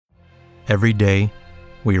Every day,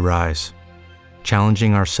 we rise,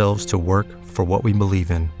 challenging ourselves to work for what we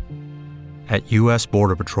believe in. At U.S.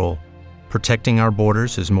 Border Patrol, protecting our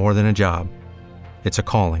borders is more than a job. It's a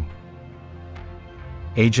calling.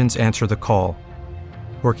 Agents answer the call,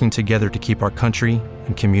 working together to keep our country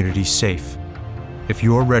and communities safe. If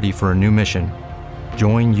you are ready for a new mission,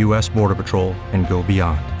 join U.S. Border Patrol and go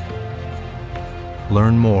beyond.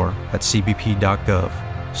 Learn more at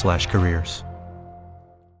cbp.gov/careers.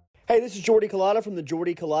 Hey, this is Jordy Culotta from the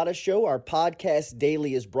Jordy Culotta Show. Our podcast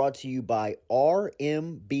daily is brought to you by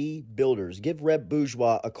RMB Builders. Give Rep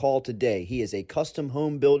Bourgeois a call today. He is a custom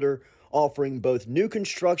home builder offering both new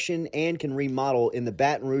construction and can remodel in the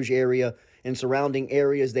Baton Rouge area and surrounding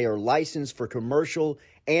areas. They are licensed for commercial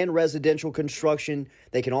and residential construction.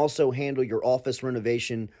 They can also handle your office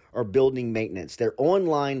renovation or building maintenance. They're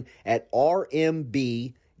online at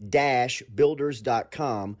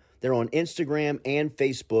rmb-builders.com. They're on Instagram and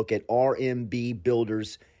Facebook at RMB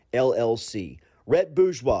Builders LLC. Rhett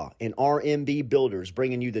Bourgeois and RMB Builders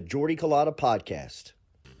bringing you the Jordy Culotta podcast.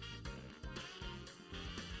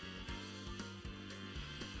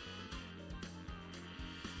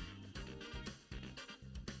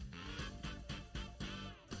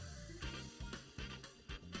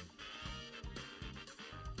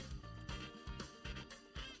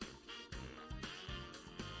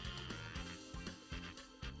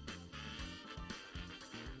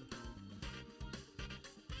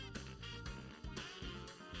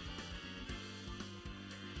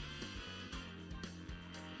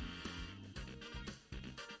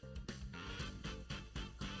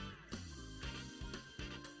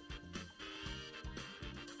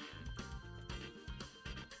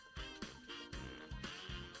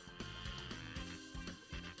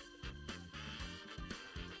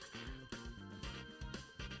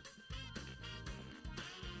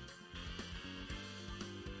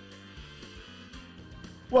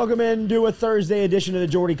 Welcome into a Thursday edition of the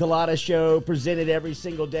Jordy Culotta Show, presented every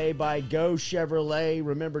single day by Go Chevrolet.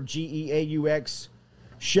 Remember, GEAUX.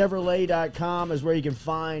 Chevrolet.com is where you can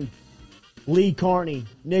find Lee Carney,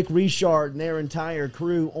 Nick Richard, and their entire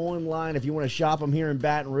crew online. If you want to shop them here in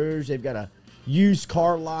Baton Rouge, they've got a used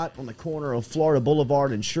car lot on the corner of Florida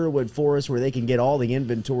Boulevard and Sherwood Forest where they can get all the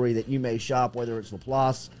inventory that you may shop, whether it's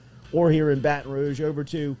Laplace or here in Baton Rouge. Over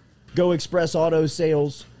to Go Express Auto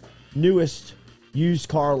Sales, newest used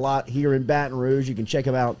car lot here in Baton Rouge. You can check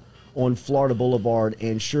them out on Florida Boulevard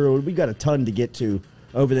and Sherwood. We've got a ton to get to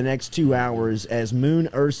over the next 2 hours as Moon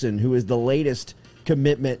Ursin, who is the latest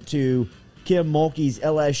commitment to Kim Mulkey's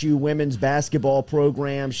LSU women's basketball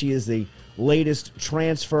program. She is the latest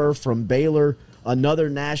transfer from Baylor, another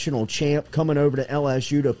national champ coming over to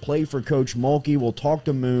LSU to play for Coach Mulkey. We'll talk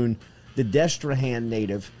to Moon, the Destrehan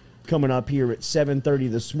native, coming up here at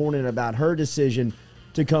 7:30 this morning about her decision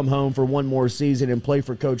to come home for one more season and play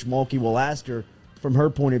for Coach Mulkey. We'll ask her from her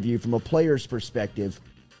point of view, from a player's perspective,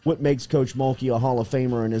 what makes Coach Mulkey a Hall of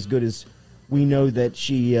Famer and as good as we know that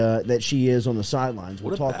she is on the sidelines.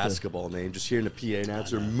 What a basketball name. Just hearing the PA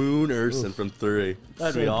announcer, Moon Ursin from 3.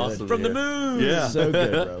 That'd be awesome. From the moon. Yeah. So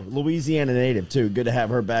good, bro. Louisiana native, too. Good to have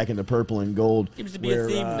her back in the purple and gold. Seems to be a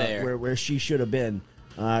theme there. Where she should have been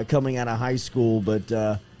coming out of high school,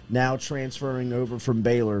 but now transferring over from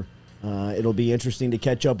Baylor. It'll be interesting to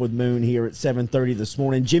catch up with Moon here at 7:30 this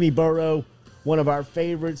morning. Jimmy Burrow, one of our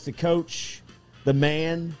favorites, the coach, the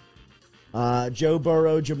man. Joe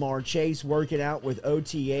Burrow, Jamar Chase working out with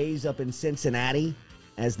OTAs up in Cincinnati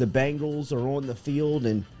as the Bengals are on the field,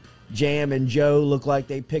 and Jam and Joe look like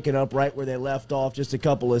they pick it up right where they left off just a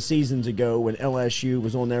couple of seasons ago when LSU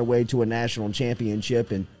was on their way to a national championship,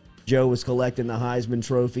 and Joe was collecting the Heisman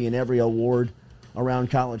Trophy and every award around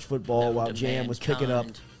college football while Jam was picking up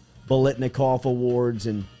Biletnikoff Awards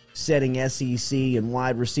and setting SEC and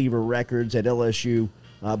wide receiver records at LSU.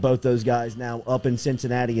 Both those guys now up in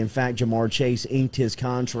Cincinnati. In fact, Jamar Chase inked his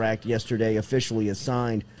contract yesterday, officially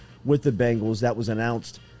assigned with the Bengals. That was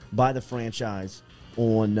announced by the franchise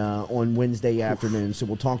on Wednesday afternoon. So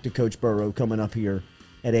we'll talk to Coach Burrow coming up here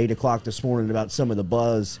at 8 o'clock this morning about some of the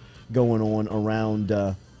buzz going on around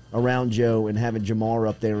Joe and having Jamar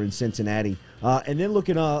up there in Cincinnati. And then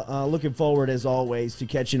looking forward, as always, to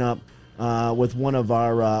catching up with one of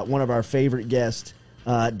our favorite guests,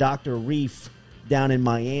 Dr. Reef, down in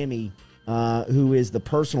Miami, who is the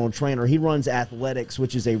personal trainer. He runs Athletics,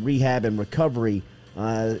 which is a rehab and recovery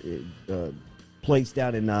place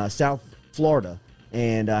down in South Florida,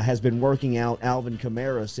 and has been working out Alvin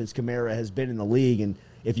Kamara since Kamara has been in the league. And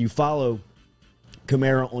if you follow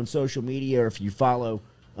Kamara on social media, or if you follow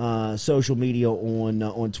social media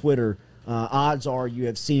on Twitter, odds are you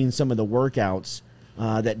have seen some of the workouts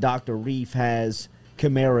that Dr. Reef has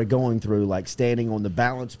Kamara going through, like standing on the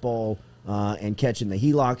balance ball and catching the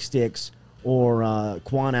HELOC sticks, or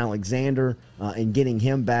Quan Alexander and getting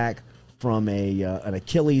him back from an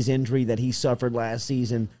Achilles injury that he suffered last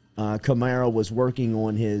season. Kamara was working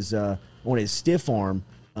on his stiff arm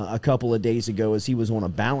a couple of days ago as he was on a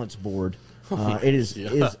balance board. It is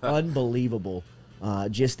unbelievable.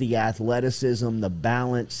 Just the athleticism, the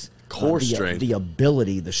balance, core strength, the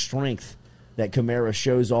ability, the strength that Kamara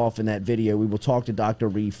shows off in that video. We will talk to Dr.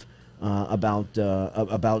 Reef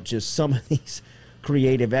about just some of these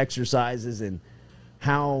creative exercises and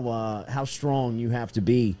how strong you have to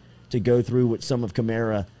be to go through what some of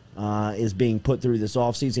Kamara is being put through this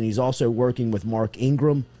offseason. He's also working with Mark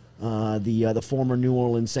Ingram, the former New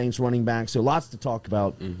Orleans Saints running back. So lots to talk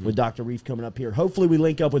about with Dr. Reef coming up here. Hopefully we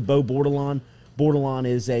link up with Bo Bordelon. Bordelon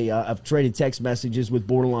is I've traded text messages with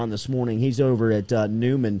Bordelon this morning. He's over at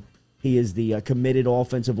Newman. He is the committed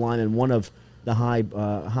offensive lineman, one of the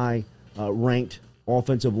high ranked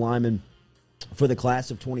offensive linemen for the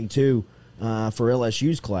class of 22 for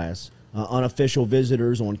LSU's class. Unofficial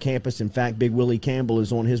visitors on campus. In fact, Big Willie Campbell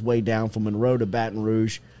is on his way down from Monroe to Baton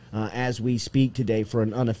Rouge as we speak today for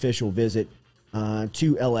an unofficial visit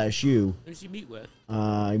to LSU. Who does he meet with?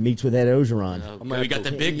 He meets with Ed Orgeron. We got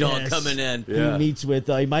the big dog coming in. Yeah.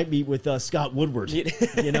 He might meet with Scott Woodward. You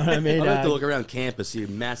know what I mean? I'd have to look around campus, see a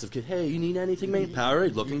massive kid. Hey, you need anything, man?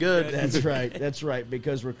 Powerade, looking good. That's right. That's right.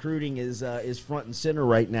 Because recruiting is front and center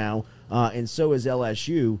right now, and so is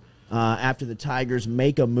LSU. After the Tigers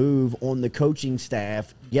make a move on the coaching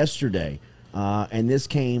staff yesterday, and this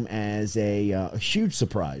came as a huge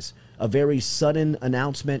surprise, a very sudden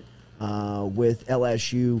announcement with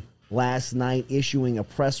LSU last night issuing a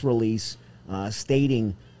press release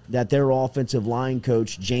stating that their offensive line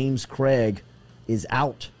coach, James Cregg, is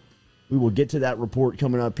out. We will get to that report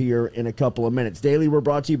coming up here in a couple of minutes. Daily, we're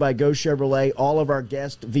brought to you by Go Chevrolet. All of our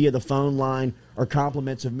guests via the phone line are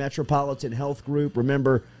compliments of Metropolitan Health Group.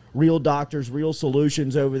 Remember, real doctors, real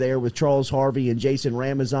solutions over there with Charles Harvey and Jason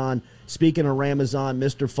Ramazan. Speaking of Ramazan,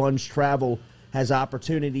 Mr. Funds Travel has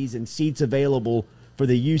opportunities and seats available for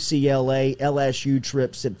the UCLA LSU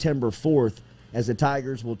trip September 4th as the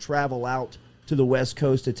Tigers will travel out to the West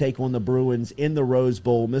Coast to take on the Bruins in the Rose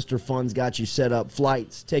Bowl. Mr. Funds got you set up,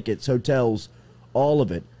 flights, tickets, hotels, all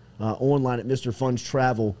of it online at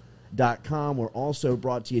MrFundsTravel.com. We're also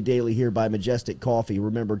brought to you daily here by Majestic Coffee.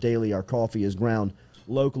 Remember, daily our coffee is ground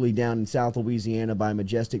locally down in South Louisiana by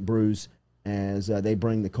Majestic Brews as they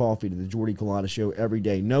bring the coffee to the Jordy Culotta show every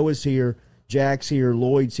day. Noah's here, Jack's here,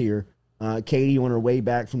 Lloyd's here. Katie on her way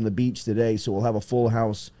back from the beach today, so we'll have a full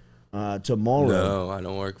house tomorrow. No, I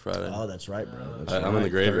don't work Friday. Oh, that's right, bro. That's I'm in the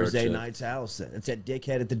graveyard Thursday shift. night's house. That's that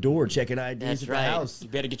dickhead at the door checking IDs That's at right. the house. You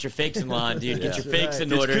better get your fakes in line, dude. Get your fakes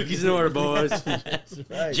right. in order. Cookies in order, boys. That's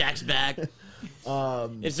right. Jack's back.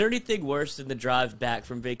 Is there anything worse than the drive back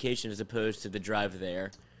from vacation as opposed to the drive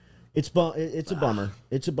there? It's a bummer.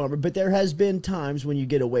 It's a bummer. But there has been times when you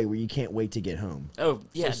get away where you can't wait to get home. Oh,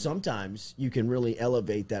 yeah. So sometimes you can really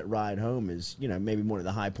elevate that ride home as, maybe one of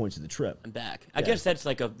the high points of the trip. I'm back. I guess that's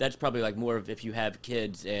probably like more of if you have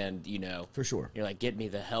kids and, For sure. You're like, get me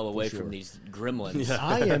the hell away from these gremlins.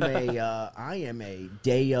 I am a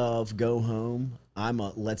day of go home. I'm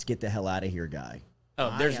a let's get the hell out of here guy.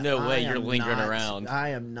 Oh, there's no way you're lingering around. I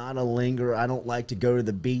am not a lingerer. I don't like to go to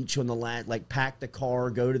the beach on like pack the car,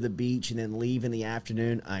 go to the beach, and then leave in the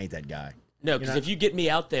afternoon. I ain't that guy. No, because if you get me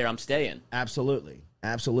out there, I'm staying. Absolutely.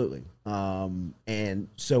 And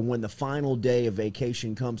so when the final day of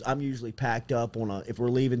vacation comes, I'm usually packed up if we're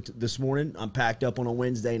leaving this morning, I'm packed up on a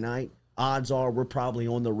Wednesday night. Odds are we're probably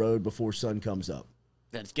on the road before sun comes up.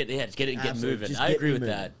 Let's get it and get moving. Just I get agree me with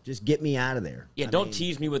moving. that. Just get me out of there. Yeah, don't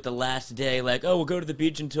tease me with the last day, like, oh, we'll go to the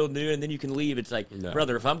beach until noon and then you can leave. It's like,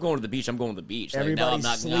 brother, if I'm going to the beach, I'm going to the beach. Like,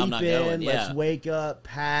 Everybody's I'm not going. Yeah. Let's wake up,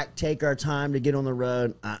 pack, take our time to get on the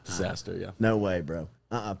road. Disaster, yeah. No way, bro.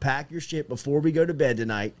 Pack your shit before we go to bed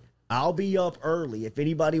tonight. I'll be up early. If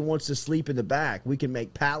anybody wants to sleep in the back, we can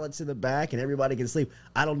make pallets in the back and everybody can sleep.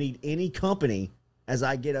 I don't need any company as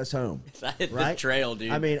I get us home. The trail,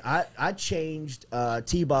 dude. I mean, I changed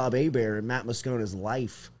T-Bob Hebert and Matt Moscona's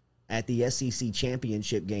life at the SEC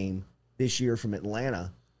championship game this year from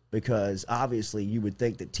Atlanta because obviously you would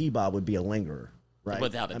think that T-Bob would be a lingerer, right?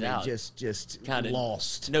 Without a doubt. Just Kinda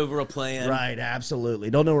lost. No real plan. Right, absolutely.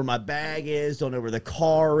 Don't know where my bag is. Don't know where the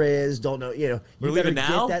car is. Don't know, you We're better leaving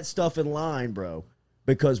now? get that stuff in line, bro,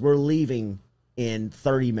 because we're leaving in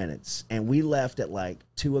 30 minutes, and we left at like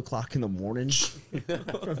 2 o'clock in the morning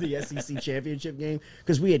from the SEC championship game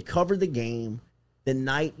because we had covered the game the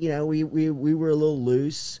night. We were a little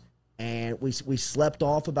loose, and we slept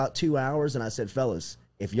off about 2 hours. And I said, fellas,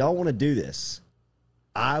 if y'all want to do this,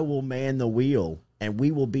 I will man the wheel, and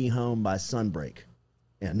we will be home by sunbreak.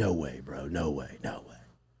 Yeah, no way, bro. No way.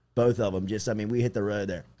 Both of them we hit the road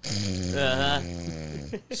there.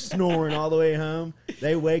 Snoring all the way home.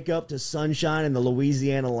 They wake up to sunshine in the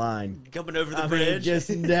Louisiana line. Coming over the bridge. Just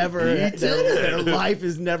never. Their life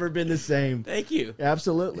has never been the same. Thank you.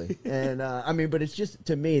 Absolutely. And, but it's just,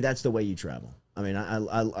 to me, that's the way you travel. I mean,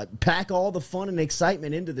 I pack all the fun and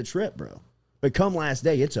excitement into the trip, bro. But come last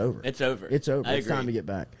day, it's over. It's over. It's over. I It's agree. time to get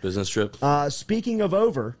back. Business trip. Speaking of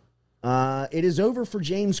over, it is over for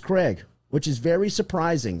James Cregg, which is very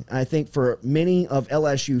surprising, I think, for many of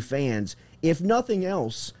LSU fans. If nothing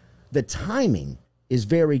else, the timing is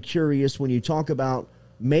very curious when you talk about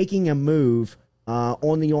making a move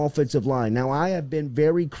on the offensive line. Now, I have been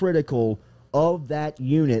very critical of that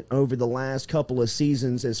unit over the last couple of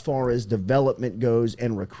seasons as far as development goes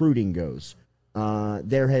and recruiting goes.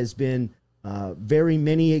 There has been very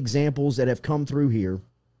many examples that have come through here,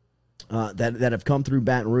 that have come through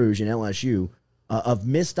Baton Rouge and LSU, of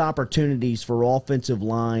missed opportunities for offensive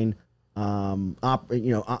line,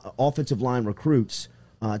 offensive line recruits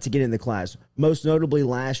to get in the class. Most notably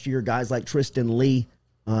last year, guys like Tristan Lee,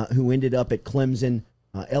 who ended up at Clemson.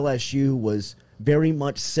 LSU was very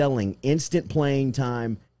much selling instant playing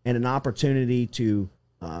time and an opportunity to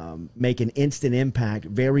make an instant impact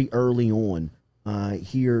very early on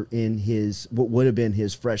here in what would have been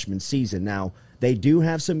his freshman season. Now, they do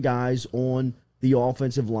have some guys on the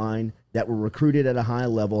offensive line that were recruited at a high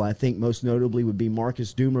level. I think most notably would be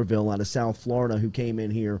Marcus Dumerville out of South Florida, who came in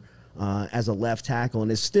here as a left tackle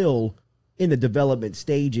and is still in the development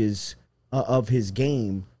stages of his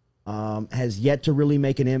game, has yet to really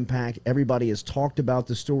make an impact. Everybody has talked about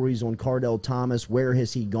the stories on Cardell Thomas. Where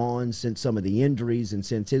has he gone since some of the injuries and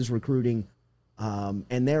since his recruiting?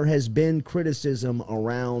 And there has been criticism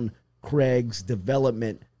around Cregg's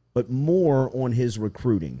development, but more on his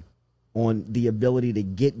recruiting, on the ability to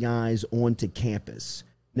get guys onto campus.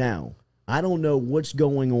 Now, I don't know what's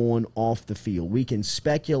going on off the field. We can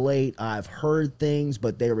speculate. I've heard things,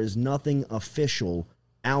 but there is nothing official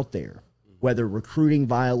out there. Whether recruiting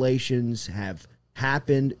violations have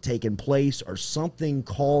happened, taken place, or something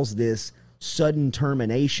caused this sudden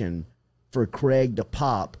termination for Cregg to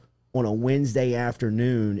pop on a Wednesday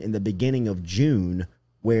afternoon in the beginning of June,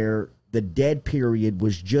 where the dead period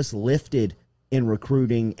was just lifted in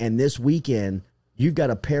recruiting. And this weekend, you've got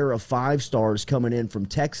a pair of 5-stars coming in from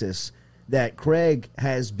Texas that Cregg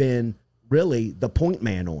has been really the point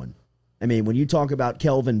man on. I mean, when you talk about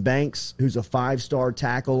Kelvin Banks, who's a 5-star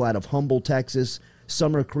tackle out of Humble, Texas,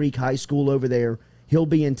 Summer Creek High School over there, he'll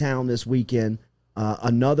be in town this weekend.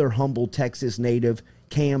 Another Humble, Texas native,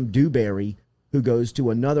 Cam Dewberry, who goes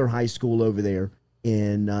to another high school over there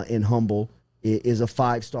in Humble, is a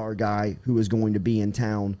 5-star guy who is going to be in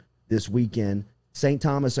town this weekend. St.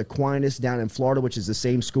 Thomas Aquinas down in Florida, which is the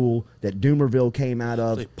same school that Doomerville came out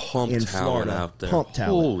of They pumped in talent Florida. out there. Pump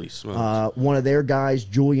talent. Holy smokes. One of their guys,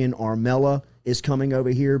 Julian Armella, is coming over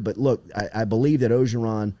here. But look, I believe that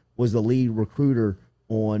Orgeron was the lead recruiter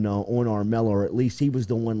on Armella, or at least he was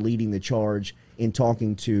the one leading the charge in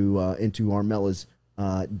talking to into Armella's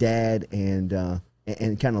dad and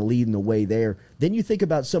kind of leading the way there. Then you think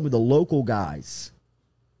about some of the local guys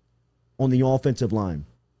on the offensive line.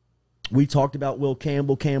 We talked about Will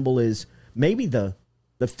Campbell. Campbell is maybe the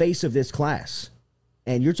face of this class.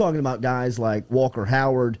 And you're talking about guys like Walker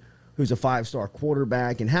Howard, who's a 5-star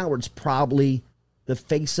quarterback. And Howard's probably the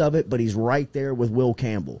face of it, but he's right there with Will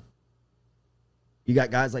Campbell. You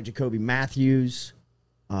got guys like Jacoby Matthews.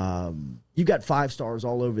 You've got 5-stars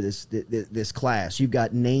all over this class. You've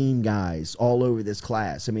got name guys all over this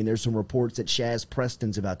class. I mean, there's some reports that Shaz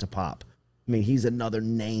Preston's about to pop. I mean, he's another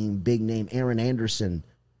name, big name. Aaron Anderson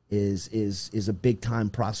is a big-time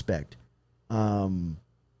prospect.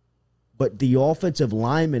 But the offensive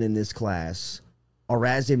linemen in this class are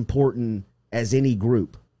as important as any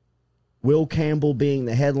group. Will Campbell being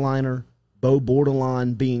the headliner, Bo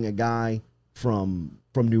Bordelon being a guy from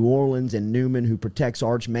New Orleans and Newman who protects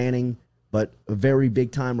Arch Manning, but a very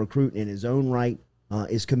big-time recruit in his own right,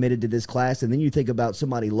 is committed to this class. And then you think about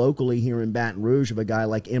somebody locally here in Baton Rouge of a guy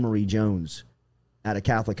like Emory Jones out of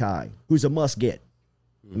Catholic High, who's a must-get.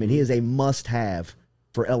 I mean, he is a must-have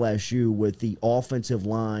for LSU with the offensive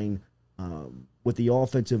line,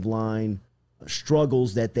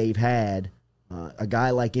 struggles that they've had. A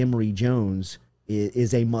guy like Emory Jones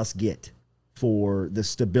is a must-get for the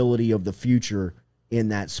stability of the future in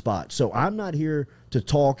that spot. So I'm not here to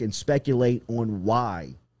talk and speculate on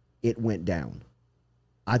why it went down.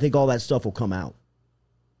 I think all that stuff will come out.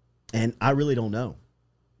 And I really don't know.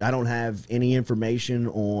 I don't have any information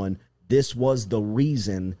on this was the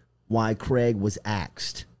reason why Cregg was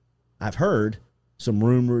axed. I've heard some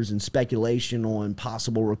rumors and speculation on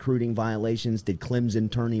possible recruiting violations. Did Clemson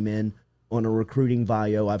turn him in on a recruiting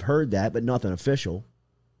vio? I've heard that, but nothing official.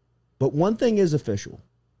 But one thing is official,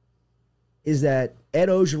 is that Ed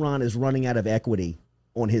Orgeron is running out of equity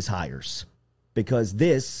on his hires because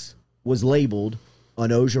this was labeled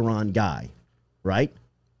an Orgeron guy, right?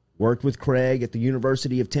 Worked with Cregg at the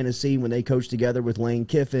University of Tennessee when they coached together with Lane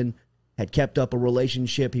Kiffin, had kept up a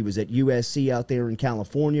relationship. He was at USC out there in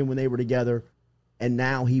California when they were together, and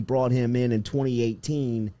now he brought him in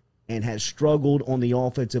 2018 and has struggled on the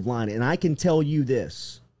offensive line. And I can tell you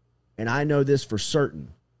this, and I know this for certain,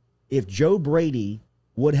 if Joe Bradie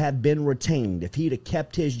would have been retained, if he'd have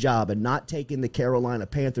kept his job and not taken the Carolina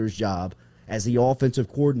Panthers job as the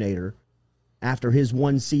offensive coordinator after his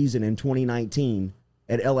one season in 2019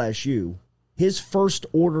 at LSU, his first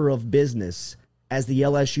order of business as the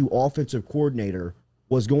LSU offensive coordinator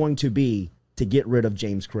was going to be to get rid of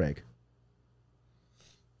James Cregg.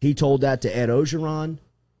 He told that to Ed Orgeron.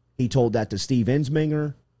 He told that to Steve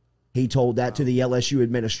Ensminger. He told that to the LSU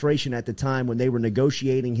administration at the time when they were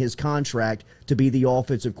negotiating his contract to be the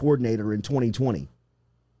offensive coordinator in 2020.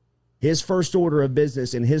 His first order of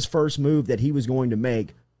business and his first move that he was going to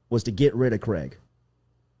make was to get rid of Cregg.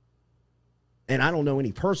 And I don't know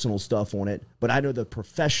any personal stuff on it, but I know the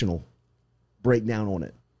professional breakdown on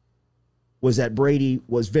it was that Bradie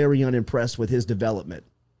was very unimpressed with his development,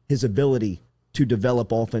 his ability to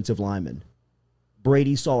develop offensive linemen.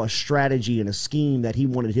 Bradie saw a strategy and a scheme that he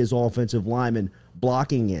wanted his offensive linemen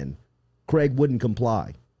blocking in. Cregg wouldn't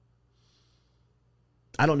comply.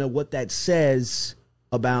 I don't know what that says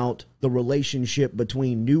about the relationship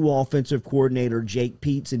between new offensive coordinator Jake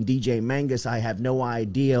Peets and DJ Mangus. I have no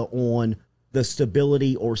idea on the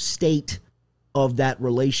stability or state of that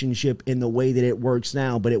relationship in the way that it works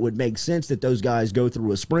now, but it would make sense that those guys go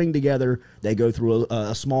through a spring together, they go through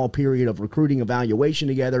a small period of recruiting evaluation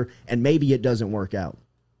together, and maybe it doesn't work out.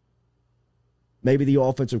 Maybe the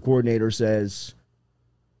offensive coordinator says,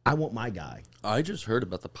 I want my guy. I just heard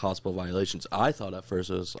about the possible violations. I thought at first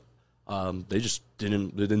it was they just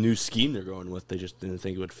didn't, the new scheme they're going with, they just didn't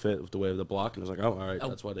think it would fit with the way of the block, and I was like, oh, all right,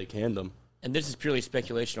 that's why they canned them. And this is purely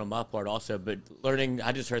speculation on my part also, but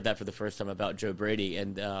I just heard that for the first time about Joe Bradie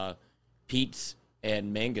and Peets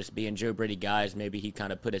and Mangus being Joe Bradie guys. Maybe he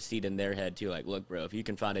kind of put a seed in their head too, like, look, bro, if you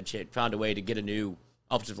can find a way to get a new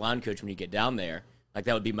offensive line coach when you get down there, like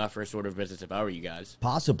that would be my first order of business if I were you guys.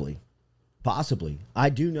 Possibly. I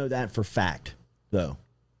do know that for fact, though.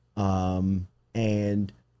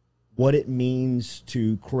 And what it means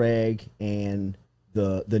to Cregg and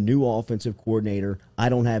the new offensive coordinator, I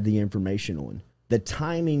don't have the information on. The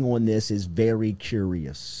timing on this is very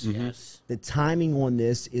curious. Mm-hmm. Yes. The timing on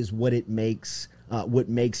this is what makes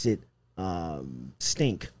it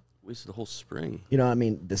stink. Wasted the whole spring. You know, I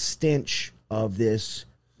mean, the stench of this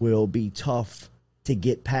will be tough to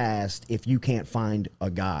get past if you can't find a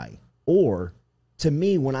guy. Or, to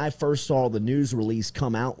me, when I first saw the news release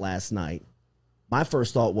come out last night, my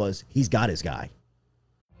first thought was, he's got his guy.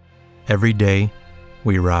 Every day,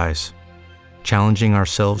 we rise, challenging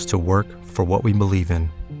ourselves to work for what we believe in.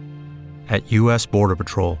 At U.S. Border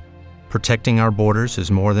Patrol, protecting our borders is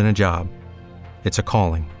more than a job. It's a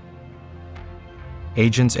calling.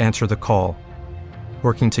 Agents answer the call,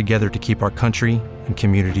 working together to keep our country and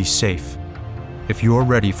communities safe. If you're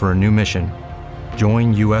ready for a new mission,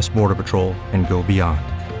 join U.S. Border Patrol and go beyond.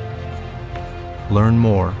 Learn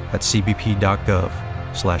more at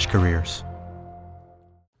cbp.gov/careers.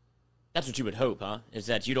 That's what you would hope, huh? Is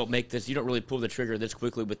that you don't really pull the trigger this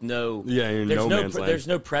quickly with no. Yeah, there's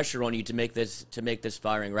no pressure on you to make this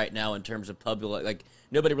firing right now in terms of public. Like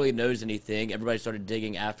nobody really knows anything. Everybody started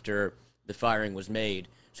digging after the firing was made,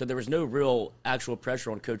 so there was no real actual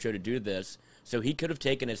pressure on Coach O to do this. So he could have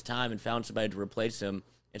taken his time and found somebody to replace him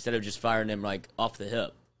instead of just firing him like off the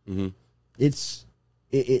hip. Mm-hmm.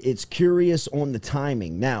 It's curious on the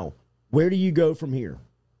timing. Now, where do you go from here,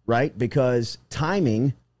 right? Because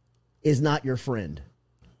timing is not your friend.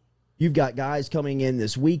 You've got guys coming in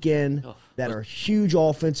this weekend that are huge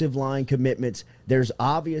offensive line commitments. There's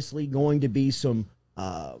obviously going to be some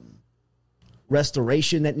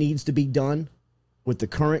restoration that needs to be done with the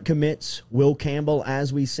current commits. Will Campbell,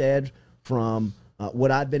 as we said, from what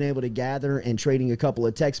I've been able to gather and trading a couple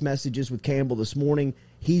of text messages with Campbell this morning,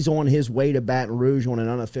 he's on his way to Baton Rouge on an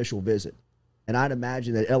unofficial visit. And I'd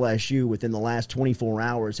imagine that LSU within the last 24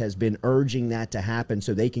 hours has been urging that to happen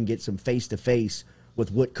so they can get some face-to-face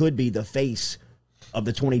with what could be the face of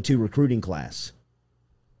the 22 recruiting class.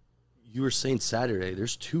 You were saying Saturday,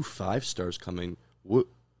 there's 2 5-stars coming.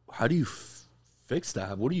 How do you fix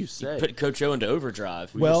that. What do you say? Put Coach O into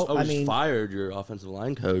overdrive. We Well, just fired your offensive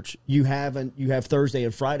line coach. You have Thursday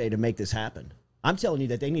and Friday to make this happen. I'm telling you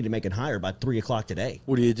that they need to make it higher by 3 o'clock today.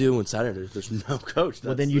 What do you do when Saturday there's no coach?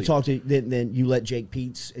 Well, then you talk to then you let Jake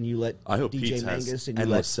Peets and you let I hope DJ Peets has Mangus and you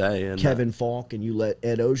endless let say in Kevin Faulk and you let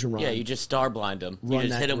Ed Orgeron. Yeah, you just star blind them. You Run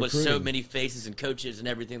just that hit them with so recruiting. many faces and coaches and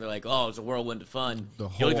everything. They're like, oh, it's a whirlwind of fun. The You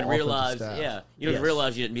whole don't even realize. offensive staff. Yeah, you don't Yes.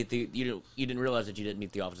 realize you didn't meet the you didn't realize that you didn't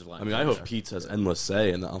meet the offensive line. I mean, I hope Peets has endless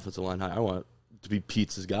say in the offensive line. I want to be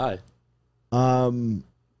Peets' guy.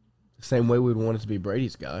 Same way we'd want it to be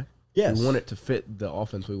Brady's guy. Yes. We want it to fit the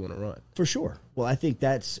offense we want to run. For sure. Well, I think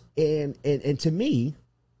that's and to me,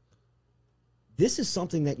 this is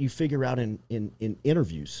something that you figure out in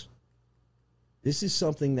interviews. This is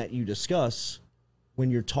something that you discuss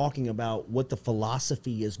when you're talking about what the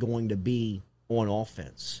philosophy is going to be on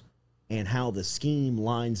offense and how the scheme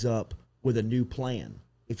lines up with a new plan.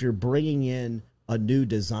 If you're bringing in a new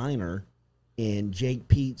designer in Jake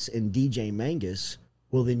Peets and DJ Mangus,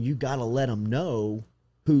 well, then you got to let them know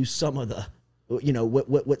who some of the,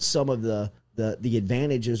 what some of the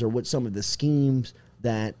advantages or what some of the schemes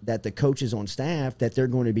that the coaches on staff that they're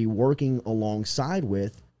going to be working alongside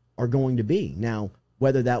with are going to be. Now,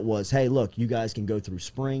 whether that was, hey, look, you guys can go through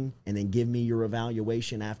spring and then give me your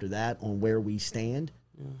evaluation after that on where we stand.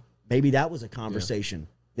 Yeah. Maybe that was a conversation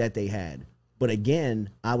that they had. But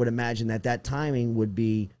again, I would imagine that timing would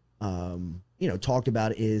be, talked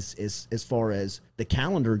about is as far as the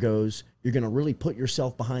calendar goes, you're going to really put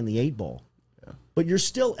yourself behind the 8 ball. Yeah. But you're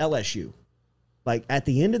still LSU. Like, at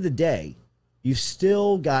the end of the day, you've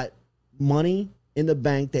still got money in the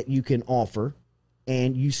bank that you can offer,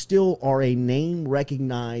 and you still are a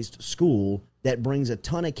name-recognized school that brings a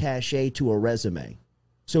ton of cachet to a resume.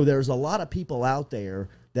 So there's a lot of people out there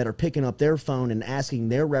that are picking up their phone and asking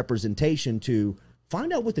their representation to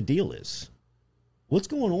find out what the deal is. What's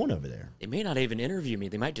going on over there? They may not even interview me.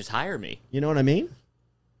 They might just hire me. You know what I mean?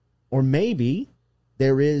 Or maybe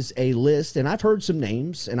there is a list, and I've heard some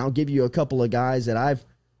names, and I'll give you a couple of guys that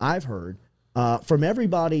I've heard from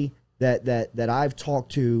everybody that I've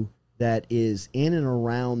talked to that is in and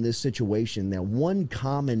around this situation. That one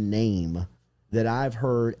common name that I've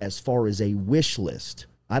heard as far as a wish list,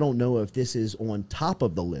 I don't know if this is on top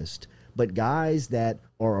of the list, but guys that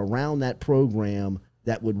are around that program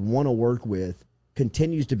that would want to work with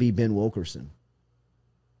continues to be Ben Wilkerson.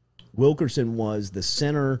 Wilkerson was the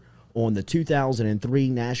center on the 2003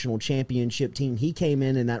 national championship team. He came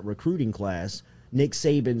in that recruiting class, Nick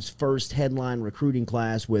Saban's first headline recruiting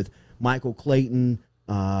class, with Michael Clayton,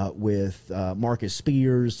 with Marcus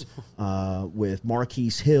Spears, with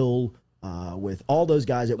Marquise Hill, with all those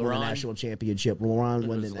guys that won the national championship. Laurent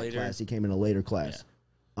went in that class. He came in a later class.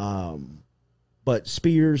 Yeah. But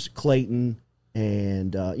Spears, Clayton,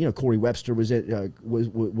 and Corey Webster was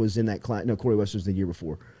in that class. No, Corey Webster was the year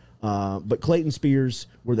before. But Clayton, Spears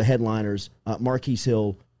were the headliners. Marquise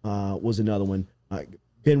Hill was another one.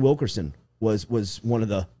 Ben Wilkerson was one of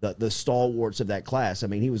the stalwarts of that class. I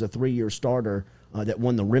mean, he was a 3-year starter that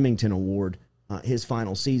won the Remington Award his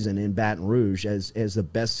final season in Baton Rouge as the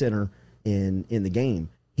best center in the game.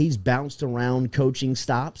 He's bounced around coaching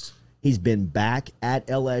stops. He's been back at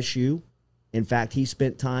LSU. In fact, he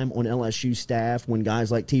spent time on LSU staff when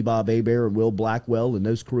guys like T-Bob Hebert and Will Blackwell and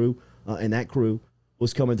that crew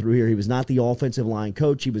was coming through here. He was not the offensive line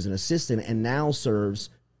coach. He was an assistant and now serves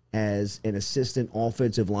as an assistant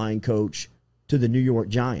offensive line coach to the New York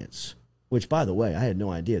Giants, which, by the way, I had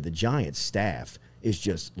no idea. The Giants staff is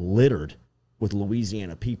just littered with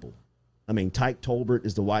Louisiana people. I mean, Tyke Tolbert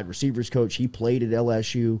is the wide receivers coach. He played at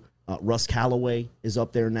LSU. Russ Callaway is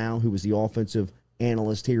up there now, who was the offensive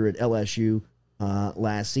analyst here at LSU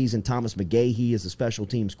last season. Thomas McGahee is the special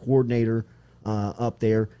teams coordinator up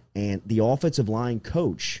there, and the offensive line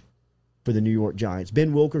coach for the New York Giants.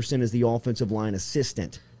 Ben Wilkerson is the offensive line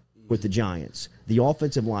assistant with the Giants. The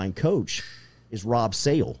offensive line coach is Rob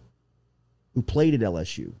Sale, who played at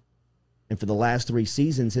LSU, and for the last 3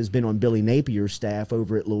 seasons has been on Billy Napier's staff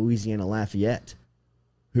over at Louisiana Lafayette,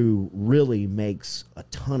 who really makes a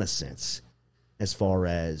ton of sense as far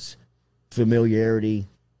as familiarity,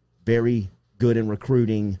 very good in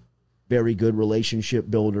recruiting, very good relationship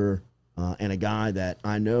builder, and a guy that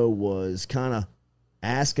I know was kind of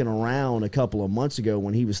asking around a couple of months ago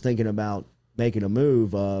when he was thinking about making a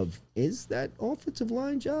move of, is that offensive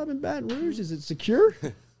line job in Baton Rouge, is it secure?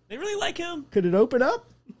 They really like him. Could it open up?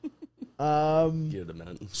 Give it a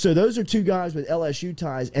minute. So those are 2 guys with LSU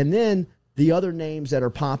ties. And then the other names that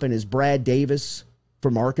are popping is Brad Davis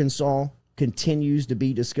from Arkansas continues to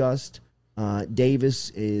be discussed.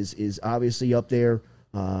 Davis is obviously up there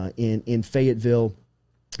in Fayetteville.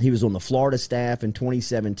 He was on the Florida staff in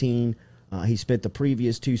 2017. He spent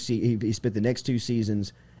he spent the next 2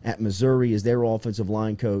 seasons at Missouri as their offensive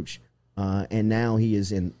line coach, and now he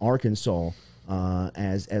is in Arkansas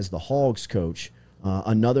as the Hogs coach.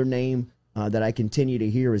 Another name that I continue to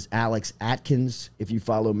hear is Alex Atkins. If you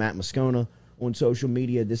follow Matt Moscona on social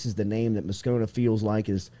media, this is the name that Moscona feels like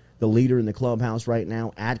is the leader in the clubhouse right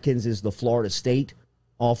now. Atkins is the Florida State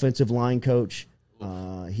offensive line coach.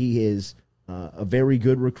 He is a very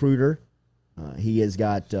good recruiter. He has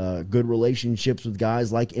got good relationships with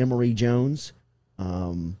guys like Emory Jones.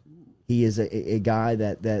 He is a guy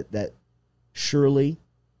that surely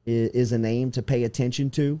is a name to pay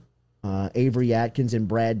attention to. Avery Atkins and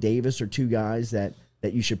Brad Davis are 2 guys that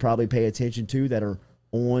you should probably pay attention to that are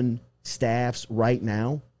on staffs right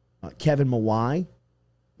now. Kevin Mawai,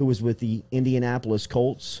 who was with the Indianapolis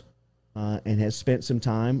Colts and has spent some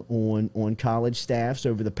time on college staffs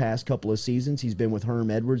over the past couple of seasons. He's been with Herm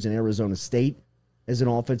Edwards in Arizona State as an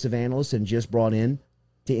offensive analyst and just brought in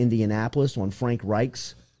to Indianapolis on Frank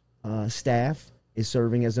Reich's staff, is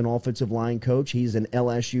serving as an offensive line coach. He's an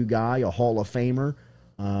LSU guy, a Hall of Famer,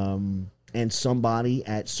 and somebody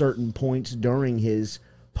at certain points during his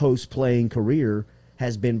post-playing career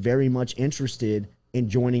has been very much interested in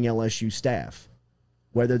joining LSU staff.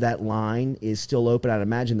 Whether that line is still open, I'd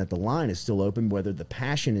imagine that the line is still open, whether the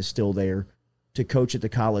passion is still there to coach at the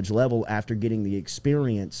college level after getting the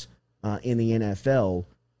experience in the NFL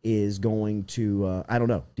is going to, I don't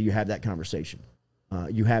know. Do you have that conversation?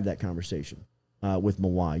 You have that conversation with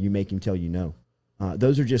Mawai. You make him tell you no.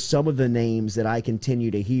 Those are just some of the names that I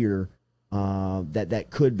continue to hear that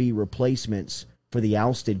could be replacements for the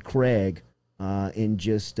ousted Cregg in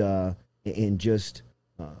just the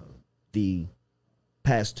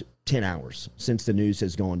past 10 hours since the news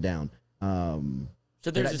has gone down. So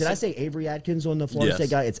did I say Avery Atkins on the Florida State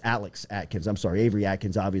guy? It's Alex Atkins. I'm sorry. Avery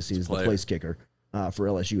Atkins obviously is the place kicker for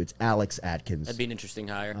LSU. It's Alex Atkins. That'd be an interesting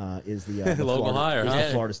hire. Is the local hire? The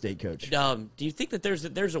Florida State coach. Do you think that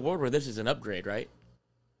there's a world where this is an upgrade, right?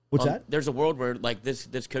 What's that? There's a world where like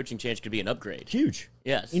this coaching change could be an upgrade. Huge.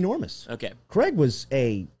 Yes. Enormous. Okay. Cregg was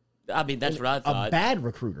that's what I thought. A bad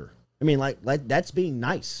recruiter. I mean, like that's being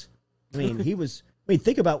nice. I mean,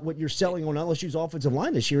 think about what you're selling on LSU's offensive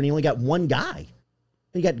line this year, and he only got 1 guy.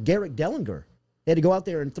 You got Garrett Dellinger. They had to go out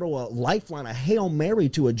there and throw a lifeline, a Hail Mary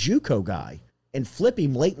to a JUCO guy and flip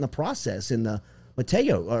him late in the process in the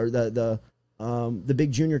Mateo, or the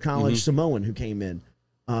big junior college Samoan who came in.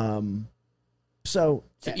 So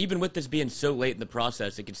even with this being so late in the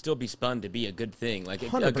process, it can still be spun to be a good thing. Like a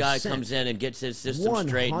 100%. guy comes in and gets his system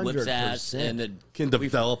straight, whips ass, and then Can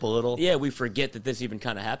develop a little. Yeah, we forget that this even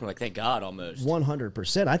kind of happened. Like, thank God, almost.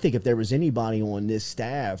 100%. I think if there was anybody on this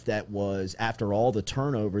staff that was, after all the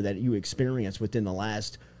turnover that you experienced within the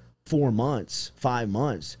last 4 months, 5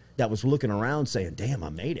 months, that was looking around saying, damn, I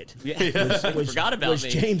made it. Yeah. Forgot about was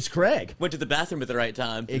me. James Cregg. Went to the bathroom at the right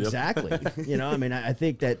time. Exactly. I mean, I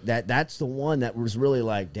think that's the one that was really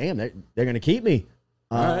like, damn, they're going to keep me.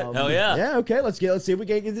 All right. Hell yeah. Yeah, okay, let's see if we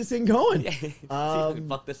can get this thing going. See if we can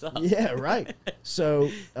fuck this up. Yeah, right.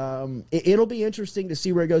 So it'll be interesting to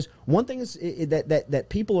see where it goes. One thing is that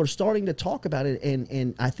people are starting to talk about it,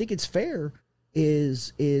 and I think it's fair,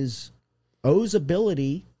 is O's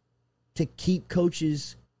ability to keep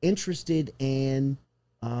coaches interested and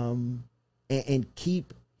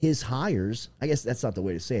keep his hires. I guess that's not the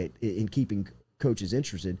way to say it. In keeping coaches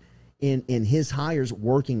interested in his hires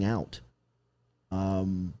working out.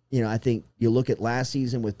 I think you look at last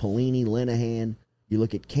season with Pelini, Linehan. You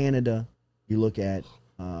look at Canada. You look at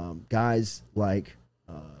guys like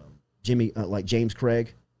James Cregg,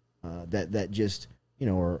 that just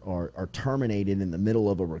are terminated in the middle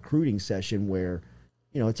of a recruiting session where.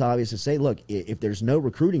 It's obvious to say, look, if there's no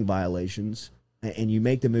recruiting violations and you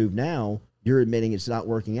make the move now, you're admitting it's not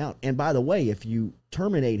working out. And by the way, if you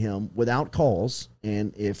terminate him without cause,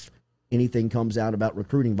 and if anything comes out about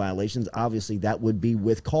recruiting violations, obviously that would be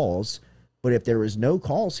with cause. But if there is no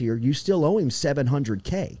cause here, you still owe him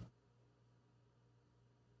 $700K.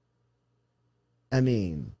 I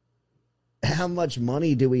mean, how much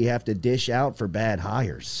money do we have to dish out for bad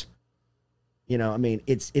hires?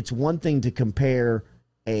 It's one thing to compare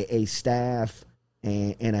a staff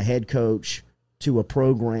and a head coach to a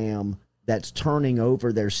program that's turning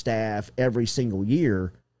over their staff every single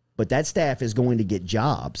year, but that staff is going to get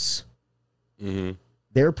jobs. Mm-hmm.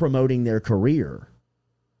 They're promoting their career.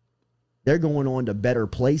 They're going on to better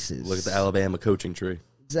places. Look at the Alabama coaching tree.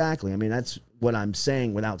 Exactly. I mean, that's what I'm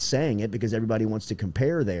saying without saying it, because everybody wants to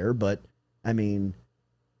compare there, but I mean,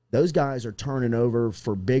 those guys are turning over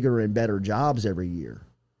for bigger and better jobs every year.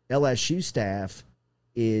 LSU staff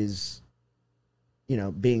is,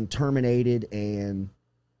 being terminated and,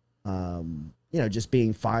 just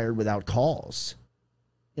being fired without cause.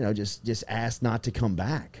 Just asked not to come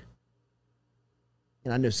back.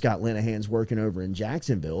 And I know Scott Linehan's working over in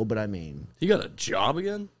Jacksonville, but I mean, he got a job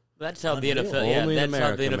again. That's how the NFL. Only in That's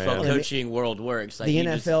how the America, NFL man. coaching world works. Like the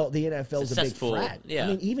NFL's a big successful, frat. yeah. I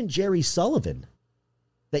mean, even Jerry Sullivan,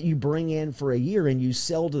 that you bring in for a year and you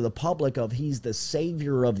sell to the public of he's the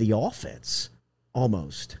savior of the offense,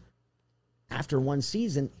 almost. After one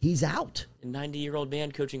season, he's out. A 90-year-old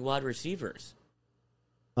man coaching wide receivers.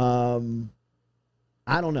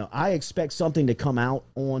 I don't know. I expect something to come out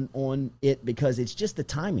on it because it's just the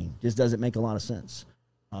timing just doesn't make a lot of sense.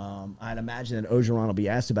 I'd imagine that Orgeron will be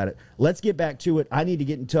asked about it. Let's get back to it. I need to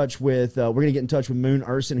get in touch with we're going to get in touch with Moon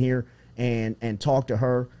Ursin here and talk to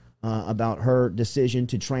her about her decision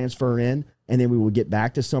to transfer in, and then we will get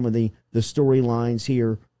back to some of the storylines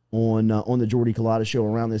here on the Jordy Culotta show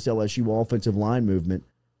around this LSU offensive line movement.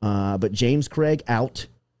 But James Cregg out.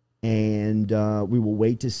 And we will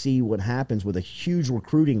wait to see what happens with a huge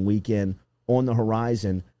recruiting weekend on the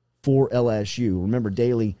horizon for LSU. Remember,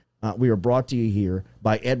 daily, we are brought to you here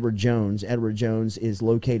by Edward Jones. Edward Jones is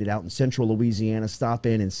located out in central Louisiana. Stop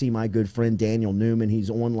in and see my good friend Daniel Newman.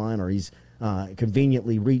 He's online, or he's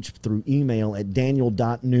conveniently reached through email at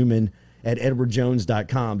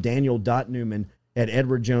daniel.newman@edwardjones.com.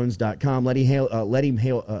 Daniel.newman@edwardjones.com. Let him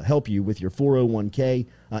help you with your 401k.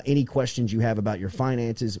 Any questions you have about your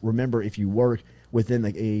finances. Remember, if you work within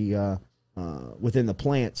the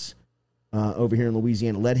plants over here in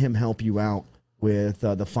Louisiana, let him help you out with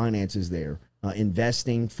the finances there.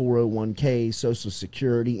 Investing, 401k, Social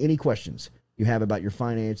Security. Any questions you have about your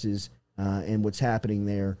finances and what's happening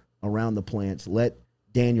there around the plants, let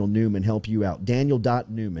Daniel Newman help you out.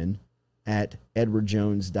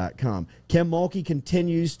 Daniel.Newman@edwardjones.com. Kim Mulkey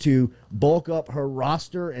continues to bulk up her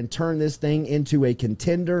roster and turn this thing into a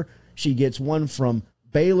contender. She gets one from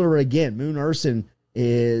Baylor again. Moon Ursin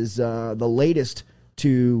is the latest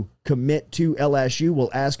to commit to LSU.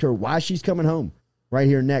 We'll ask her why she's coming home right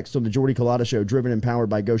here next on the Jordy Culotta Show, driven and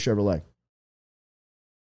powered by Go Chevrolet.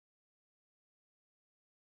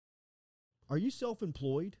 Are you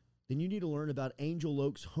self-employed? Then you need to learn about Angel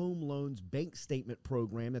Oak's Home Loans Bank Statement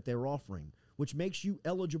program that they're offering, which makes you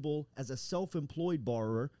eligible as a self-employed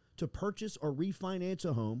borrower to purchase or refinance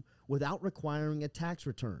a home without requiring a tax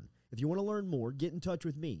return. If you want to learn more, get in touch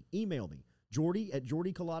with me. Email me,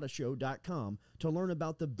 Jordy@JordyCulottashow.com, to learn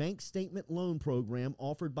about the bank statement loan program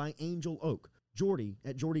offered by Angel Oak.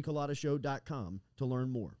 Jordy@JordyCulottashow.com to learn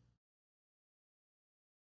more.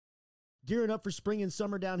 Gearing up for spring and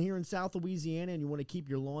summer down here in South Louisiana, and you want to keep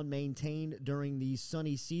your lawn maintained during these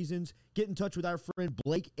sunny seasons, get in touch with our friend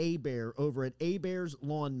Blake Abear over at Abear's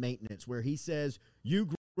Lawn Maintenance, where he says you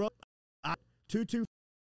grew up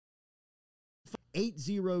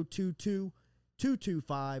 8022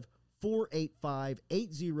 225 485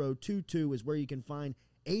 8022 is where you can find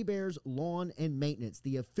Abear's Lawn and Maintenance,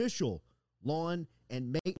 the official lawn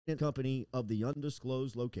and maintenance company of the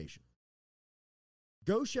undisclosed location.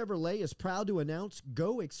 Go Chevrolet is proud to announce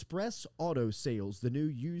Go Express Auto Sales, the new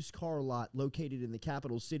used car lot located in the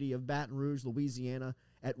capital city of Baton Rouge, Louisiana,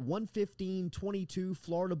 at 11522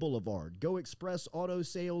 Florida Boulevard. Go Express Auto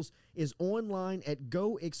Sales is online at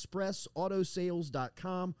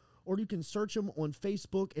goexpressautosales.com, or you can search them on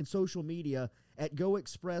Facebook and social media at Go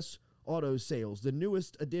Express Auto Sales, the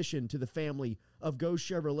newest addition to the family of Go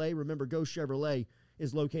Chevrolet. Remember, Go Chevrolet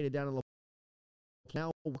is located down in now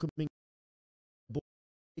welcoming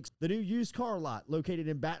the new used car lot located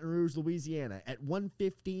in Baton Rouge, Louisiana at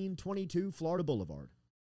 11522 Florida Boulevard.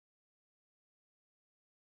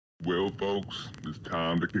 Well, folks, it's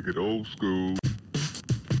time to kick it old school.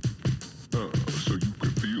 So you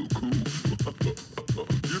can feel cool.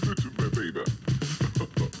 Give it to me, baby.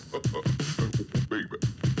 Baby.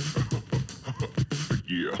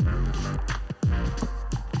 Yeah.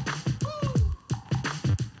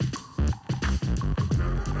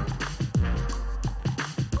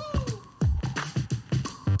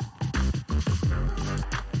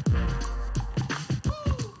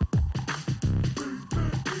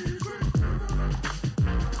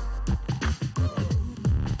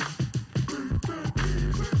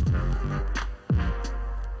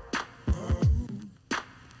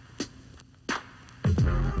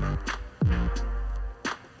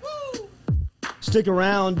 Stick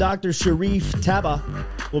around. Dr. Sharif Taba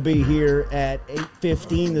will be here at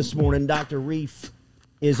 8:15 this morning. Dr. Reef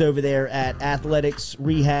is over there at Athletics,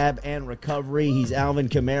 Rehab, and Recovery. He's Alvin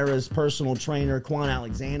Kamara's personal trainer, Quan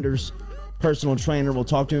Alexander's personal trainer. We'll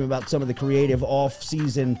talk to him about some of the creative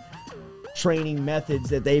off-season training methods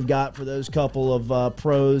that they've got for those couple of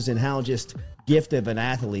pros and how just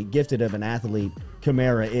gifted of an athlete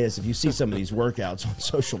Kamara is. If you see some of these workouts on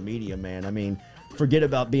social media, man, I mean, forget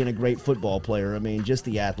about being a great football player. I mean, just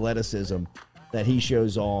the athleticism that he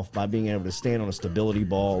shows off by being able to stand on a stability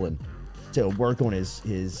ball and to work on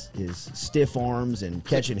his stiff arms and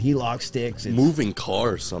catching HELOC sticks. It's moving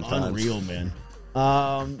cars sometimes. Unreal, man.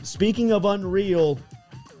 Speaking of unreal,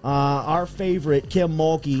 our favorite Kim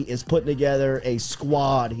Mulkey is putting together a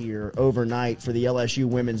squad here overnight for the LSU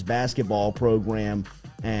women's basketball program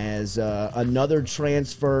as another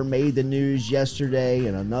transfer made the news yesterday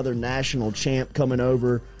and another national champ coming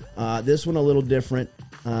over. This one a little different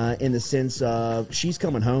in the sense of she's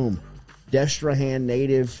coming home. Destrehan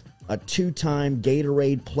native, a two-time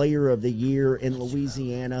Gatorade Player of the Year in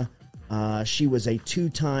Louisiana. She was a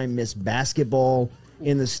two-time Miss Basketball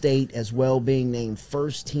in the state as well, being named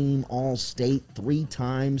first-team All-State 3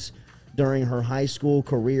 times during her high school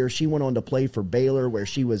career. She went on to play for Baylor, where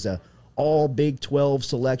she was a All-Big 12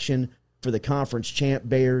 selection for the conference champ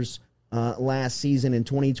Bears last season in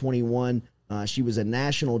 2021. She was a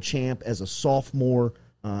national champ as a sophomore.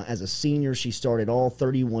 As a senior, she started all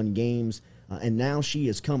 31 games. And now she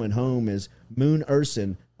is coming home as Moon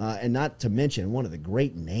Ursin, and not to mention one of the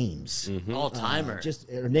great names. Mm-hmm. All-timer.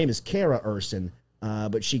 Her name is Kara Ursin,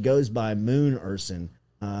 but she goes by Moon Ursin,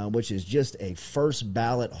 which is just a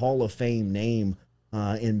first-ballot Hall of Fame name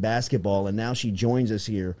in basketball. And now she joins us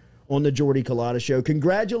here on the Jordy Culotta Show.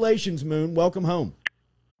 Congratulations, Moon. Welcome home.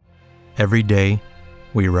 Every day,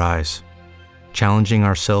 we rise, challenging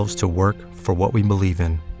ourselves to work for what we believe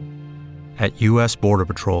in. At U.S. Border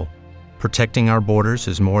Patrol, protecting our borders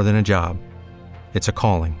is more than a job. It's a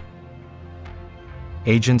calling.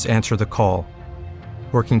 Agents answer the call,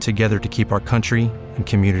 working together to keep our country and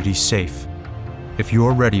communities safe. If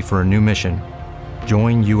you're ready for a new mission,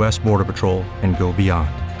 join U.S. Border Patrol and go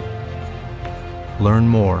beyond. Learn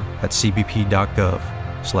more at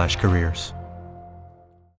cbp.gov/careers.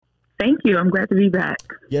 Thank you. I'm glad to be back.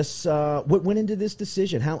 Yes. What went into this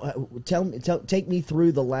decision? How? Take me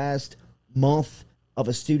through the last month of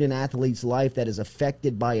a student athlete's life that is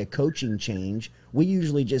affected by a coaching change. We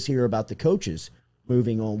usually just hear about the coaches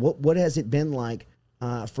moving on. What has it been like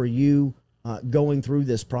for you going through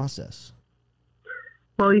this process?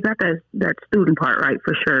 Well, you got that student part right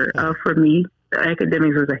for sure. For me,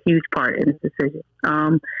 academics was a huge part in this decision.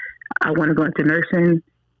 I want to go into nursing,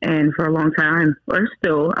 and for a long time, or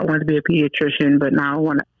still, I wanted to be a pediatrician, but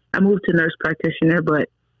now I moved to nurse practitioner. But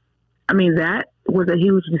I mean, that was a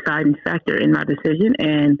huge deciding factor in my decision,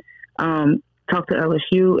 and talk to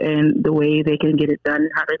LSU and the way they can get it done,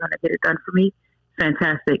 how they're going to get it done for me.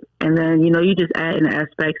 Fantastic. And then, you just add in the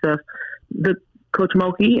aspects of the Coach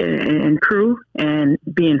Mulkey and crew and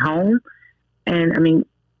being home. And I mean,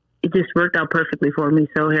 it just worked out perfectly for me.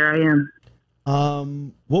 So here I am.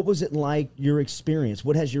 What was it like, your experience?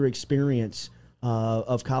 What has your experience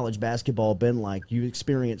of college basketball been like? You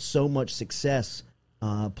experienced so much success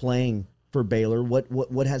playing for Baylor.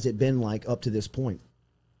 What has it been like up to this point?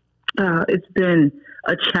 It's been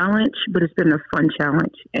a challenge, but it's been a fun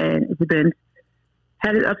challenge, and it's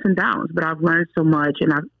had its ups and downs. But I've learned so much,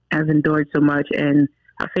 and I've endured so much, and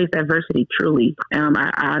I faced adversity truly.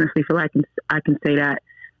 I honestly feel like I can say that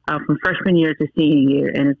from freshman year to senior year,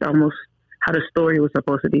 and it's almost how the story was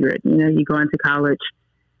supposed to be written. You go into college,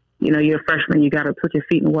 you're a freshman, you got to put your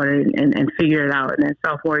feet in the water and figure it out. And then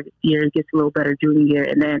sophomore year, it gets a little better, junior year.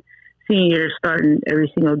 And then senior year, starting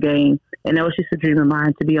every single game. And that was just a dream of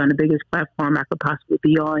mine, to be on the biggest platform I could possibly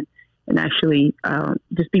be on and actually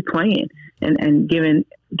just be playing and giving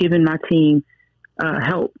my team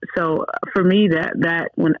help. So for me, that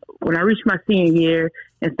when I reached my senior year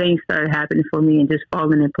and things started happening for me and just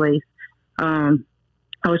falling in place,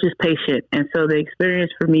 I was just patient. And so the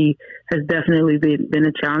experience for me has definitely been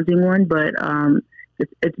a challenging one, but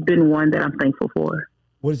it's been one that I'm thankful for.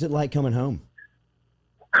 What is it like coming home?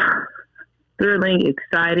 Thrilling,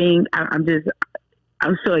 exciting. I'm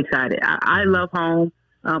so excited. I love home.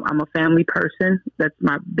 I'm a family person. That's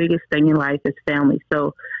my biggest thing in life is family.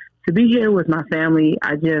 So to be here with my family,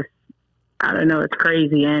 I don't know, it's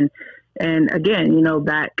crazy. And again,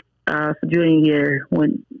 back for junior year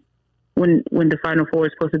when the Final Four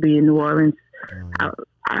is supposed to be in New Orleans, I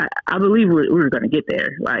believe we were going to get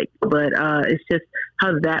there. But it's just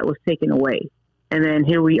how that was taken away. And then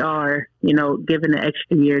here we are, given the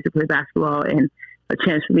extra year to play basketball and a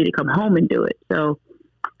chance for me to come home and do it. So,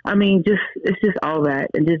 I mean, it's just all that,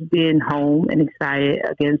 and just being home and excited,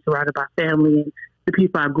 again, surrounded by family and the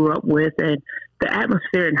people I grew up with. And the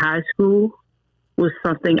atmosphere in high school was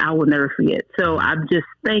something I will never forget. So I'm just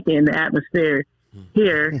thanking the atmosphere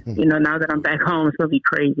here, now that I'm back home, it's going to be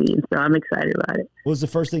crazy. And so I'm excited about it. What was the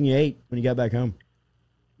first thing you ate when you got back home?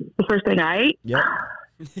 The first thing I ate? Yep.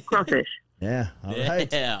 Crawfish. Yeah. All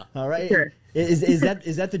right. Yeah. All right. Sure. Is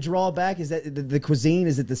that the drawback? Is that the cuisine?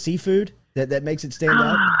 Is it the seafood that makes it stand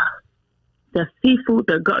out? The seafood,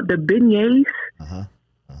 the beignets.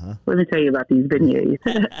 Let me tell you about these beignets.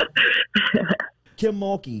 Kim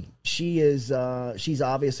Mulkey, she's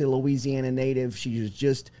obviously a Louisiana native. She was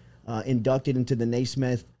just inducted into the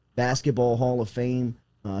Naismith Basketball Hall of Fame.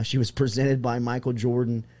 She was presented by Michael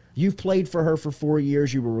Jordan. You've played for her for 4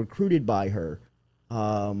 years. You were recruited by her.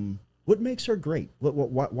 What makes her great?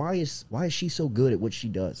 Why is she so good at what she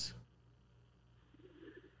does?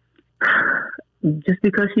 Just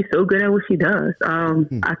because she's so good at what she does.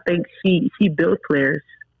 I think she builds players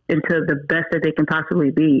into the best that they can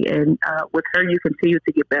possibly be. And with her, you continue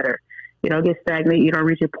to get better. You don't get stagnant. You don't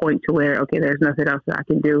reach a point to where, okay, there's nothing else that I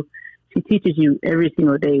can do. She teaches you every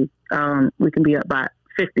single day. We can be up by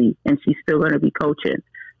 50, and she's still going to be coaching.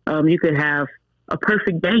 You could have a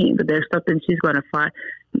perfect game, but there's something she's going to find,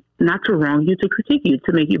 not to wrong you, to critique you,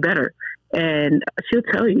 to make you better. And she'll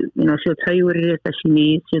tell you, she'll tell you what it is that she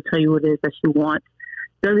needs. She'll tell you what it is that she wants.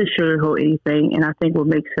 Doesn't sugarcoat anything. And I think what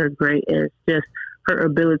makes her great is just her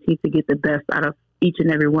ability to get the best out of each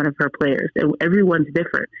and every one of her players. And everyone's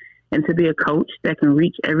different. And to be a coach that can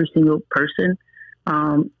reach every single person,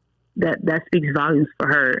 that speaks volumes for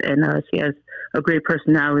her. And she has a great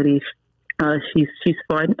personality. She's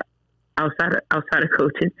fun outside of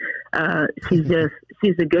coaching. She's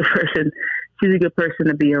a good person. She's a good person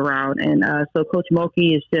to be around. And so Coach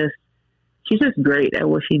Mulkey she's just great at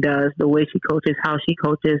what she does, the way she coaches, how she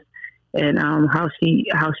coaches, and how she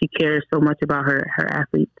cares so much about her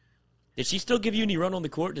athletes. Did she still give you any run on the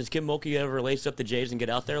court? Does Kim Mulkey ever lace up the Jays and get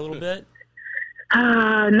out there a little bit?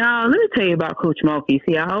 No, let me tell you about Coach Mulkey.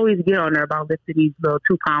 See, I always get on her about lifting these little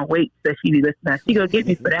 2-pound weights that she be lifting. She gonna get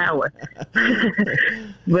me for that one.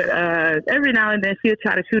 But every now and then she'll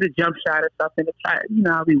try to shoot a jump shot or something. To try,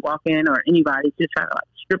 I'll be walking or anybody just trying to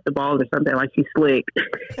strip the ball or something like she's slick.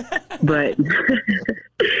 But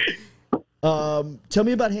tell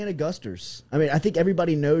me about Hannah Gusters. I mean, I think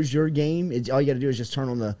everybody knows your game. All you got to do is just turn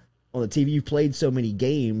on the TV. You've played so many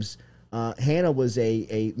games. Hannah was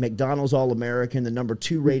a McDonald's All-American, the number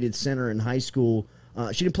 2 rated center in high school.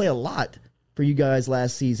 She didn't play a lot for you guys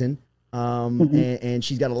last season, and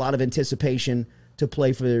she's got a lot of anticipation to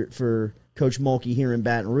play for Coach Mulkey here in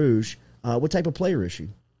Baton Rouge. What type of player is she?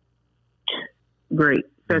 Great,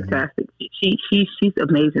 fantastic. She's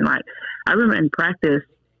amazing. Like, I remember in practice,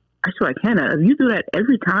 I was like, Hannah, if you do that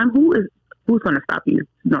every time, who's going to stop you?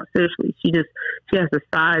 No, seriously. She has the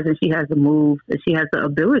size and she has the moves and she has the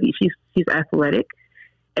ability. She's athletic,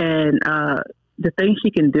 and the things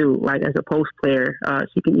she can do, like as a post player,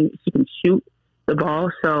 she can shoot the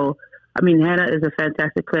ball. So, I mean, Hannah is a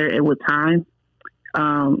fantastic player, and with time,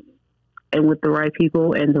 and with the right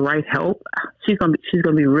people and the right help, she's gonna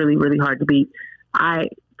be really, really hard to beat. I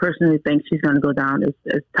personally think she's gonna go down as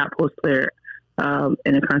top post player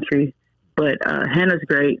in the country. But Hannah's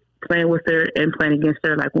great. Playing with her and playing against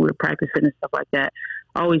her, like when we were practicing and stuff like that,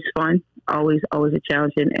 always fun, always a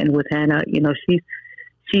challenge. And with Hannah,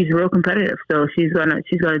 she's real competitive. So she's gonna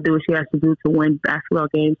do what she has to do to win basketball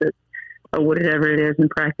games or whatever it is in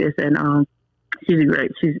practice. And she's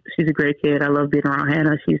great. She's a great kid. I love being around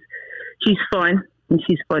Hannah. She's fun and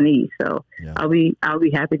she's funny. So yeah. I'll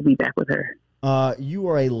be happy to be back with her. You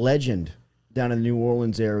are a legend down in the New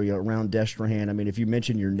Orleans area around Destrehan. I mean, if you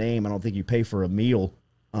mention your name, I don't think you pay for a meal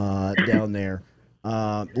down there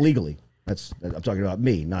legally. I'm talking about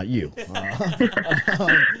me, not you.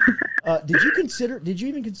 Did you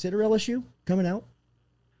even consider LSU coming out?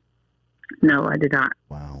 No, I did not.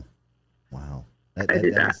 Wow. I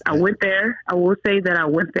did not. I went there. I will say that I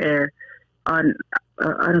went there on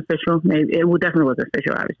unofficial. Maybe it definitely was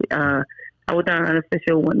official. Obviously, I went there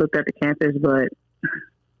unofficial. Looked at the campus, but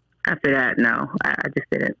after that, no, I just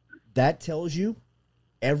didn't. That tells you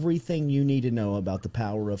everything you need to know about the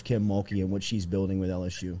power of Kim Mulkey and what she's building with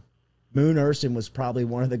LSU. Moon Ursin was probably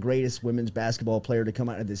one of the greatest women's basketball player to come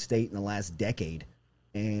out of this state in the last decade.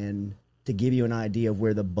 And to give you an idea of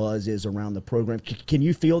where the buzz is around the program, can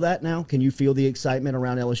you feel that now? Can you feel the excitement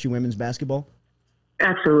around LSU women's basketball?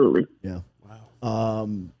 Absolutely. Yeah. Wow.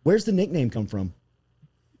 Where's the nickname come from?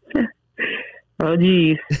 Oh,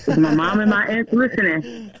 geez. My mom and my aunt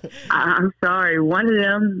listening. I'm sorry. One of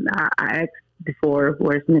them, I asked before,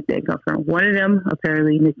 where's the nickname come from? One of them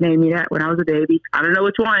apparently nicknamed me that when I was a baby. I don't know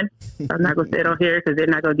which one. I'm not going to say it on here because they're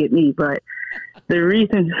not going to get me. But the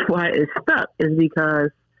reason why it stuck is because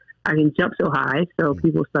I can jump so high. So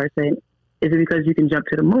people start saying, is it because you can jump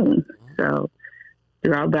to the moon? So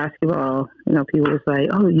throughout basketball, people was like,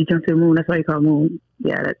 "Oh, you jump to the moon. That's why you call Moon."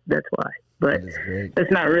 Yeah, that's why. But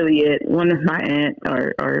that's not really it. One of my aunt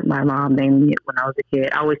or my mom named me it when I was a kid.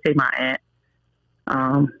 I always say my aunt.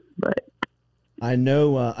 But I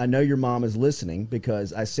know your mom is listening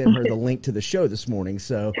because I sent her the link to the show this morning.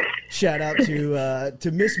 So shout out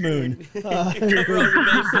to Miss Moon, who's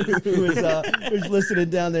listening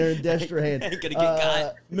down there in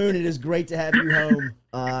Destrehan. Moon, it is great to have you home.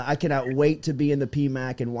 I cannot wait to be in the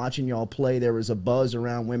PMAC and watching y'all play. There is a buzz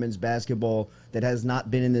around women's basketball that has not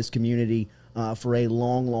been in this community for a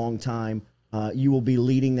long, long time. You will be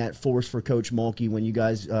leading that force for Coach Mulkey when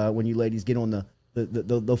you ladies get on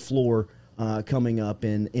the floor. Coming up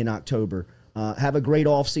in October. Have a great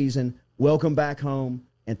off season. Welcome back home,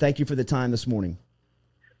 and thank you for the time this morning.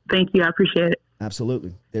 Thank you. I appreciate it.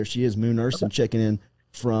 Absolutely. There she is, Moon Ursin, checking in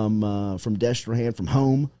from Destrehan, from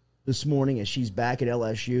home this morning, as she's back at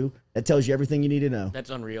LSU. That tells you everything you need to know. That's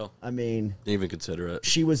unreal. I mean, didn't even consider it.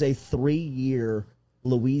 She was a 3-year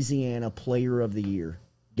Louisiana Player of the Year,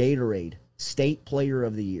 Gatorade State Player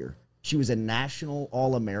of the Year. She was a National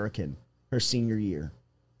All-American her senior year.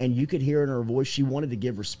 And you could hear in her voice, she wanted to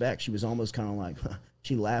give respect. She was almost kind of like,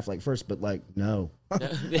 she laughed like first, but like, no. Not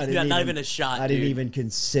even a shot, I didn't even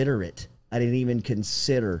consider it. I didn't even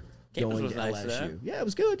consider going to nice, LSU. Yeah, it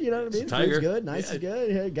was good. You know what I mean? Tiger. It was good. Nice is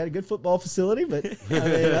good. Yeah, got a good football facility. But I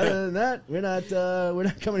mean, other than that, we're not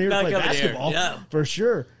coming here to play basketball for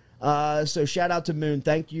sure. So shout out to Moon.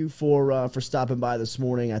 Thank you for stopping by this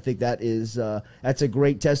morning. I think that's a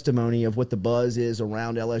great testimony of what the buzz is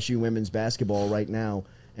around LSU women's basketball right now.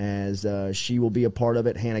 As she will be a part of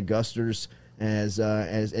it. Hannah Gusters, as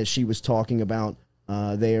she was talking about,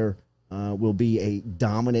 will be a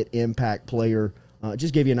dominant impact player.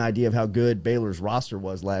 Just give you an idea of how good Baylor's roster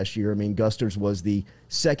was last year. I mean, Gusters was the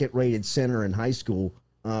second-rated center in high school.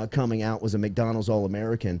 Coming out, was a McDonald's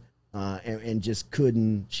All-American, and just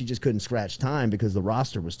couldn't scratch time because the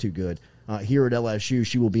roster was too good. Here at LSU,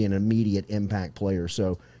 she will be an immediate impact player.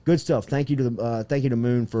 So good stuff. Thank you to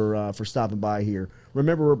Moon for stopping by here.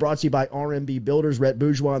 Remember, we're brought to you by RMB Builders. Rhett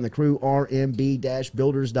Bourgeois and the crew.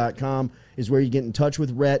 RMB-builders.com is where you get in touch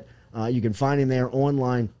with Rhett. You can find him there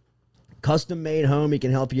online. Custom-made home. He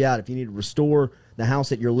can help you out. If you need to restore the house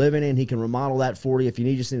that you're living in, he can remodel that for you. If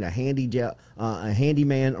you just need a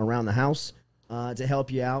handyman around the house to help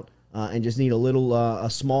you out and just need a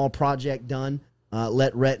small project done,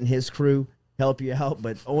 let Rhett and his crew help you out.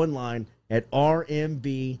 But online at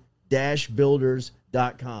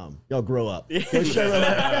rmb-builders.com. Y'all grow up. We'll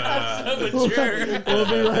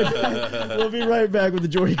be right back with the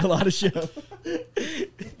Jordy Culotta Show.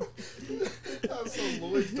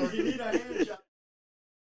 You need a hand job.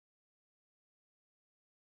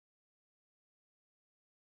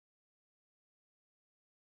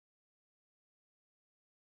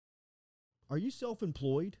 Are you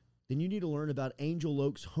self-employed? Then you need to learn about Angel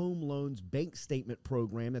Oak's Home Loans Bank Statement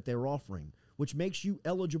program that they're offering, which makes you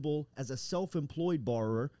eligible as a self-employed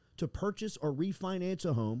borrower to purchase or refinance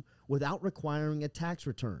a home without requiring a tax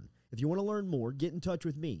return. If you want to learn more, get in touch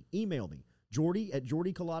with me. Email me, Jordy at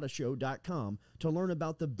jordyculotta.show.com, to learn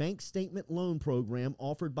about the bank statement loan program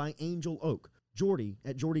offered by Angel Oak. Jordy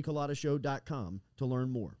at jordyculotta.show.com to learn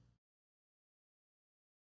more.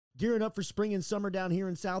 Gearing up for spring and summer down here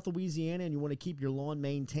in South Louisiana, and you want to keep your lawn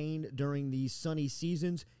maintained during these sunny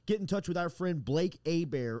seasons, get in touch with our friend Blake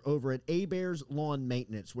Abear over at Abear's Lawn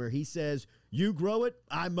Maintenance, where he says, you grow it,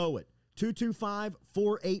 I mow it.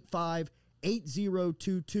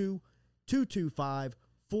 225-485-8022,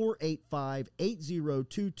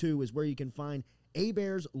 225-485-8022 is where you can find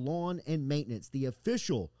Abear's Lawn and Maintenance, the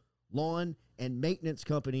official lawn and maintenance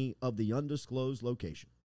company of the undisclosed location.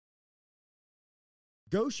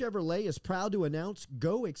 Go Chevrolet is proud to announce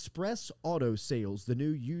Go Express Auto Sales, the new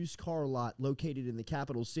used car lot located in the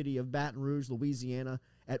capital city of Baton Rouge, Louisiana,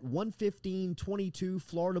 at 11522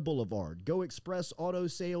 Florida Boulevard. Go Express Auto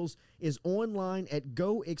Sales is online at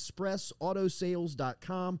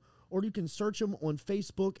goexpressautosales.com, or you can search them on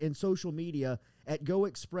Facebook and social media at Go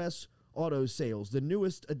Express Auto Sales, the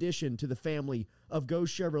newest addition to the family of Go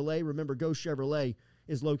Chevrolet. Remember, Go Chevrolet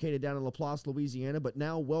is located down in LaPlace, Louisiana, but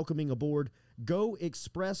now welcoming aboard Go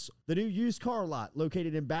Express, the new used car lot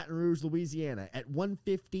located in Baton Rouge, Louisiana at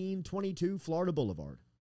 11522 Florida Boulevard.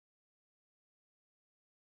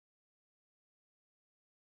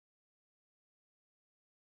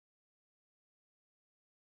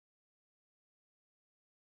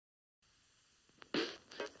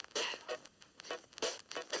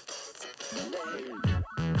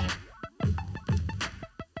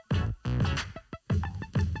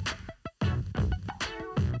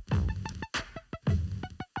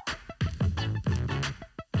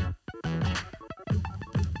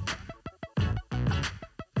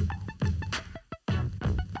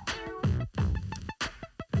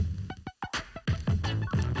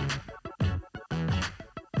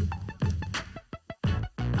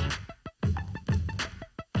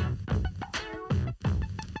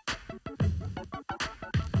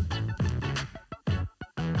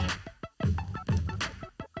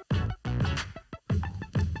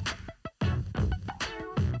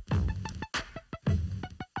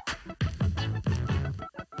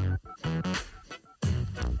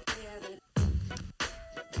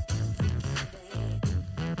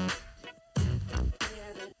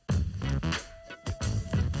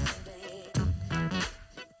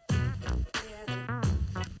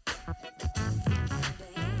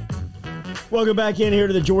 Welcome back in here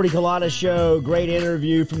to the Jordy Culotta Show. Great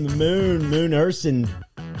interview from the Moon. Moon Ursin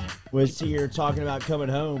was here talking about coming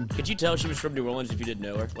home. Could you tell she was from New Orleans if you didn't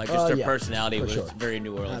know her? Like, just her Yeah, personality was sure. very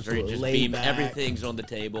New Orleans. Absolutely. Very just Laid beam. back. Everything's on the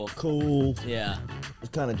table. Cool. Yeah,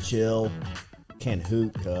 Just kind of chill. Can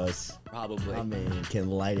hoop, cuz. probably. I mean, can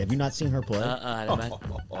light. Have you not seen her play?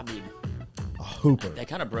 I mean, A hooper. that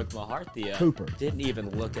kind of broke my heart. The Hooper. didn't even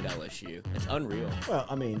look at LSU. It's unreal. Well,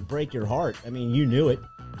 I mean, break your heart. I mean, you knew it.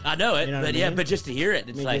 I know it, You know what but I yeah, mean? but just to hear it,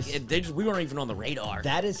 it's mean, like this- we weren't even on the radar.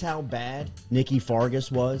 That is how bad Nikki Fargas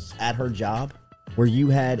was at her job, where you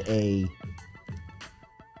had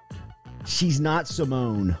she's not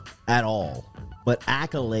Simone at all, but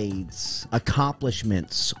accolades,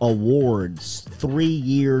 accomplishments, awards, 3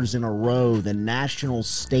 years in a row, the National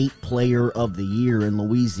State Player of the Year in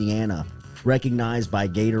Louisiana, recognized by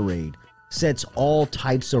Gatorade, sets all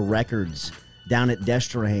types of records down at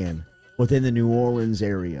Destrehan within the New Orleans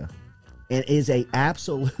area, and is a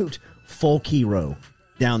absolute folk hero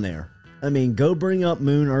down there. I mean, go bring up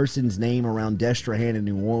Moon Ursin's name around Destrehan in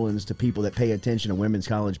New Orleans to people that pay attention to women's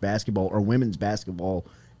college basketball or women's basketball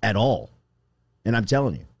at all. And I'm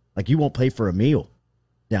telling you, like, you won't pay for a meal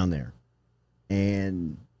down there.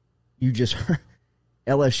 And you just heard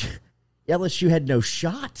LSU had no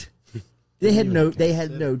shot. They had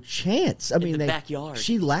no chance. I mean, the backyard.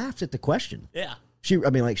 She laughed at the question. Yeah. She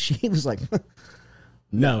was like,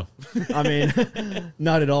 no. I mean,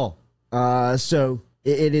 not at all. So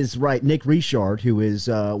it is right. Nick Richard, who is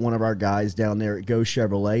one of our guys down there at Go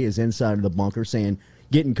Chevrolet, is inside of the bunker saying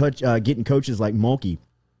getting coaches like Mulkey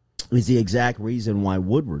is the exact reason why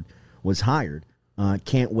Woodward was hired.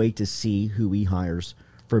 Can't wait to see who he hires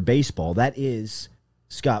for baseball. That is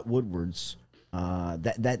Scott Woodward's.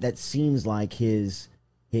 That seems like his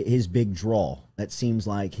big draw. That seems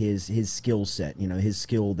like his skill set. You know, his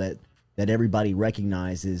skill that everybody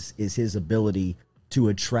recognizes is his ability to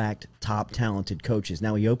attract top talented coaches.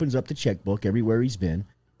 Now, he opens up the checkbook everywhere he's been.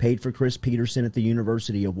 Paid for Chris Peterson at the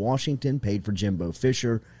University of Washington. Paid for Jimbo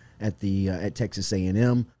Fisher at Texas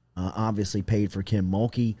A&M. Obviously paid for Kim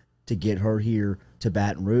Mulkey to get her here to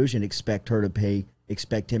Baton Rouge, and expect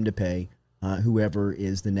him to pay whoever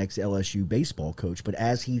is the next LSU baseball coach. But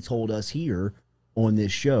as he told us here on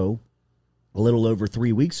this show a little over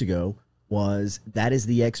 3 weeks ago, that is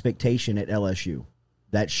the expectation at LSU.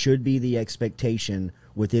 That should be the expectation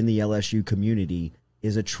within the LSU community,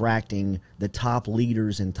 is attracting the top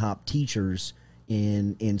leaders and top teachers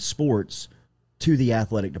in sports to the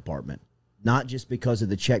athletic department. Not just because of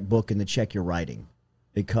the checkbook and the check you're writing,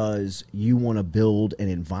 because you want to build an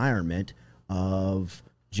environment of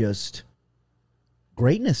just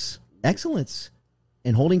greatness, excellence,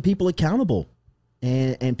 and holding people accountable,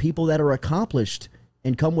 and people that are accomplished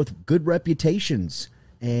and come with good reputations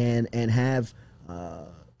and have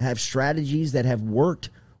strategies that have worked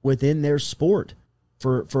within their sport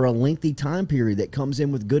for a lengthy time period, that comes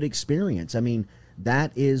in with good experience. I mean,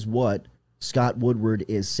 that is what Scott Woodward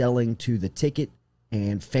is selling to the ticket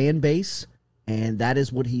and fan base, and that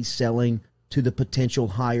is what he's selling to the potential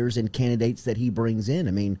hires and candidates that he brings in.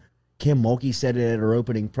 I mean, Kim Mulkey said it at her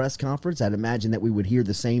opening press conference. I'd imagine that we would hear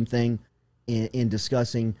the same thing in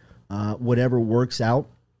discussing whatever works out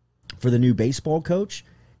for the new baseball coach.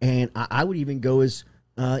 And I would even go as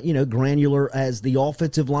granular as the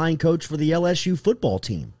offensive line coach for the LSU football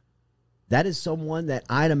team. That is someone that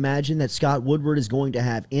I'd imagine that Scott Woodward is going to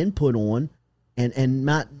have input on, and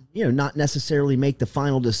not necessarily make the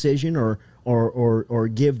final decision or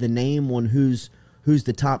give the name on who's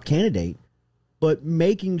the top candidate, but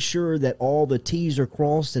making sure that all the T's are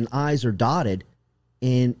crossed and I's are dotted,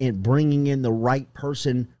 and bringing in the right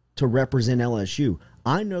person to represent LSU.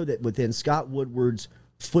 I know that within Scott Woodward's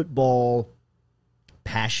football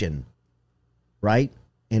passion, right?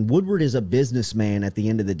 And Woodward is a businessman at the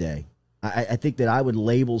end of the day. I think that I would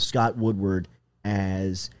label Scott Woodward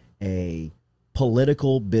as a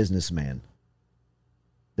political businessman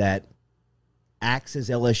that acts as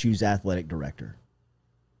LSU's athletic director.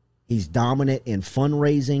 He's dominant in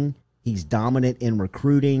fundraising. He's dominant in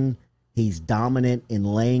recruiting. He's dominant in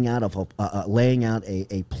laying out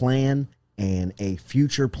a plan and a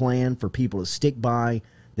future plan for people to stick by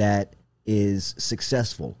that is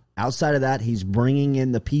successful. Outside of that, he's bringing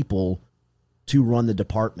in the people to run the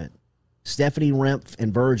department. Stephanie Remph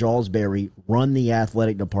and Verge Alsbury run the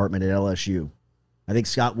athletic department at LSU. I think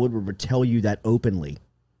Scott Woodward would tell you that openly.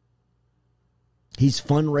 He's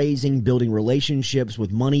fundraising, building relationships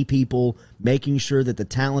with money people, making sure that the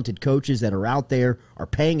talented coaches that are out there are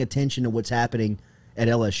paying attention to what's happening at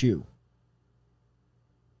LSU.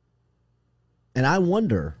 And I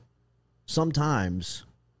wonder sometimes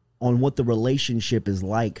on what the relationship is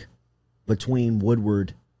like between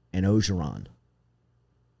Woodward and Orgeron.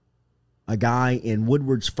 A guy in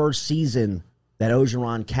Woodward's first season that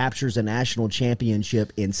Orgeron captures a national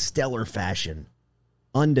championship in stellar fashion.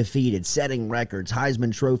 Undefeated, setting records,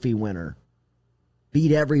 Heisman Trophy winner.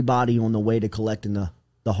 Beat everybody on the way to collecting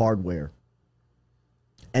the hardware.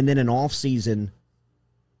 And then an off-season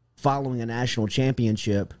following a national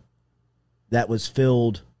championship that was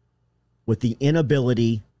filled with the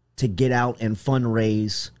inability to get out and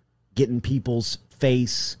fundraise, get in people's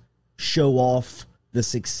face, show off the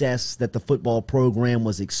success that the football program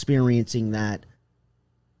was experiencing, that,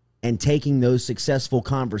 and taking those successful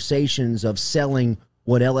conversations of selling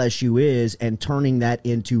what LSU is and turning that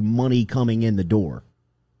into money coming in the door.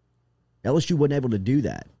 LSU wasn't able to do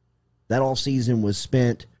that. That all season was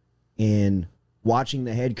spent in watching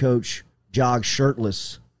the head coach jog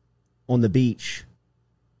shirtless on the beach,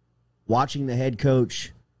 watching the head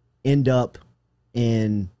coach end up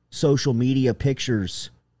in social media pictures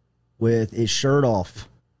with his shirt off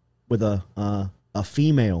with a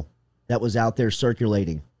female that was out there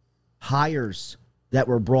circulating. Hires that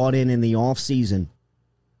were brought in the offseason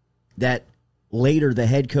that later the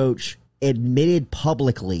head coach admitted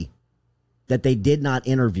publicly that they did not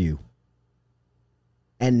interview.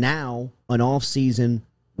 And now an offseason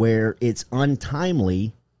where it's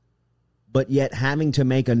untimely, but yet having to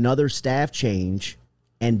make another staff change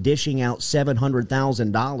and dishing out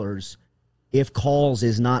 $700,000 if cause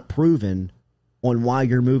is not proven on why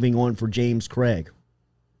you're moving on for James Cregg.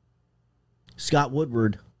 Scott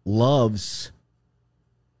Woodward loves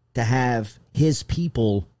to have his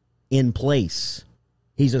people in place.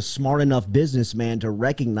 He's a smart enough businessman to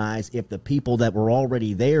recognize if the people that were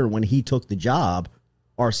already there when he took the job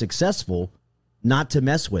are successful, not to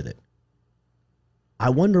mess with it. I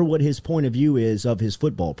wonder what his point of view is of his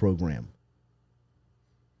football program.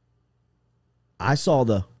 I saw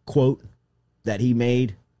the quote that he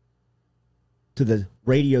made to the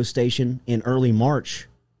radio station in early March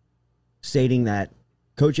stating that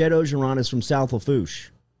Coach Ed Orgeron is from South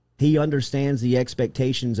Lafourche. He understands the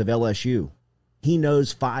expectations of LSU. He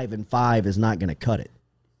knows 5-5 is not going to cut it.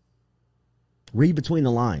 Read between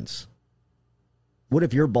the lines. What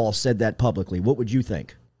if your boss said that publicly? What would you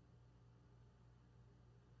think?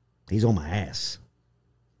 He's on my ass.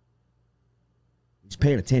 He's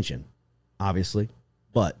paying attention, obviously.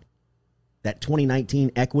 But that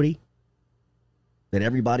 2019 equity that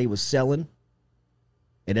everybody was selling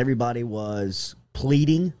and everybody was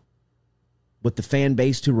pleading with the fan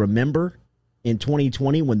base to remember in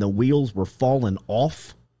 2020 when the wheels were falling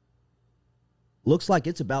off, looks like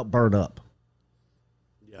it's about burn up.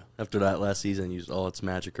 Yeah, after that last season, used all its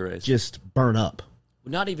magic erased. Just burn up.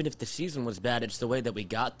 Not even if the season was bad, it's the way that we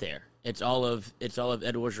got there. It's all of Ed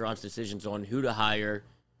Orgeron's decisions on who to hire.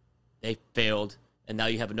 They failed, and now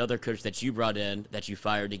you have another coach that you brought in that you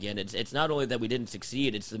fired again. It's not only that we didn't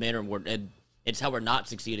succeed, it's the manner and it's how we're not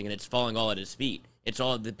succeeding, and it's falling all at his feet. It's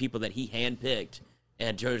all of the people that he handpicked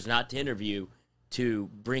and chose not to interview to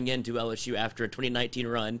bring into LSU after a 2019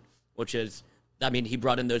 run, which is, I mean, he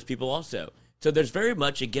brought in those people also. So there's very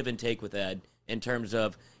much a give and take with Ed in terms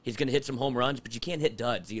of he's going to hit some home runs, but you can't hit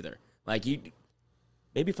duds either. Like, you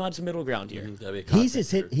maybe find some middle ground here. Mm-hmm.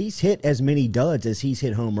 He's hit as many duds as he's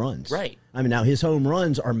hit home runs. Right. I mean, now his home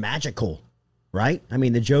runs are magical, right? I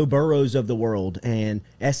mean, the Joe Burrows of the world and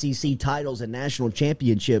SEC titles and national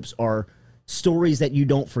championships are stories that you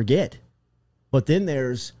don't forget. But then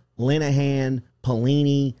there's Linehan,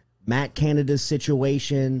 Pelini, Matt Canada's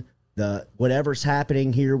situation, the whatever's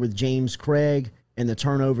happening here with James Cregg and the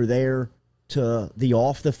turnover there, to the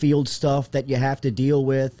off-the-field stuff that you have to deal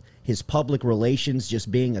with, his public relations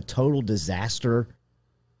just being a total disaster,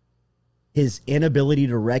 his inability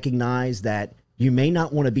to recognize that you may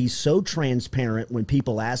not want to be so transparent when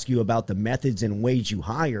people ask you about the methods and ways you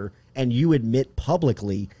hire, and you admit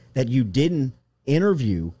publicly that you didn't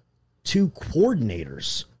interview 2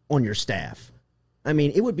 coordinators on your staff. I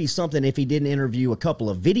mean, it would be something if he didn't interview a couple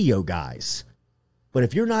of video guys. But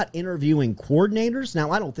if you're not interviewing coordinators,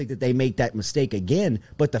 now I don't think that they make that mistake again,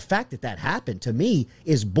 but the fact that that happened to me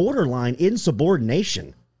is borderline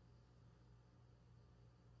insubordination.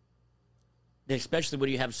 Especially when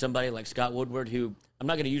you have somebody like Scott Woodward, who, I'm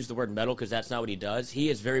not going to use the word meddle because that's not what he does. He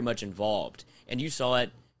is very much involved. And you saw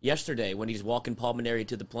it yesterday when he's walking Paul Maneri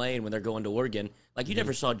to the plane when they're going to Oregon. Like, you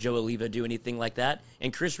never saw Joe Oliva do anything like that.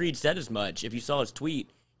 And Chris Reed said as much. If you saw his tweet,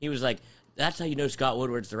 he was like, that's how you know Scott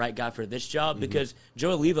Woodward's the right guy for this job, because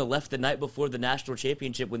Joe Oliva left the night before the national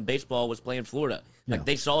championship when baseball was playing Florida. Like,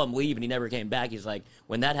 they saw him leave, and he never came back. He's like,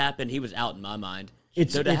 when that happened, he was out in my mind.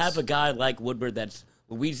 So to have a guy like Woodward that's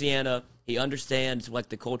Louisiana. He understands like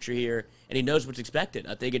the culture here, and he knows what's expected.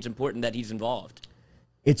 I think it's important that he's involved.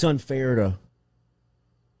 It's unfair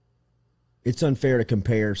to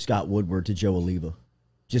compare Scott Woodward to Joe Alleva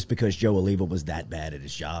just because Joe Alleva was that bad at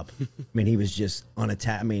his job. I mean, he was just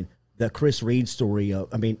unattacked. I mean, the Chris Reed story,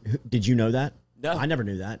 did you know that? No. I never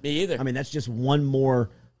knew that. Me either. I mean, that's just one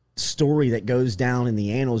more story that goes down in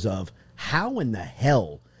the annals of how in the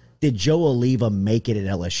hell did Joe Alleva make it at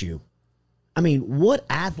LSU? I mean, what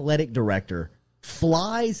athletic director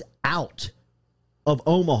flies out of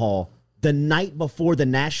Omaha the night before the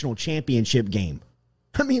national championship game?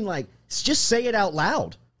 I mean, like, just say it out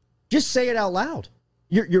loud. Just say it out loud.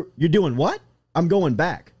 You're doing what? I'm going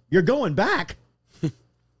back. You're going back?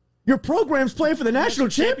 Your program's playing for the national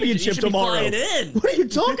championship tomorrow. What are you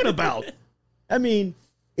talking about? I mean,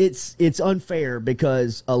 it's unfair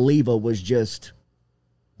because Alleva was just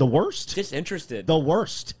the worst. Disinterested. The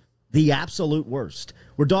worst. The absolute worst.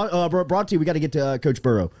 We're brought to you. We got to get to Coach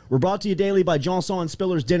Burrow. We're brought to you daily by Johnson &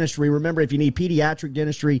 Spillers Dentistry. Remember, if you need pediatric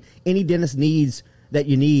dentistry, any dentist needs that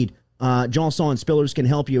you need, Johnson & Spillers can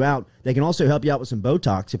help you out. They can also help you out with some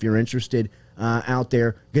Botox if you're interested out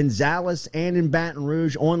there. Gonzales and in Baton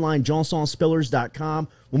Rouge, online, johnsonspillers.com.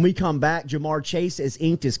 When we come back, Jamar Chase has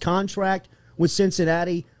inked his contract with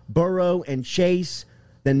Cincinnati. Burrow and Chase,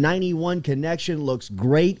 the 91 connection looks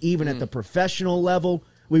great even at the professional level.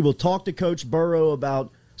 We will talk to Coach Burrow about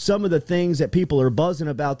some of the things that people are buzzing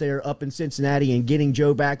about there up in Cincinnati and getting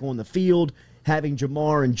Joe back on the field, having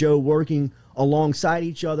Jamar and Joe working alongside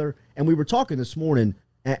each other. And we were talking this morning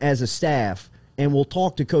as a staff, and we'll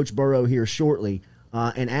talk to Coach Burrow here shortly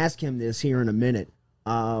and ask him this here in a minute.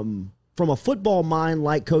 From a football mind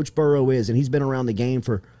like Coach Burrow is, and he's been around the game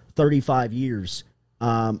for 35 years,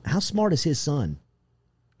 how smart is his son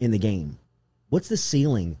in the game? What's the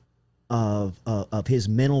ceiling of his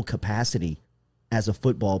mental capacity as a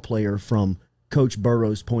football player from Coach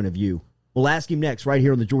Burrow's point of view? We'll ask him next right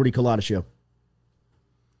here on the Jordy Culotta Show.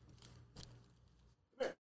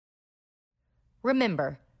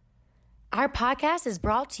 Remember, our podcast is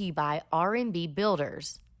brought to you by R&B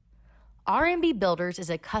Builders. R&B Builders is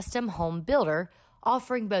a custom home builder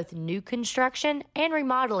offering both new construction and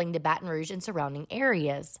remodeling to Baton Rouge and surrounding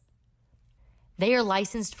areas. They are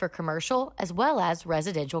licensed for commercial as well as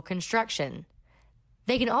residential construction.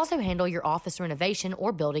 They can also handle your office renovation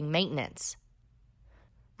or building maintenance.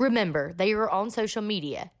 Remember, they are on social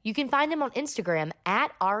media. You can find them on Instagram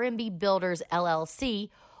at R&B Builders LLC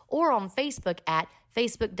or on Facebook at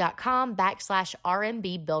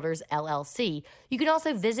facebook.com/R&B Builders LLC. You can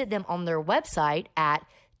also visit them on their website at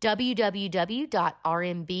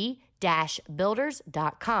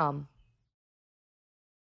www.rmb-builders.com.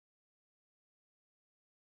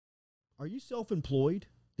 Are you self-employed?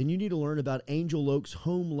 Then you need to learn about Angel Oak's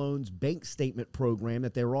Home Loans Bank Statement program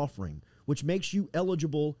that they're offering, which makes you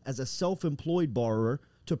eligible as a self-employed borrower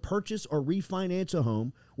to purchase or refinance a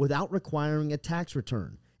home without requiring a tax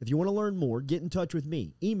return. If you want to learn more, get in touch with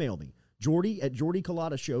me. Email me, Jordy at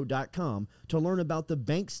jordyculotta.show.com to learn about the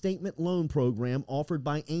bank statement loan program offered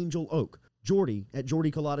by Angel Oak. Jordy at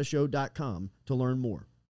jordyculotta.show.com to learn more.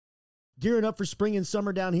 Gearing up for spring and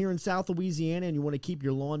summer down here in South Louisiana, and you want to keep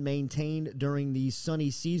your lawn maintained during these sunny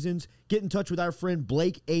seasons, get in touch with our friend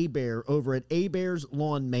Blake Abear over at Abear's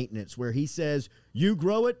Lawn Maintenance, where he says, you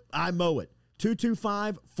grow it, I mow it.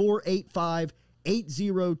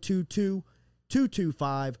 225-485-8022.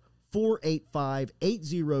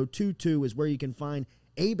 225-485-8022 is where you can find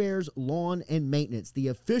Abear's Lawn and Maintenance, the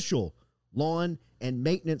official lawn and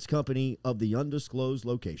maintenance company of the undisclosed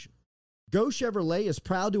location. Go Chevrolet is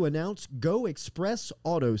proud to announce Go Express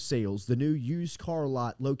Auto Sales, the new used car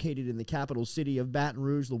lot located in the capital city of Baton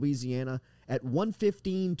Rouge, Louisiana, at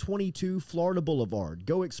 11522 Florida Boulevard.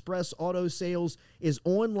 Go Express Auto Sales is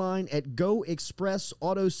online at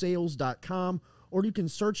goexpressautosales.com, or you can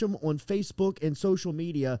search them on Facebook and social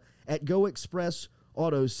media at Go Express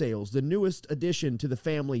Auto Sales, the newest addition to the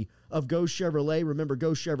family of Go Chevrolet. Remember,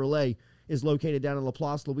 Go Chevrolet is located down in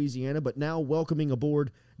LaPlace, Louisiana, but now welcoming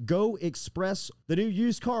aboard Go Express, the new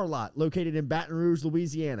used car lot located in Baton Rouge,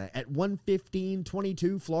 Louisiana at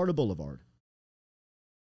 11522 Florida Boulevard.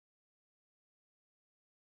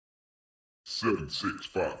 7, 6,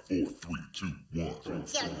 5, 4, 3, 2, 1. You'll never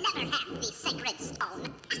have the sacred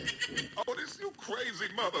stone. Oh, this you crazy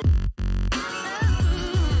mother.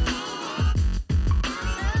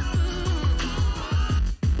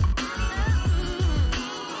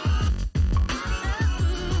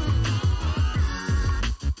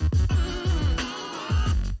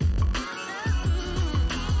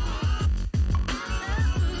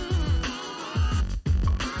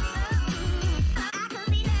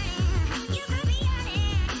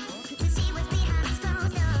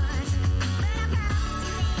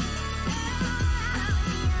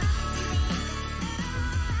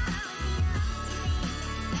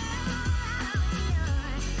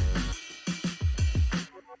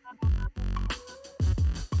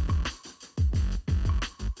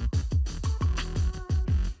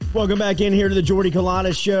 Welcome back in here to the Jordy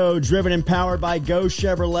Culotta Show, driven and powered by Go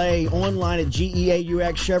Chevrolet, online at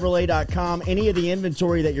GEAUXChevrolet.com. Any of the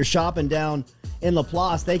inventory that you're shopping down in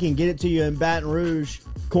Laplace, they can get it to you in Baton Rouge,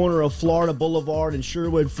 corner of Florida Boulevard and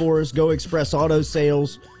Sherwood Forest. Go Express Auto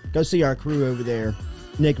Sales. Go see our crew over there,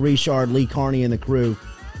 Nick Richard, Lee Carney, and the crew.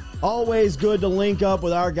 Always good to link up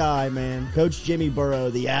with our guy, man, Coach Jimmy Burrow,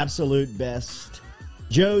 the absolute best.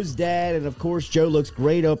 Joe's dad, and of course, Joe looks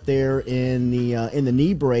great up there in the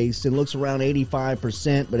knee brace and looks around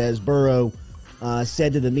 85%. But as Burrow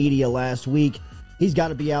said to the media last week, he's got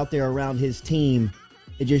to be out there around his team.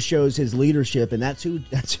 It just shows his leadership, and that's who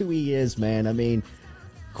he is, man. I mean,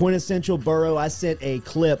 quintessential Burrow. I sent a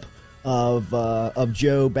clip of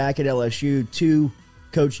Joe back at LSU to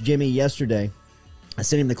Coach Jimmy yesterday. I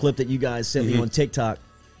sent him the clip that you guys sent me on TikTok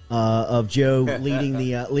of Joe leading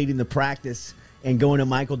the practice and going to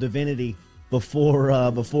Michael Divinity before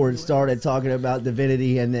it started, talking about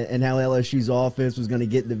Divinity and how LSU's offense was going to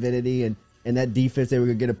get Divinity and that defense, they were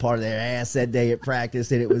going to get a part of their ass that day at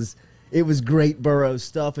practice. And it was great Burrow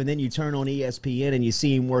stuff. And then you turn on ESPN and you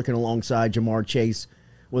see him working alongside Jamar Chase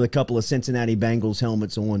with a couple of Cincinnati Bengals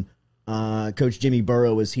helmets on. Coach Jimmy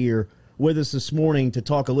Burrow is here with us this morning to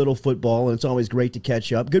talk a little football, and it's always great to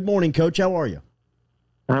catch up. Good morning, Coach. How are you?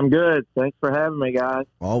 I'm good. Thanks for having me, guys.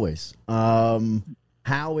 Always. How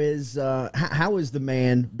is the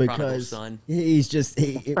man? Because he's just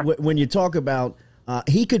when you talk about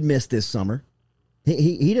he could miss this summer.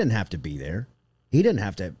 He didn't have to be there. He didn't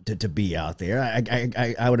have to be out there.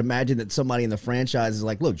 I would imagine that somebody in the franchise is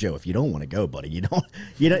like, look, Joe, if you don't want to go, buddy, you don't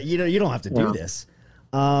have to do this.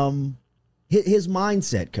 His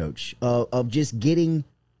mindset, Coach, of just getting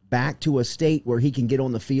back to a state where he can get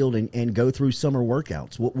on the field and go through summer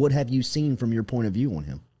workouts. What have you seen from your point of view on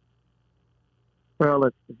him? Well,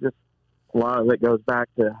 it's just a lot of it goes back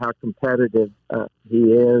to how competitive he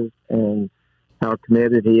is and how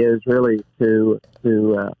committed he is really to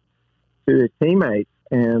his teammates.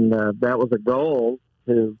 And that was a goal,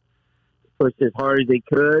 to push as hard as he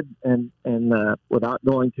could and without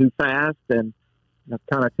going too fast, and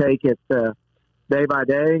kind of take it day by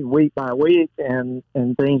day, week by week, and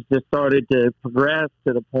things just started to progress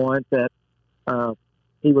to the point that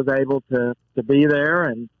he was able to be there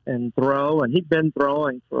and throw. And he'd been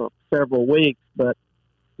throwing for several weeks, but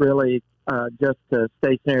really just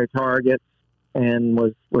stationary targets, and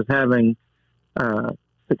was having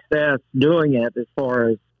success doing it as far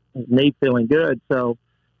as his knee feeling good. So,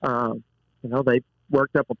 they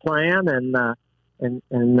worked up a plan, and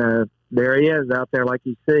there he is out there, like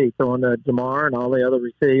you see, throwing to Jamar and all the other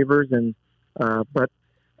receivers. And but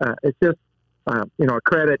it's just a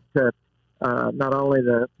credit to not only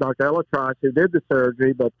the Dr. Elatrosh who did the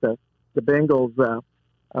surgery, but the Bengals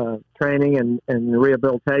training and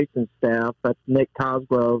rehabilitation staff. But Nick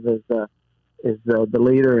Cosgrove is the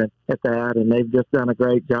leader at that, and they've just done a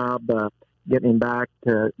great job getting him back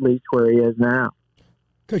to at least where he is now.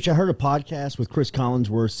 Coach, I heard a podcast with Chris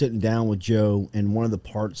Collinsworth sitting down with Joe, and one of the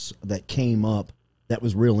parts that came up that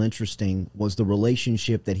was real interesting was the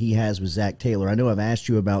relationship that he has with Zach Taylor. I know I've asked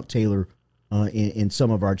you about Taylor in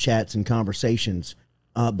some of our chats and conversations,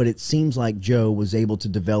 but it seems like Joe was able to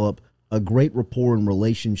develop a great rapport and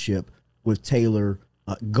relationship with Taylor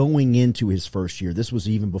going into his first year. This was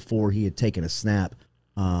even before he had taken a snap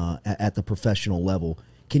at the professional level.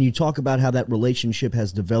 Can you talk about how that relationship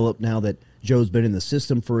has developed now that Joe's been in the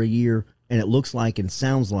system for a year, and it looks like and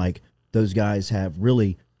sounds like those guys have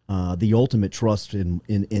really the ultimate trust in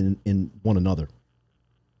one another?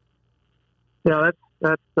 Yeah,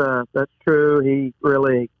 that's true. He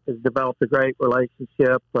really has developed a great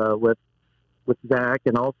relationship with Zach,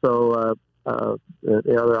 and also the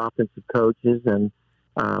other offensive coaches. And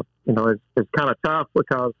it's kind of tough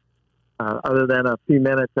because other than a few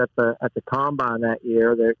minutes at the combine that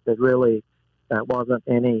year, there really wasn't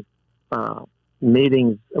any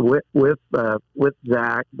meetings with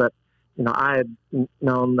Zach. But I had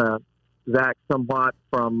known Zach somewhat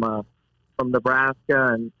from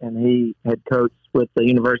Nebraska, and he had coached with the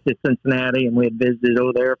University of Cincinnati, and we had visited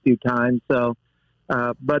over there a few times. So,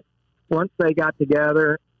 but once they got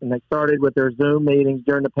together and they started with their Zoom meetings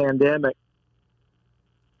during the pandemic,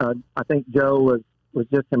 I think Joe was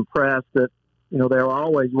just impressed that, they were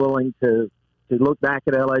always willing to look back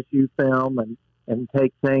at LSU film and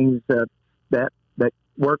take things that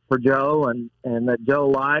worked for Joe and that Joe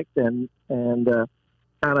liked and kind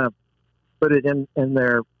of put it in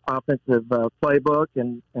their offensive playbook.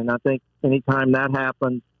 And I think anytime that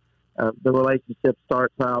happens, the relationship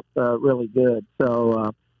starts out really good.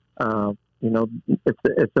 So,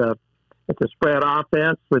 it's it's a spread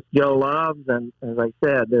offense, which Joe loves, and as I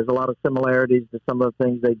said, there's a lot of similarities to some of the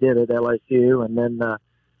things they did at LSU. And then,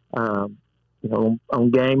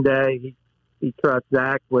 on game day, he trusts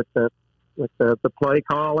Zach with the play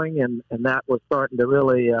calling, and that was starting to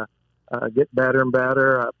really get better and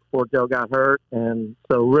better before Joe got hurt. And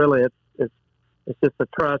so, really, it's just a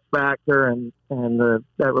trust factor, and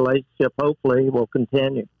that relationship hopefully will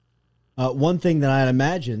continue. One thing that I'd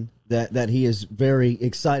imagine that he is very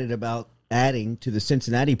excited about adding to the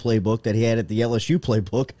Cincinnati playbook that he had at the LSU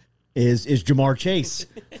playbook is Jamar Chase.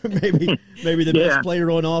 maybe the best player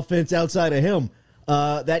on offense outside of him.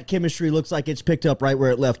 That chemistry looks like it's picked up right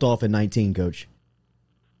where it left off in 19, Coach.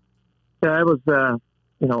 Yeah, it was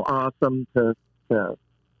awesome to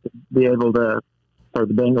be able to, for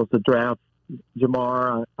the Bengals to draft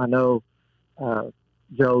Jamar. I know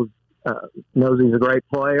Joe knows he's a great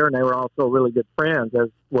player, and they were also really good friends, as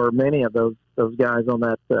were many of those guys on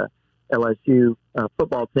that LSU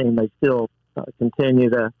football team. They still continue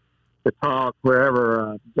to talk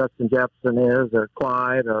wherever Justin Jefferson is, or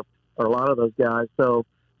Clyde, or a lot of those guys. So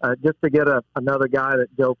just to get another guy that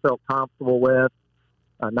Joe felt comfortable with,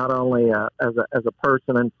 not only as a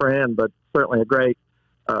person and friend, but certainly a great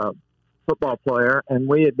football player. And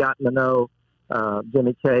we had gotten to know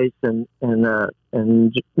Jimmy Chase and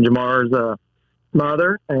Jamar's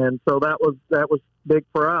mother, and so that was big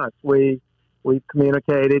for us. We've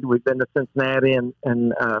communicated. We've been to Cincinnati and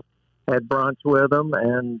had brunch with them,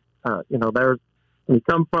 and there's when you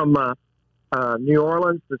come from New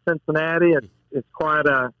Orleans to Cincinnati, it's quite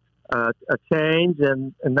a change,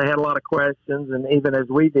 and they had a lot of questions, and even as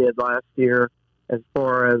we did last year, as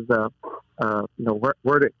far as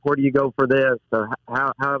where do you go for this, or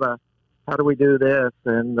how do we do this,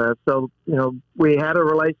 and so we had a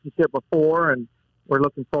relationship before, and we're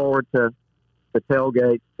looking forward to the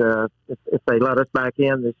tailgates if they let us back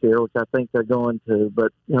in this year, which I think they're going to.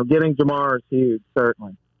 But getting Jamar is huge,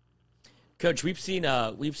 certainly. Coach, we've seen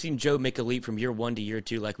Joe make a leap from year one to year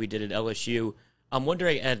two, like we did at LSU. I'm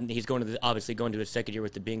wondering, and he's obviously going to his second year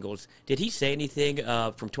with the Bengals. Did he say anything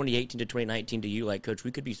from 2018 to 2019 to you, like, Coach,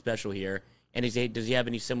 we could be special here? And does he have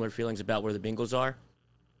any similar feelings about where the Bengals are?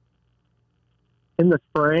 In the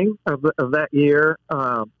spring of that year,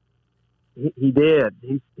 he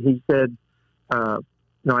did. He said, I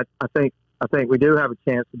think we do have a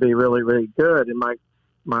chance to be really, really good. And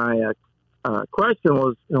my question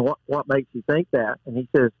was, what makes you think that? And he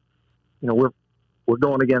says, we're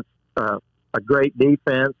going against a great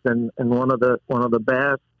defense and one of the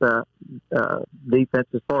best defense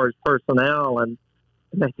as far as personnel, and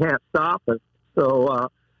they can't stop us. So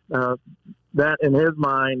that, in his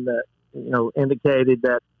mind, indicated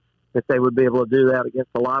that they would be able to do that against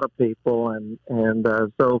a lot of people, and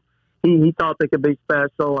so he thought they could be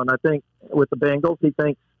special. And I think with the Bengals, he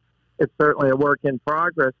thinks it's certainly a work in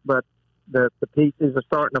progress, but the pieces are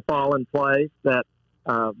starting to fall in place, that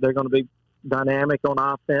they're going to be dynamic on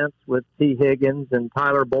offense with T. Higgins and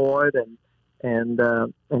Tyler Boyd and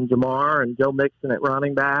Jamar and Joe Mixon at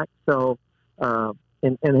running back. So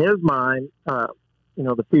in his mind,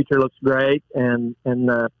 the future looks great, and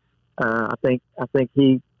I think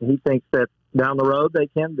he thinks that down the road they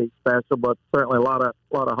can be special, but certainly a lot of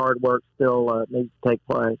hard work still needs to take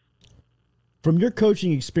place. From your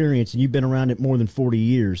coaching experience, and you've been around it more than 40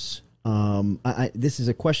 years, this is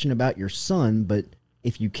a question about your son, but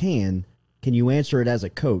if you can you answer it as a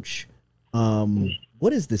coach?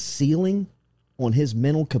 What is the ceiling on his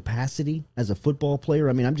mental capacity as a football player?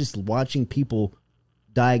 I mean, I'm just watching people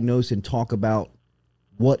diagnose and talk about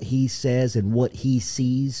what he says and what he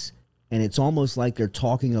sees, and it's almost like they're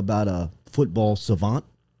talking about a football savant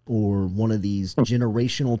or one of these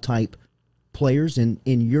generational type players. And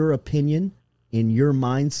in your opinion, in your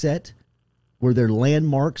mindset, were there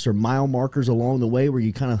landmarks or mile markers along the way where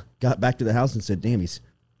you kind of got back to the house and said, damn,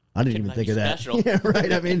 I didn't even think of that. Yeah,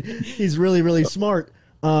 right. I mean, he's really, really smart.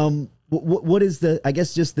 What is the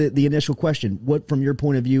initial question? What, from your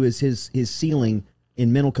point of view, is his ceiling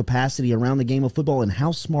in mental capacity around the game of football, and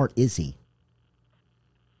how smart is he?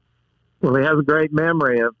 Well, he has a great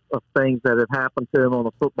memory of things that have happened to him on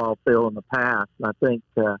the football field in the past. And I think,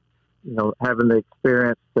 having the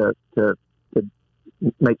experience to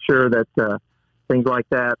make sure that things like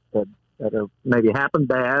that have maybe happened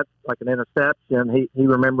bad, like an interception, he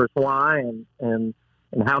remembers why and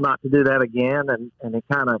how not to do that again. And it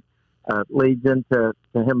kind of leads into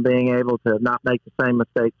him being able to not make the same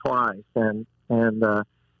mistake twice. And if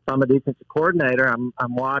I'm a defensive coordinator,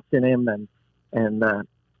 I'm watching him, and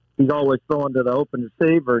he's always throwing to the open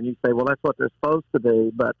receiver, and you say, well, that's what they're supposed to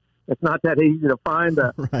do. But it's not that easy to find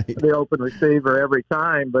the open receiver every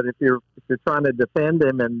time. But if you're trying to defend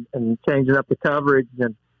him and changing up the coverage,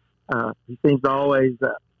 and he seems to always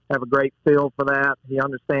have a great feel for that. He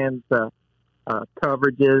understands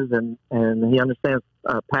coverages and he understands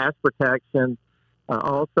pass protection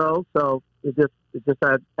also. So it just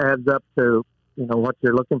adds up to what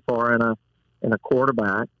you're looking for in a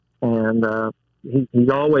quarterback. And he's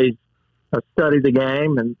always studied the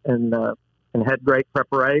game and had great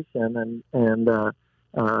preparation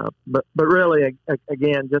but really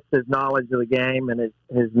again just his knowledge of the game and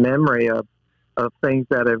his memory of things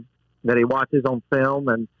that he watches on film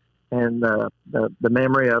and the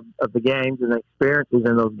memory of the games and the experiences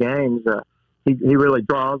in those games. He really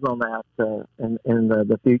draws on that in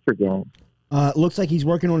the future games. Looks like he's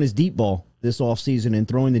working on his deep ball this offseason and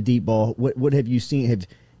throwing the deep ball. What have you seen?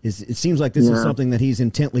 It seems like this is something that he's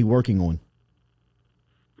intently working on.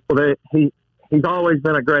 Well, he's always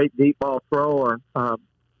been a great deep ball thrower.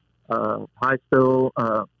 High school,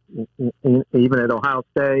 even at Ohio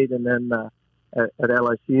State, and then at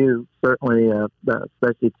LSU, certainly,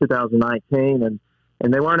 especially 2019,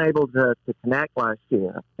 and they weren't able to connect last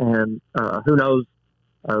year. And who knows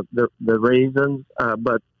the reasons?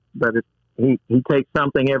 But he takes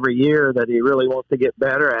something every year that he really wants to get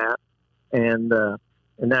better at, and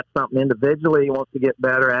that's something individually he wants to get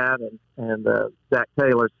better at. And Zach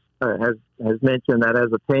Taylor has mentioned that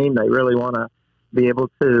as a team they really want to be able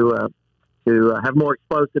to have more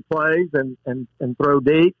explosive plays and throw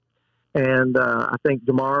deep. And I think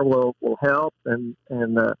Jamar will help, and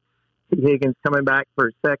T. Higgins coming back for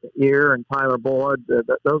his second year, and Tyler Boyd.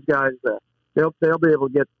 Those guys, they'll be able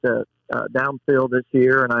to get downfield this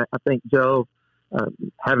year. And I think Joe,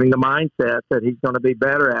 having the mindset that he's going to be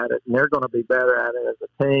better at it, and they're going to be better at it as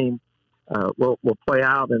a team, will play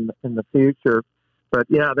out in the future. But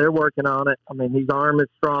yeah, they're working on it. I mean, his arm is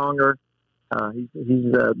stronger.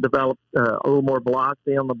 He's developed a little more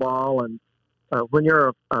velocity on the ball, and when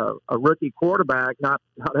you're a rookie quarterback, not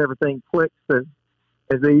everything clicks as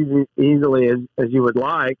easily as you would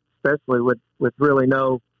like, especially with really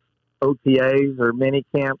no OTAs or mini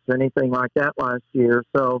camps or anything like that last year.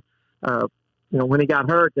 So, when he got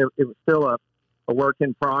hurt, it was still a work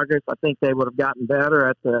in progress. I think they would have gotten better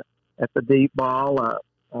at the deep ball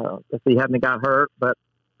if he hadn't got hurt. But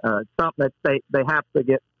it's something that they have to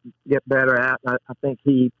get better at. I think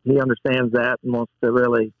he understands that and wants to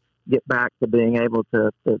really get back to being able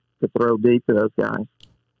to throw deep to those guys.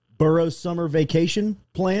 Burrow's summer vacation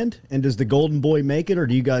planned, and does the Golden Boy make it, or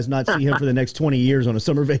do you guys not see him for the next 20 years on a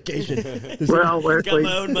summer vacation? Well, got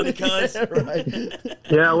my own money, cuz. Right.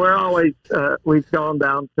 Yeah, we're always we've gone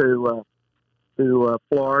down to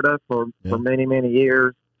Florida for many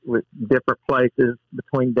years with different places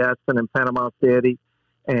between Destin and Panama City,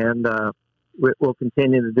 and we'll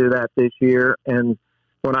continue to do that this year. And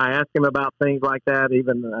when I ask him about things like that,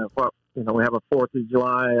 even we have a 4th of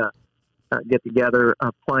July get together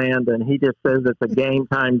planned, and he just says it's a game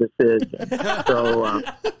time decision. So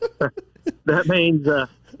that means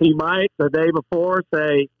he might the day before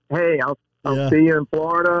say, "Hey, I'll see you in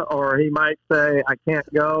Florida," or he might say, "I can't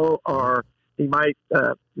go," or he might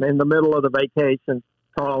in the middle of the vacation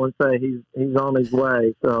call and say he's on his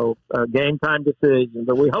way. So game time decision.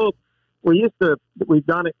 But we hope we've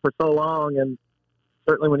done it for so long, and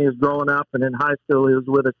certainly when he was growing up and in high school, he was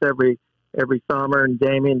with us every summer, and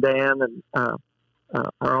Jamie and Dan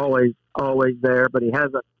are always there. But he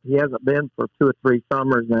hasn't been for 2 or 3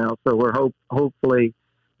 summers now. So we're hopefully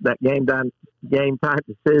that game time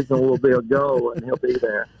decision will be a go, and he'll be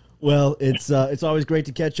there. Well, it's always great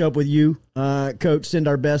to catch up with you, Coach. Send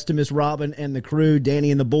our best to Miss Robin and the crew,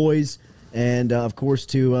 Danny and the boys, and of course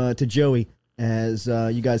to Joey. As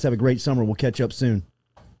you guys have a great summer, we'll catch up soon.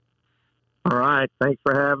 All right, thanks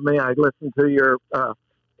for having me. I listened to your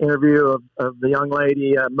interview of the young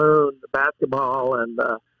lady Moon, the basketball, and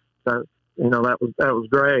that was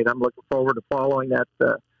great. I'm looking forward to following that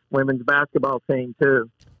women's basketball team too.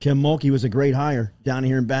 Kim Mulkey was a great hire down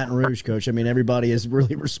here in Baton Rouge, Coach. I mean, everybody has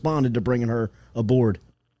really responded to bringing her aboard.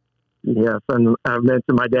 Yes, and I've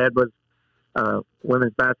mentioned my dad was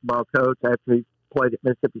women's basketball coach after he played at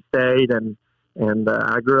Mississippi State, and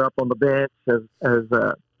I grew up on the bench as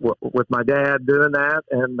with my dad doing that,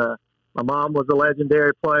 and my mom was a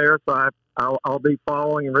legendary player, so I'll be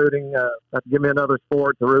following and rooting. Give me another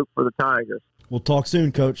sport to root for the Tigers. We'll talk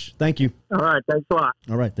soon, Coach. Thank you. All right, thanks a lot.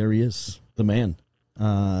 All right, there he is, the man.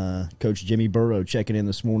 Coach Jimmy Burrow checking in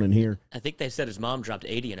this morning here. I think they said his mom dropped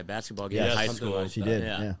 80 in a basketball game in high school. Like she did,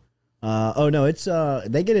 yeah. Oh, no, it's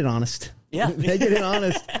they get it honest. Yeah. They get it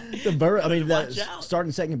honest. The Burrow, I mean, the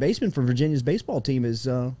starting second baseman for Virginia's baseball team is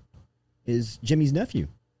Jimmy's nephew.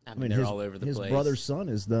 I mean, they're all over the his place. His brother's son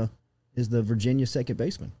is the Virginia second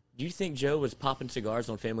baseman. Do you think Joe was popping cigars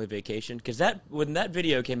on family vacation? Because when that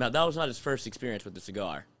video came out, that was not his first experience with the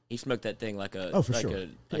cigar. He smoked that thing like a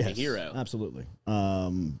a hero. Absolutely.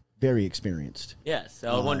 Very experienced. Yes.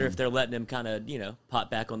 So I wonder if they're letting him kind of,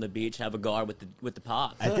 pop back on the beach, have a cigar with the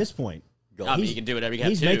pop. At this point, I mean, you can do whatever you have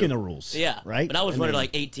to. He's making the rules. Yeah. Right? But I was wondering,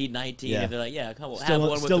 like 18, 19, and they're like, yeah, come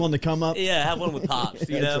on. Still on the come up? Yeah, have one with pops,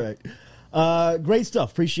 That's right. Great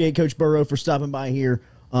stuff. Appreciate Coach Burrow for stopping by here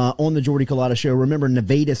on the Jordy Culotta Show. Remember,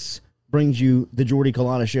 Nevadis brings you the Jordy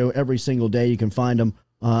Culotta Show every single day. You can find them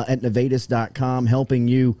at nevadis.com, helping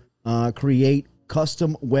you create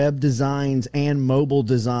custom web designs and mobile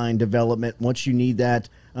design development. Once you need that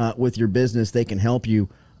with your business, they can help you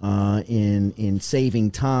in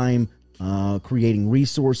saving time, creating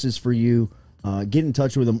resources for you. Get in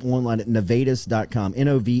touch with them online at nevadis.com,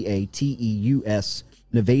 Novateus,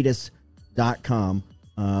 nevadis.com.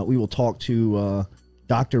 We will talk to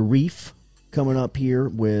Dr. Reef coming up here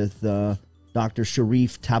with Dr.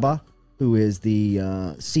 Sharif Taba, who is the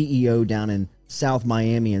CEO down in South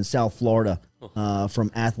Miami and South Florida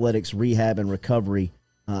from Athletics Rehab and Recovery,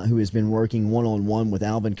 who has been working one-on-one with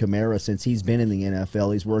Alvin Kamara since he's been in the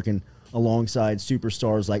NFL. He's working alongside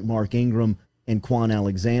superstars like Mark Ingram and Quan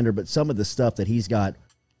Alexander, but some of the stuff that he's got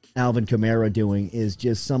Alvin Kamara doing is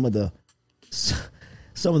just some of the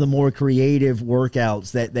more creative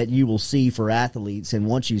workouts that you will see for athletes. And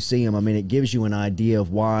once you see them, I mean, it gives you an idea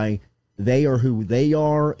of why they are who they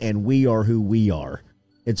are and we are who we are.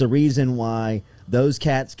 It's a reason why those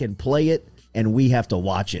cats can play it and we have to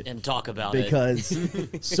watch it. And talk about it. Because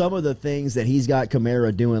some of the things that he's got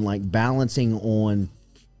Kamara doing, like balancing on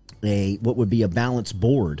what would be a balance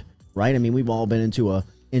board, right? I mean, we've all been into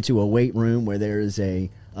a weight room where there is a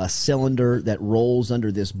cylinder that rolls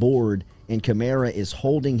under this board, and Kamara is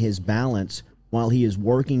holding his balance while he is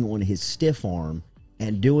working on his stiff arm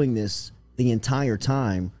and doing this the entire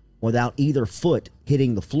time without either foot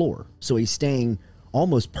hitting the floor. So he's staying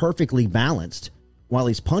almost perfectly balanced while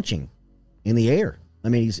he's punching in the air. I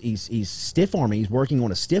mean, he's stiff arming. He's working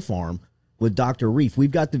on a stiff arm with Dr. Reef.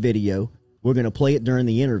 We've got the video. We're going to play it during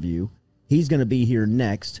the interview. He's going to be here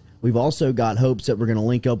next. We've also got hopes that we're going to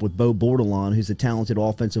link up with Bo Bordelon, who's a talented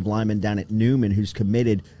offensive lineman down at Newman, who's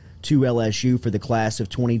committed to LSU for the class of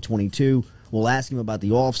 2022. We'll ask him about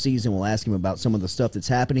the offseason. We'll ask him about some of the stuff that's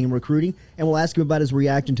happening in recruiting, and we'll ask him about his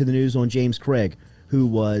reaction to the news on James Cregg, who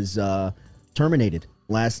was terminated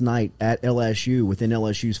last night at LSU within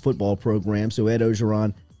LSU's football program. So Ed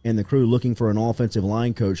Orgeron and the crew looking for an offensive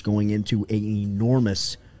line coach going into an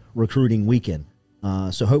enormous recruiting weekend.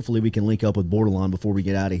 So hopefully we can link up with Bordelon before we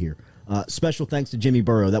get out of here. Special thanks to Jimmy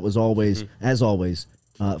Burrow. That was always, as always,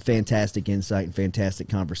 fantastic insight and fantastic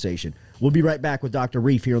conversation. We'll be right back with Dr.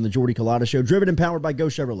 Reef here on the Jordy Culotta Show, driven and powered by Go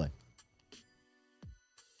Chevrolet.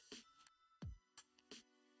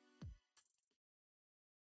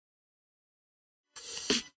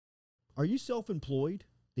 Are you self-employed?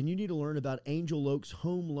 Then you need to learn about Angel Oak's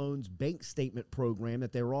Home Loans Bank Statement program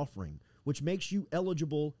that they're offering, which makes you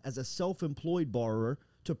eligible as a self-employed borrower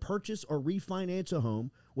to purchase or refinance a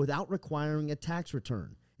home without requiring a tax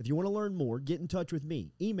return. If you want to learn more, get in touch with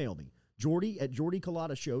me. Email me,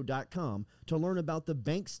 Jordy@JordyCulottashow.com, to learn about the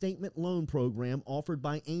bank statement loan program offered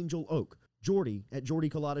by Angel Oak.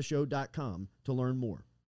 Jordy@JordyCulottashow.com to learn more.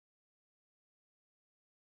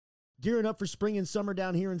 Gearing up for spring and summer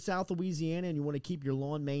down here in South Louisiana, and you want to keep your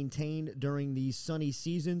lawn maintained during these sunny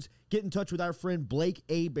seasons, get in touch with our friend Blake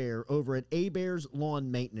Abear over at Abear's Lawn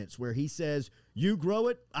Maintenance, where he says, you grow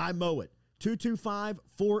it, I mow it.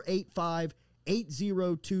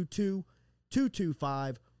 225-485-8022.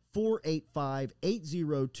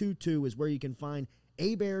 225-485-8022 is where you can find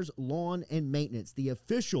Abear's Lawn and Maintenance, the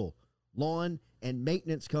official lawn and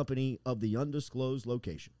maintenance company of the undisclosed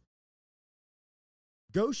location.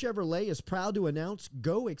 Go Chevrolet is proud to announce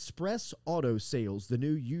Go Express Auto Sales, the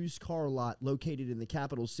new used car lot located in the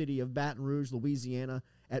capital city of Baton Rouge, Louisiana,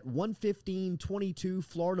 at 11522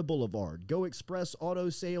 Florida Boulevard. Go Express Auto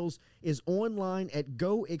Sales is online at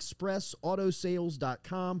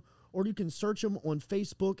goexpressautosales.com, or you can search them on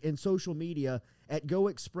Facebook and social media at Go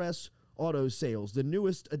Express Auto Sales, the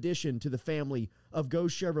newest addition to the family of Go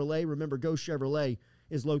Chevrolet. Remember, Go Chevrolet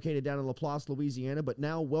is located down in LaPlace, Louisiana, but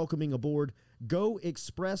now welcoming aboard Go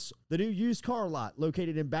Express, the new used car lot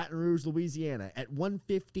located in Baton Rouge, Louisiana at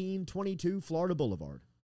 11522 Florida Boulevard.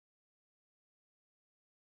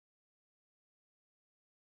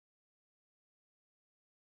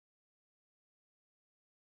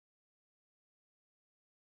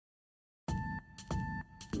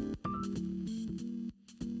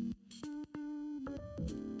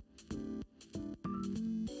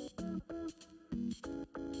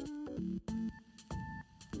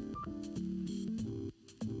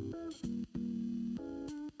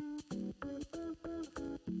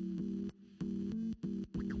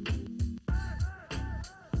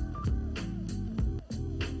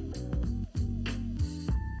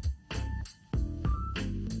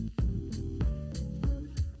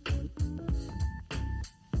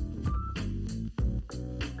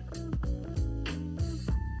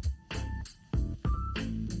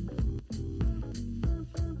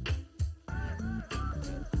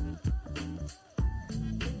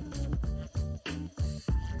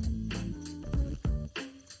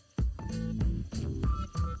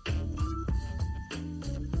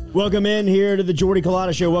 Welcome in here to the Jordy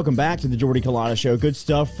Culotta Show. Welcome back to the Jordy Culotta Show. Good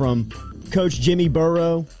stuff from Coach Jimmy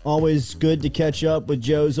Burrow. Always good to catch up with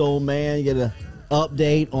Joe's old man. Get an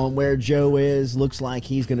update on where Joe is. Looks like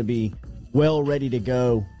he's going to be well ready to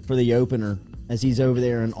go for the opener as he's over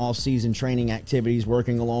there in off-season training activities,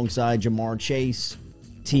 working alongside Jamar Chase,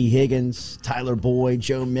 T. Higgins, Tyler Boyd,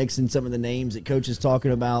 Joe Mixon, some of the names that Coach is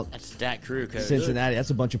talking about. That's that crew, Coach. Cincinnati, that's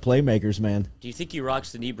a bunch of playmakers, man. Do you think he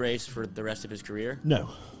rocks the knee brace for the rest of his career? No.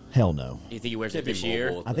 Hell no. Do you think he wears it this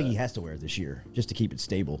year? I think he has to wear it this year just to keep it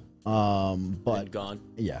stable. But gone.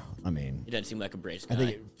 Yeah, I mean, he doesn't seem like a brace guy. I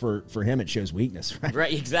think for him it shows weakness, right?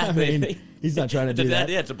 Right, exactly. I mean, he's not trying to do that.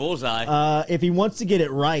 Yeah, it's a bullseye. If he wants to get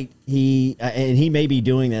it right, he may be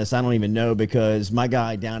doing this. I don't even know, because my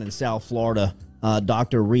guy down in South Florida,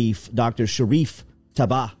 Dr. Reef, Dr. Sharif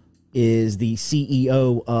Tabah, is the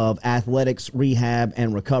CEO of Athletics, Rehab,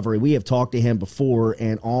 and Recovery. We have talked to him before,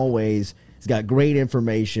 and always he's got great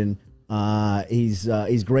information.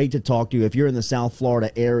 He's great to talk to. If you're in the South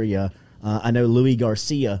Florida area, I know Louis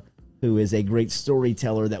Garcia, who is a great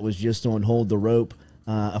storyteller that was just on Hold the Rope,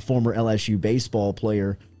 a former LSU baseball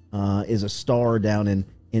player, is a star down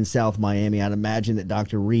in South Miami. I'd imagine that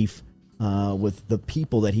Dr. Reef, with the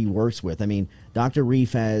people that he works with. I mean, Dr.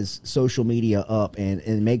 Reef has social media up,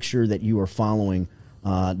 and make sure that you are following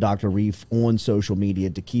Dr. Reef on social media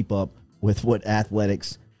to keep up with what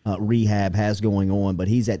Athletics Rehab has going on. But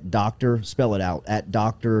he's at Dr. Spell it out, at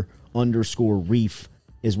Dr._Reef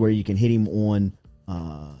is where you can hit him on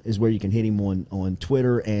on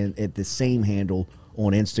Twitter, and at the same handle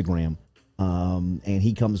on Instagram. And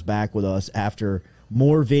he comes back with us after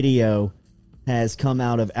more video has come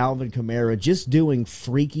out of Alvin Kamara just doing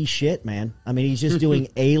freaky shit, man. I mean, he's just doing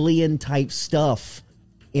alien-type stuff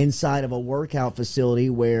inside of a workout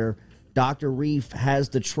facility where Dr. Reef has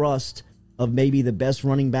the trust of maybe the best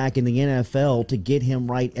running back in the NFL to get him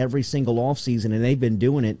right every single offseason, and they've been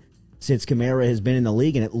doing it since Kamara has been in the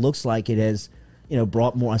league, and it looks like it has,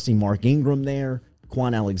 brought more. I see Mark Ingram there,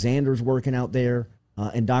 Quan Alexander's working out there,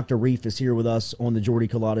 and Dr. Reef is here with us on the Jordy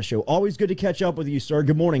Culotta Show. Always good to catch up with you, sir.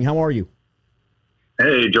 Good morning. How are you?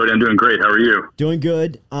 Hey, Jordy, I'm doing great. How are you? Doing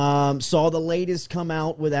good. Saw the latest come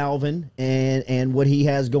out with Alvin and what he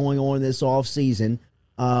has going on this offseason.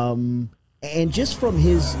 And just from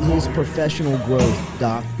his professional growth,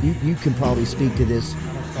 Doc, you can probably speak to this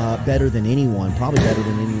better than anyone, probably better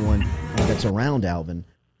than anyone that's around Alvin,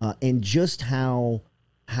 and just how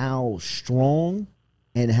strong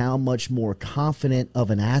and how much more confident of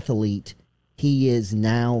an athlete he is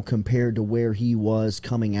now compared to where he was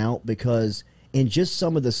coming out. Because in just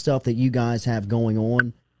some of the stuff that you guys have going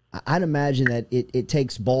on, I'd imagine that it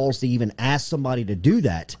takes balls to even ask somebody to do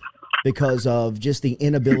that because of just the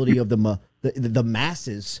inability of the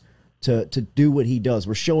masses to do what he does.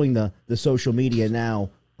 We're showing the social media now,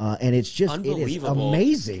 and it is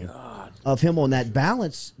amazing of him on that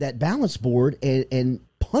balance board and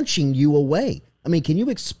punching you away. I mean, can you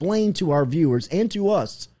explain to our viewers and to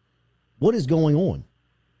us what is going on?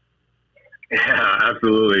 Yeah,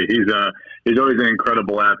 absolutely. He's always an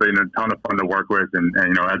incredible athlete and a ton of fun to work with. And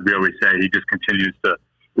as we always say, he just continues to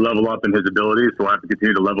level up in his abilities. So we'll have to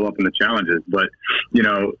continue to level up in the challenges. But,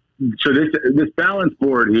 so this balance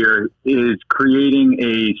board here is creating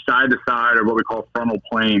a side-to-side, or what we call frontal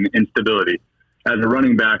plane instability. As a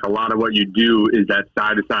running back, a lot of what you do is that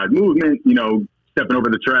side-to-side movement, stepping over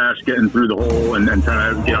the trash, getting through the hole, and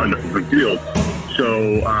trying to get out in the open field.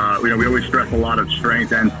 So, we always stress a lot of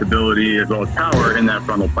strength and stability as well as power in that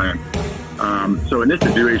frontal plane. So in this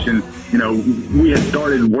situation, we had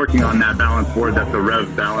started working on that balance board. That's the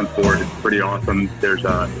Rev balance board. It's pretty awesome. There's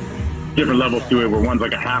different levels to it, where one's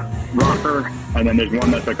like a half rocker, and then there's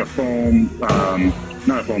one that's like a foam,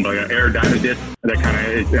 not a foam, but like an air dynamite that kind of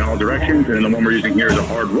is in all directions. And then the one we're using here is a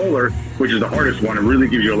hard roller, which is the hardest one. It really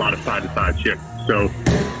gives you a lot of side-to-side shift. So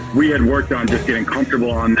we had worked on just getting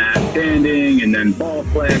comfortable on that standing, and then ball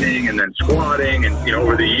planning, and then squatting. And,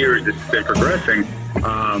 over the years, it's been progressing.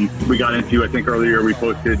 We got into, I think earlier we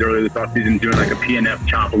posted earlier this offseason, doing like a PNF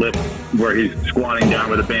chop lift, where he's squatting down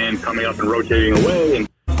with a band, coming up and rotating away, and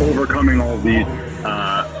overcoming all these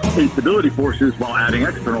instability forces while adding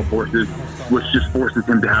external forces, which just forces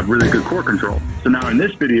him to have really good core control. So now in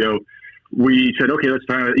this video, we said, okay, let's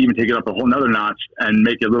try to even take it up a whole nother notch and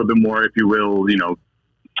make it a little bit more, if you will,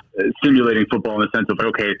 simulating football in the sense of,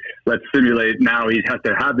 okay, let's simulate now he has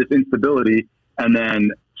to have this instability and then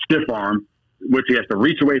stiff arm, which he has to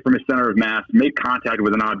reach away from his center of mass, make contact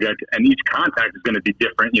with an object, and each contact is going to be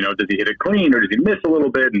different. Does he hit it clean, or does he miss a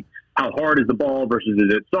little bit, and how hard is the ball versus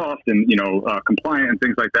is it soft and, compliant and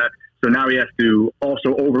things like that. So now he has to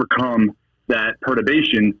also overcome that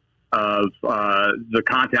perturbation of the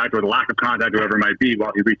contact or the lack of contact, whatever it might be,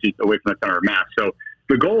 while he reaches away from the center of mass. So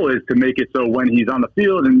the goal is to make it so when he's on the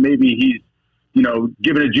field and maybe he's,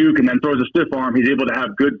 given a juke and then throws a stiff arm, he's able to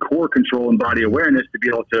have good core control and body awareness to be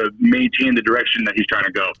able to maintain the direction that he's trying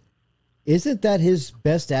to go. Isn't that his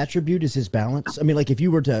best attribute is his balance? I mean, like if you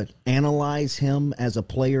were to analyze him as a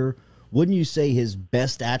player, wouldn't you say his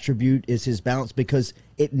best attribute is his balance? Because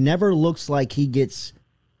it never looks like he gets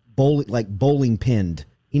bowling pinned.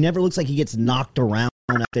 He never looks like he gets knocked around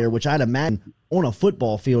out there, which I'd imagine on a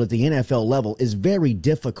football field at the NFL level is very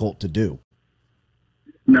difficult to do.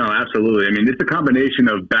 No, absolutely. I mean, it's a combination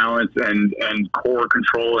of balance and core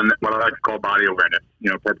control and what I like to call body awareness,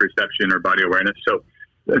 proprioception or body awareness. So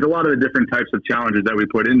there's a lot of the different types of challenges that we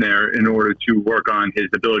put in there in order to work on his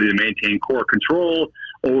ability to maintain core control,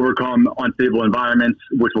 overcome unstable environments,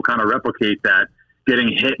 which will kind of replicate that, getting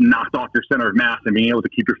hit and knocked off your center of mass and being able to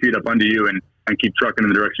keep your feet up under you and keep trucking in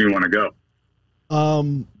the direction you want to go.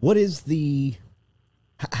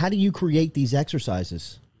 How do you create these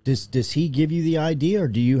exercises? Does he give you the idea, or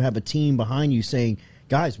do you have a team behind you saying,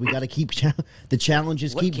 guys, we got to keep the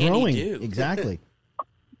challenges keep growing? Exactly.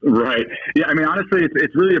 Right. Yeah. I mean, honestly,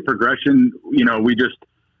 it's really a progression. We just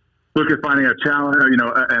look at finding a challenge,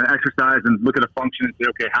 an exercise and look at a function and say,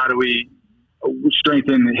 okay, how do we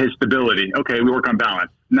strengthen his stability? Okay. We work on balance.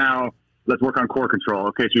 Now let's work on core control.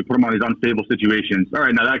 Okay. So we put him on these unstable situations. All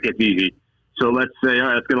right. Now that gets easy. So let's say, all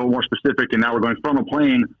right, let's get a little more specific. And now we're going frontal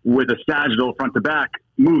plane with a sagittal front to back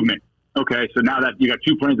movement. Okay. So now that you got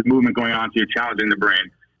two planes of movement going on, so you're challenging the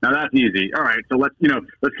brain. Now that's easy. All right. So let's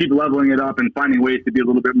keep leveling it up and finding ways to be a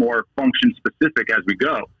little bit more function specific as we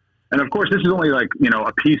go. And of course, this is only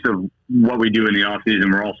a piece of what we do in the off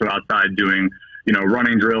season. We're also outside doing,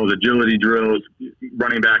 running drills, agility drills,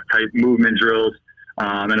 running back type movement drills.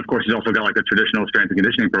 And of course, he's also got a traditional strength and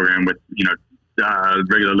conditioning program with,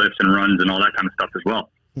 regular lifts and runs and all that kind of stuff as well.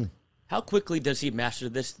 How quickly does he master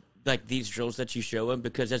this, these drills that you show him?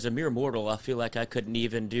 Because as a mere mortal, I feel like I couldn't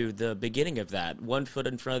even do the beginning of that. 1 foot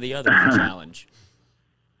in front of the other is a challenge.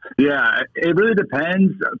 Yeah, it really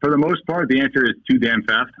depends. For the most part, the answer is too damn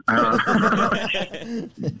fast. But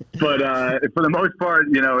for the most part,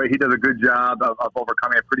 he does a good job of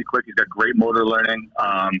overcoming it pretty quick. He's got great motor learning.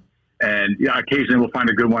 And occasionally we'll find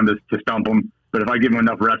a good one to stump him. But if I give him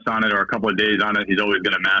enough reps on it or a couple of days on it, he's always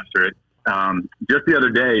going to master it. Just the other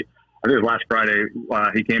day, I think it was last Friday,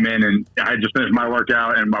 he came in and I had just finished my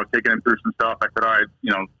workout and I was taking him through some stuff. I said, all right,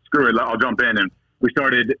 screw it, I'll jump in. And we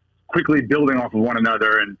started quickly building off of one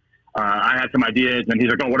another. And I had some ideas and he's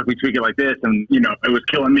like, oh, what if we tweak it like this? And, it was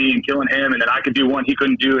killing me and killing him. And then I could do one he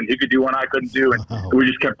couldn't do and he could do one I couldn't do. And we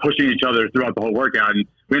just kept pushing each other throughout the whole workout. And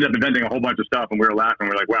we ended up inventing a whole bunch of stuff and we were laughing.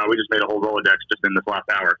 We're like, wow, we just made a whole Rolodex just in this last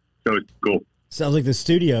hour. So it's cool. Sounds like the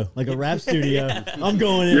studio, like a rap studio. I'm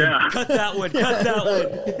going in. Yeah. Cut that one.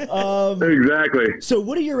 Exactly. So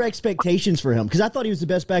what are your expectations for him? Because I thought he was the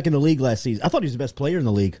best back in the league last season. I thought he was the best player in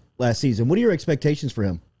the league last season. What are your expectations for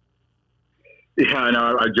him? Yeah, I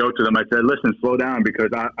know. I joked to them. I said, listen, slow down because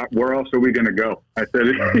where else are we going to go? I said,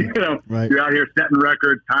 right. You're out here setting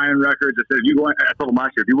records, tying records. I said, I told him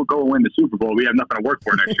last year, if you would go and win the Super Bowl, we have nothing to work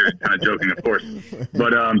for next year. Kind of joking, of course.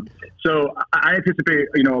 But so I anticipate,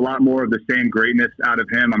 a lot more of the same greatness out of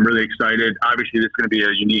him. I'm really excited. Obviously, this is going to be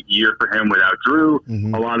a unique year for him without Drew.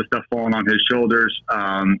 Mm-hmm. A lot of stuff falling on his shoulders.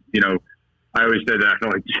 I always said that I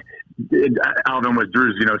felt like Alvin was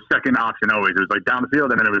Drew's, second option always. It was like down the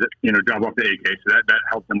field, and then it was, drop off the AK. So that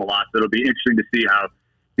helped him a lot. So it'll be interesting to see how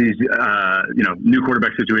these, new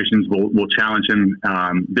quarterback situations will challenge him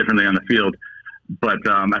differently on the field. But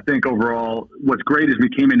I think overall, what's great is we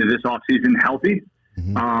came into this offseason healthy,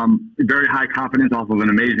 very high confidence off of an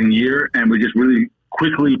amazing year, and we just really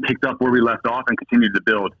quickly picked up where we left off and continued to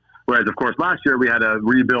build. Whereas, of course, last year we had to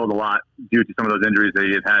rebuild a lot due to some of those injuries that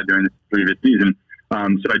he had during the previous season.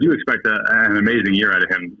 So I do expect an amazing year out of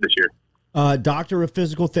him this year. Doctor of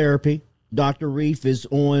Physical Therapy, Dr. Reef is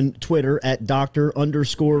on Twitter at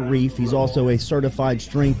Dr_Reef. He's also a certified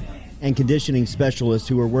strength and conditioning specialist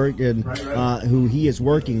who he is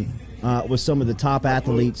working with some of the top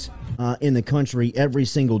athletes in the country every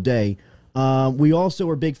single day. We also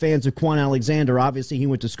are big fans of Quan Alexander. Obviously, he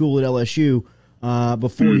went to school at LSU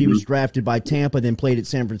before he was drafted by Tampa, then played at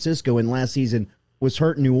San Francisco, and last season was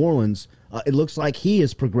hurt in New Orleans. It looks like he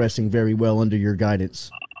is progressing very well under your guidance.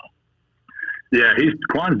 Yeah,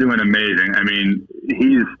 Quan's doing amazing. I mean,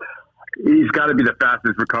 he's got to be the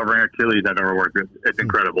fastest recovering Achilles I've ever worked with. It's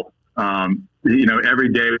incredible. Every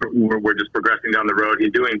day we're just progressing down the road.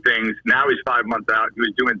 He's doing things. Now he's 5 months out. He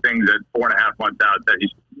was doing things at 4.5 months out that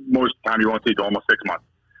most of the time you won't see till almost 6 months.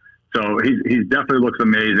 So he definitely looks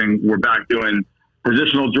amazing. We're back doing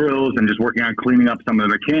positional drills and just working on cleaning up some of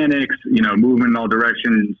the mechanics, moving in all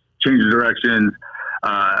directions, changing directions,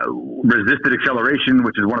 resisted acceleration,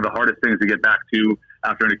 which is one of the hardest things to get back to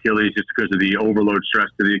after an Achilles just because of the overload stress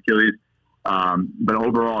to the Achilles. But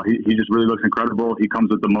overall, he just really looks incredible. He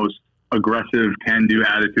comes with the most aggressive, can-do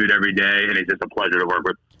attitude every day, and he's just a pleasure to work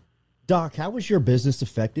with. Doc, how was your business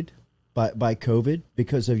affected by COVID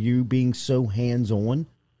because of you being so hands-on?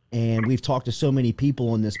 And we've talked to so many people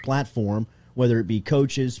on this platform, whether it be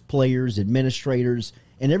coaches, players, administrators,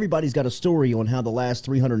 and everybody's got a story on how the last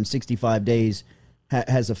 365 days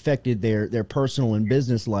has affected their personal and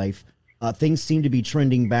business life. Things seem to be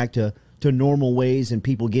trending back to normal ways and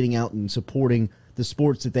people getting out and supporting the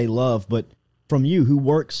sports that they love. But from you, who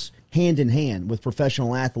works hand in hand with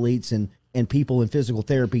professional athletes and people in physical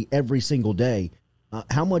therapy every single day,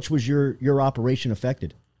 how much was your operation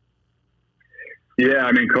affected? Yeah,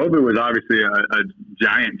 I mean, COVID was obviously a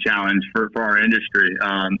giant challenge for our industry.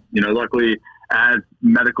 Luckily, as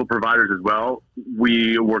medical providers as well,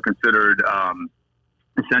 we were considered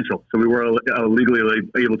essential. So we were legally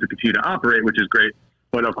able to continue to operate, which is great.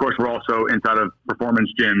 But, of course, we're also inside of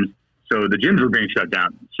performance gyms. So the gyms were being shut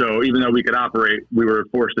down. So even though we could operate, we were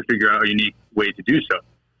forced to figure out a unique way to do so.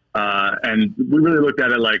 And we really looked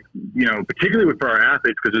at it like, particularly for our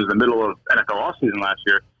athletes, because it was the middle of NFL offseason last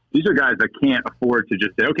year, these are guys that can't afford to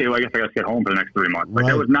just say, okay, well, I guess I got to get home for the next 3 months. Like,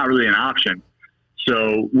 that was not really an option.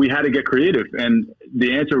 So we had to get creative. And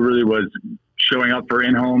the answer really was showing up for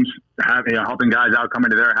in-homes, helping guys out,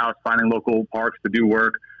 coming to their house, finding local parks to do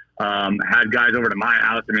work. Had guys over to my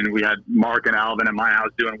house. I mean, we had Mark and Alvin at my house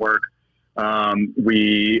doing work.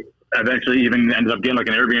 We eventually even ended up getting like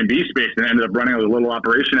an Airbnb space and ended up running a little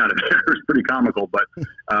operation out of there. It was pretty comical, but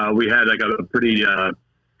we had like a pretty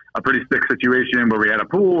sick situation where we had a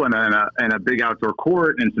pool and a big outdoor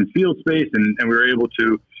court and some field space, and we were able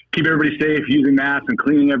to keep everybody safe, using masks and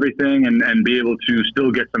cleaning everything, and be able to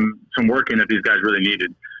still get some work in that these guys really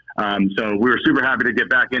needed. So we were super happy to get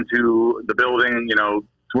back into the building,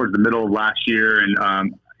 towards the middle of last year.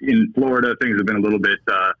 And in Florida, things have been a little bit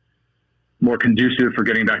more conducive for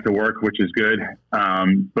getting back to work, which is good.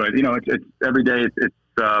 But it's every day it's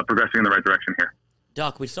progressing in the right direction here.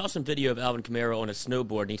 Doc, we saw some video of Alvin Kamara on a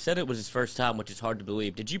snowboard, and he said it was his first time, which is hard to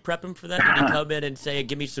believe. Did you prep him for that? Did he come in and say,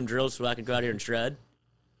 give me some drills so I can go out here and shred?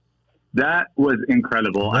 That was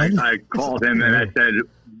incredible. I called him and I said,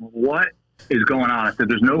 what is going on? I said,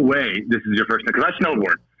 there's no way this is your first time, because I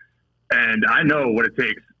snowboard, and I know what it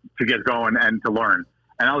takes to get going and to learn.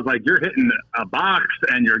 And I was like, you're hitting a box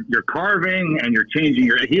and you're carving and you're changing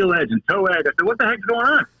your heel edge and toe edge. I said, what the heck's going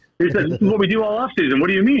on? He said, this is what we do all off season. What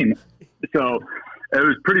do you mean? So it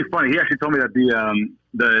was pretty funny. He actually told me that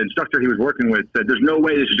the instructor he was working with said, there's no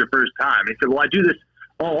way this is your first time. He said, well, I do this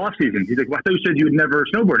all off season. He's like, well, I thought you said you would never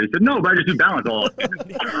snowboard. He said, no, but I just do balance all off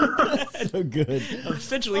season. So good.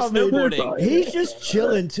 Essentially snowboarding. He's just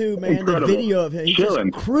chilling too, man. Incredible. The video of him, he's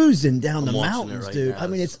just cruising down the mountains, dude. now. I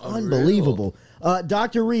mean, it's Unreal. unbelievable.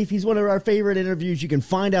 Dr. Reef, he's one of our favorite interviews. You can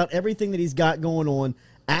find out everything that he's got going on,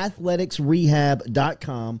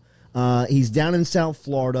 athleticsrehab.com. He's down in South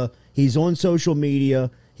Florida. He's on social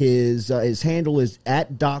media. His handle is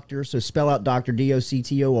 @doctor, so spell out Dr.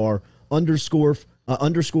 DOCTOR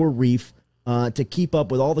 _ Reef to keep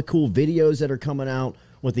up with all the cool videos that are coming out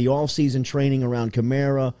with the off-season training around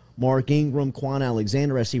Kamara, Mark Ingram, Quan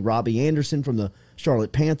Alexander. I see Robbie Anderson from the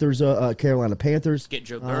Charlotte Panthers, Carolina Panthers. Get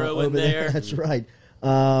Joe Burrow in there. That's right.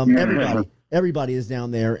 Everybody is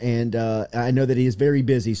down there, and I know that he is very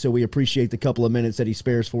busy, so we appreciate the couple of minutes that he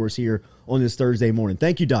spares for us here on this Thursday morning.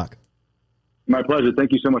 Thank you, Doc. My pleasure.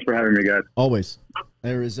 Thank you so much for having me, guys. Always.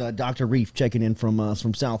 There is Dr. Reef checking in from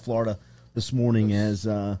South Florida this morning as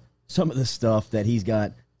some of the stuff that he's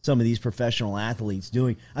got some of these professional athletes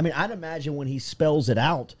doing. I mean, I'd imagine when he spells it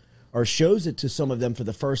out or shows it to some of them for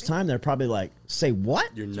the first time, they're probably like, say what?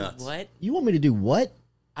 You're nuts. What? You want me to do what?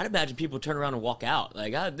 I'd imagine people turn around and walk out.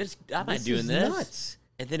 Like, I'm not doing this. Nuts.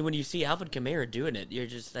 And then when you see Alvin Kamara doing it, you're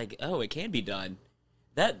just like, oh, it can be done.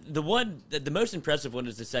 The most impressive one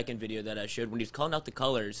is the second video that I showed when he's calling out the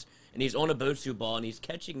colors and he's on a Bosu ball and he's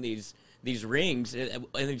catching these rings and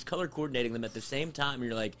he's color coordinating them at the same time. And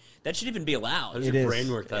you're like, that should even be allowed. How does your brain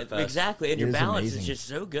work that fast? Exactly, and your is balance amazing. is just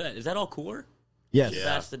so good. Is that all core? Yes. Yeah.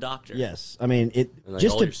 That's the doctor. Yes. I mean, it And like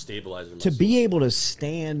just all your stabilizer to muscles. be able to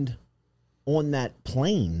stand on that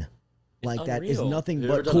plane like that is unreal. nothing Have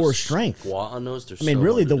you ever but done a core strength. Squat on those? They're I mean, so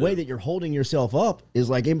really, hard to the way do. that you're holding yourself up is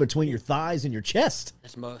like in between your thighs and your chest.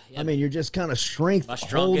 That's I mean, you're just kind of strength my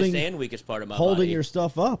strongest holding, and weakest part of my holding body. your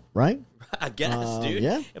stuff up, right? I guess, dude.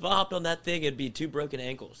 yeah. If I hopped on that thing, it'd be 2 broken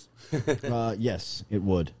ankles. Yes, it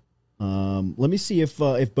would. Let me see if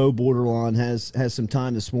Bo Borderline has some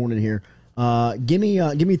time this morning here. Give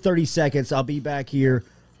me 30 seconds. I'll be back here,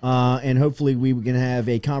 and hopefully we can have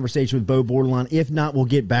a conversation with Bo Borderline. If not, we'll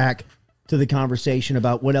get back to the conversation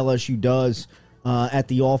about what LSU does at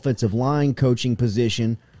the offensive line coaching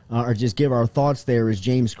position, or just give our thoughts there as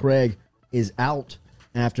James Cregg is out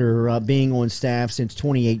after being on staff since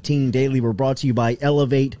 2018. Daily, we're brought to you by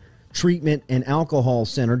Elevate Treatment and Alcohol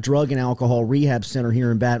Center, Drug and Alcohol Rehab Center here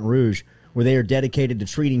in Baton Rouge, where they are dedicated to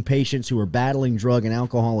treating patients who are battling drug and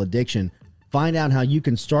alcohol addiction. Find out how you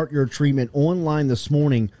can start your treatment online this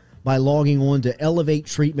morning by logging on to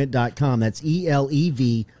elevatetreatment.com. That's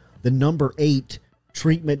ELEV, the number 8,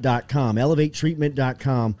 treatment.com.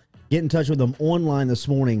 Elevatetreatment.com. Get in touch with them online this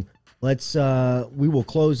morning. We will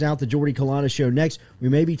close out the Jordy Culotta show next. We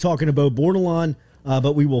may be talking about Borderline,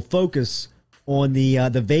 but we will focus on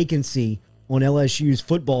the vacancy on LSU's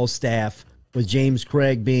football staff with James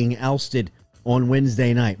Cregg being ousted on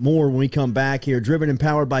Wednesday night. More when we come back here, driven and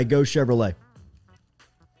powered by Go Chevrolet.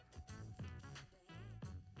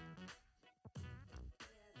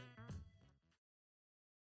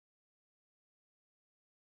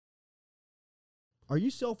 Are you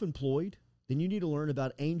self-employed? Then you need to learn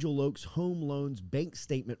about Angel Oak's Home Loans Bank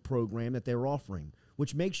Statement program that they're offering,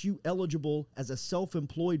 which makes you eligible as a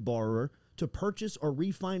self-employed borrower to purchase or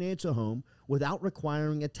refinance a home without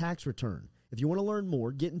requiring a tax return. If you want to learn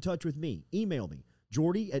more, get in touch with me. Email me,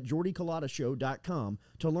 Jordy at jordyculotta.com,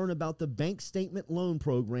 to learn about the bank statement loan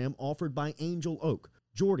program offered by Angel Oak.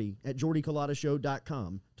 Jordy at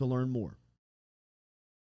jordyculotta.com to learn more.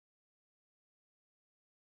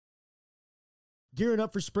 Gearing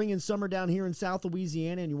up for spring and summer down here in South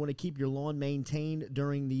Louisiana, and you want to keep your lawn maintained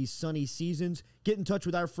during these sunny seasons, get in touch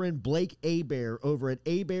with our friend Blake Abear over at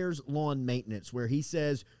Abear's Lawn Maintenance, where he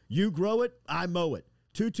says, you grow it, I mow it.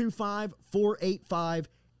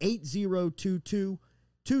 225-485-8022.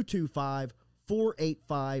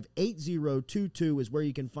 225-485-8022 is where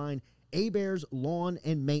you can find Abear's Lawn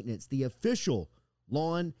and Maintenance, the official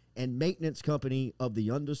lawn and maintenance company of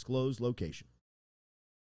the undisclosed location.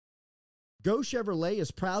 Go Chevrolet is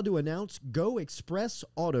proud to announce Go Express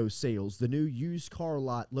Auto Sales, the new used car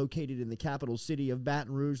lot located in the capital city of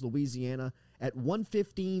Baton Rouge, Louisiana, at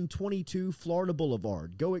 11522 Florida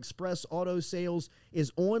Boulevard. Go Express Auto Sales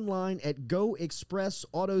is online at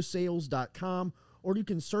goexpressautosales.com, or you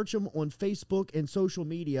can search them on Facebook and social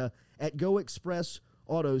media at Go Express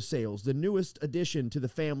Auto Sales, the newest addition to the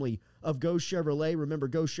family of Go Chevrolet. Remember,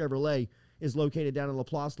 Go Chevrolet is located down in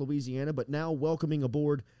Laplace, Louisiana, but now welcoming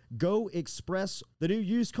aboard Go Express, the new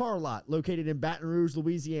used car lot located in Baton Rouge,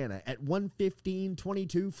 Louisiana at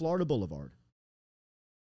 11522 Florida Boulevard.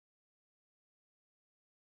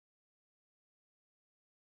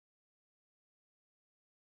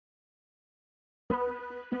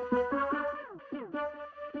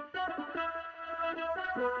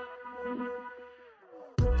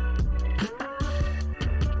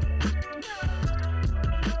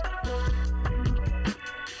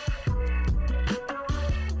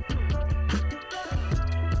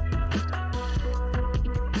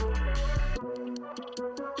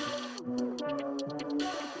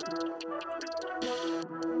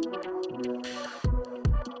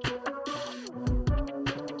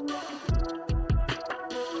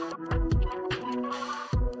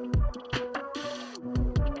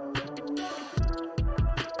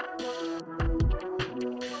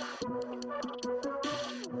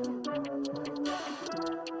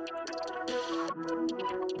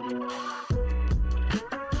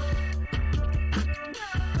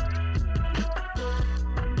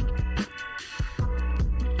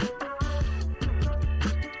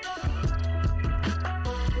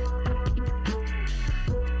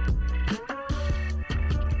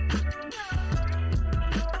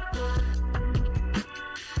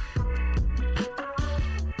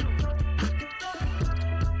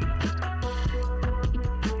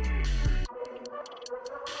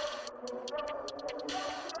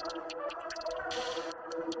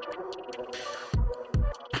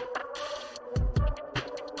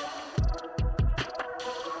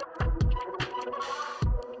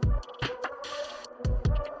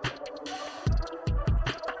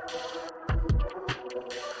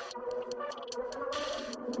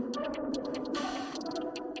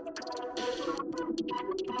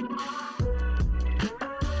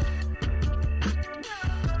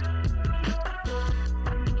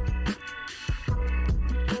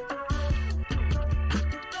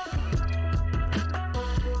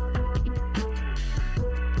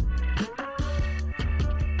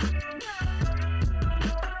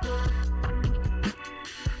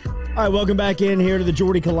 All right, welcome back in here to the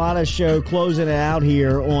Jordy Culotta Show, closing it out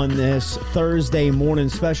here on this Thursday morning.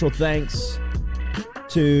 Special thanks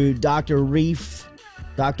to Dr. Reef,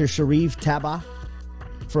 Dr. Sharif Taba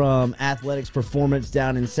from Athletics Performance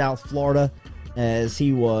down in South Florida, as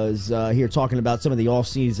he was here talking about some of the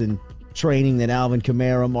offseason training that Alvin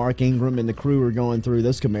Kamara, Mark Ingram, and the crew are going through.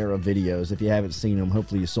 Those Kamara videos, if you haven't seen them,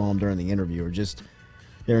 hopefully you saw them during the interview, are just...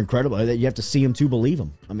 they're incredible. You have to see them to believe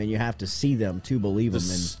them. I mean, you have to see them to believe them.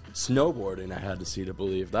 And snowboarding, I had to see to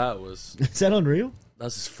believe. That was... Is that unreal? That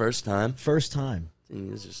was his first time. First time. He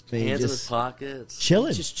was just hands in his pockets. Chilling.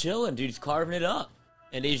 He's just chilling, dude. He's carving it up.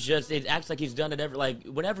 And it acts like he's done it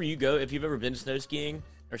whenever you go, if you've ever been snow skiing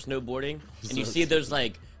or snowboarding, and you see those,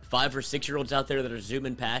 5 or 6 year olds out there that are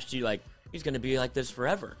zooming past you, he's going to be like this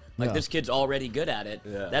forever. This kid's already good at it.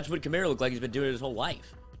 Yeah. That's what Kamara looked like. He's been doing it his whole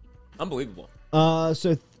life. Unbelievable.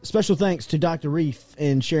 So special thanks to Dr. Reef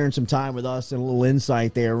and sharing some time with us and a little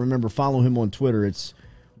insight there. Remember, follow him on Twitter. It's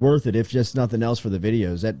worth it, if just nothing else, for the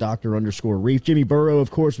videos at Dr._Reef. Jimmy Burrow, of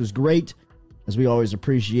course, was great, as we always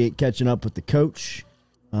appreciate catching up with the coach,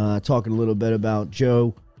 talking a little bit about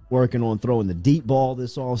Joe working on throwing the deep ball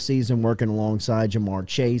this all season, working alongside Jamar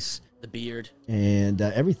Chase. The beard. And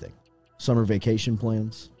everything. Summer vacation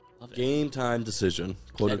plans. Game time decision.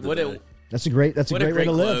 That's a great way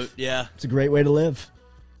to live. Yeah. It's a great way to live.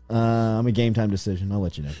 I'm a game time decision. I'll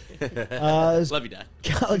let you know. Love you, Dad.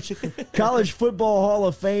 College Football Hall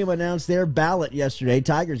of Fame announced their ballot yesterday.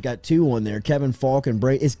 Tigers got 2 on there. Kevin Faulk and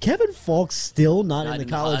Bradie. Is Kevin Faulk still not in the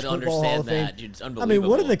College Football Hall of Fame? Dude, it's unbelievable. I mean,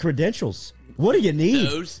 what are the credentials? What do you need?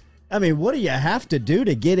 Those. I mean, what do you have to do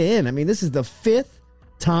to get in? I mean, this is the 5th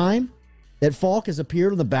time that Faulk has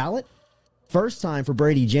appeared on the ballot. First time for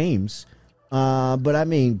Bradie James. But, I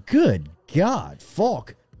mean, good God.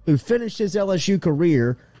 Faulk, who finished his LSU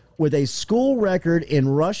career with a school record in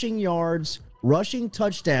rushing yards, rushing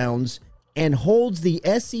touchdowns, and holds the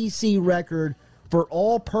SEC record for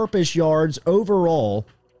all-purpose yards overall,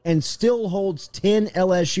 and still holds 10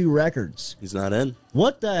 LSU records. He's not in.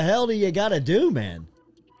 What the hell do you got to do, man?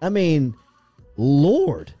 I mean,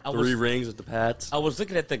 Lord. 3 rings with the Pats. I was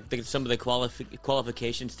looking at some of the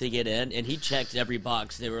qualifications to get in, and he checked every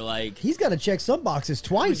box. They were like... He's got to check some boxes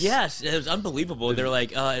twice. Yes, it was unbelievable. They're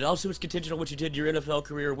like, it also was contingent on what you did your NFL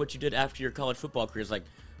career, what you did after your college football career. It's like,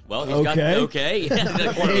 well, he's got... Okay.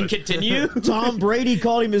 And continue. Tom Brady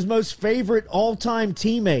called him his most favorite all-time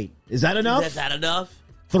teammate. Is that enough? Is that enough?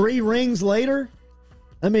 3 rings later?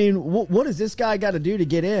 I mean, what does this guy got to do to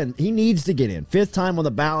get in? He needs to get in. 5th time on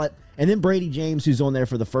the ballot. And then Bradie James, who's on there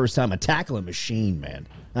for the first time, a tackling machine, man.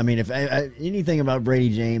 I mean, if anything about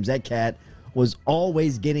Bradie James, that cat was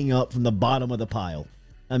always getting up from the bottom of the pile.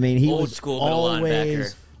 I mean, he was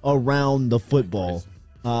always around the football.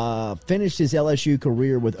 Finished his LSU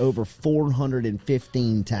career with over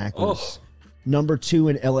 415 tackles. Number 2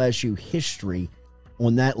 in LSU history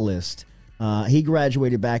on that list. He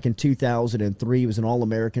graduated back in 2003. He was an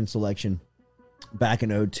All-American selection back in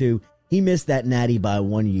 2002. He missed that natty by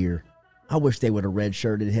 1 year. I wish they would have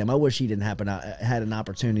redshirted him. I wish he didn't had an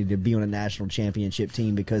opportunity to be on a national championship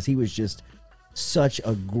team, because he was just such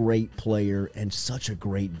a great player and such a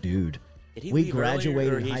great dude. We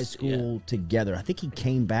graduated high school together. I think he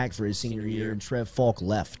came back for his senior year, and Trev Faulk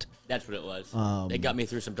left. That's what it was. They got me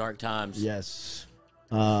through some dark times. Yes.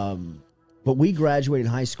 But we graduated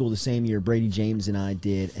high school the same year Bradie James and I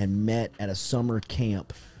did, and met at a summer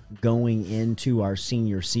camp going into our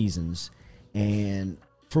senior seasons. And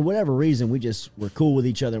for whatever reason, we just were cool with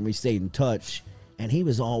each other, and we stayed in touch. And he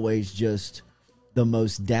was always just the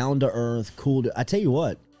most down-to-earth, cool. I tell you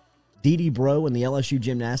what, Dee Bro and the LSU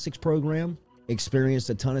gymnastics program experienced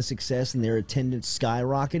a ton of success, and their attendance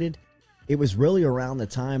skyrocketed. It was really around the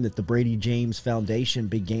time that the Bradie James Foundation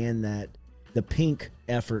began the pink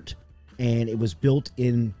effort, and it was built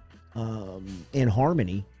in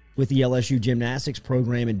harmony with the LSU gymnastics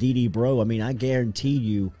program and Dee Bro. I mean, I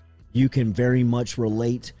guarantee you can very much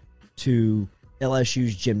relate to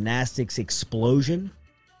LSU's gymnastics explosion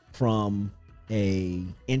from a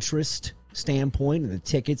interest standpoint, and the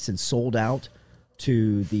tickets and sold out,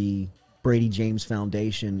 to the Bradie James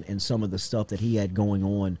Foundation and some of the stuff that he had going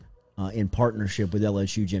on in partnership with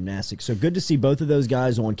LSU gymnastics. So good to see both of those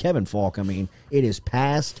guys on. Kevin Faulk, I mean, it is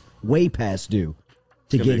way past due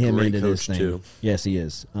to get him into this thing. Too. Yes, he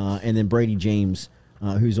is. And then Bradie James,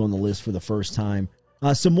 who's on the list for the first time.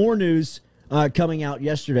 Some more news coming out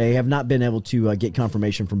yesterday. Have not been able to get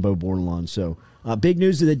confirmation from Bo Bordelon. So big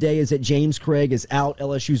news of the day is that James Cregg is out,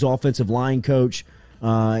 LSU's offensive line coach.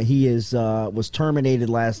 He was terminated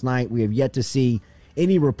last night. We have yet to see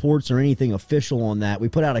any reports or anything official on that. We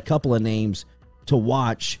put out a couple of names to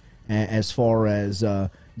watch as far as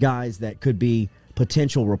guys that could be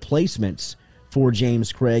potential replacements for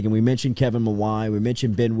James Cregg. And we mentioned Kevin Mawai. We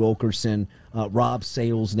mentioned Ben Wilkerson. Rob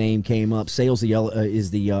Sales' name came up. Sales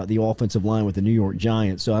is the offensive line with the New York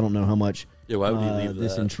Giants, so I don't know how much why would you leave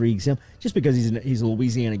this that? Intrigues him. Just because he's a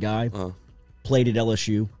Louisiana guy, played at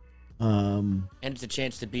LSU. And it's a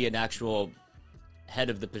chance to be an actual head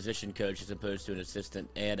of the position coach as opposed to an assistant,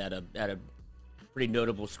 and at a pretty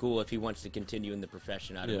notable school if he wants to continue in the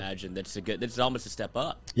profession. I'd imagine that's almost a step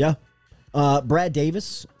up. Yeah. Brad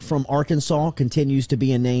Davis from Arkansas continues to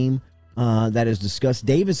be a name that is discussed.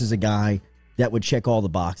 Davis is a guy that would check all the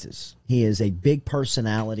boxes. He is a big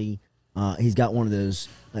personality. He's got one of those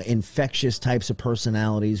infectious types of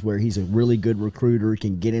personalities where he's a really good recruiter,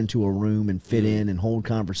 can get into a room and fit in and hold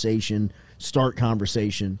conversation, start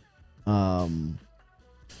conversation. And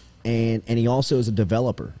he also is a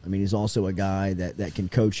developer. I mean, he's also a guy that can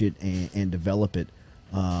coach it and develop it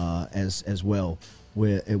as well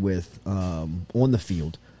with on the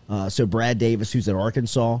field. So Brad Davis, who's at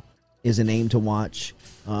Arkansas, is a name to watch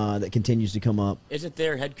that continues to come up. Isn't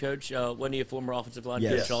their head coach wasn't he a former offensive line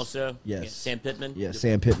coach also? Yes. Yeah, Sam Pittman? Yeah,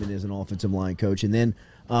 Sam Pittman is an offensive line coach. And then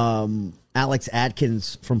Alex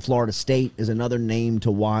Atkins from Florida State is another name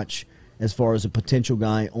to watch as far as a potential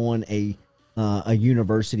guy on a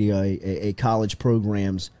university, a college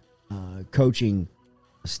program's coaching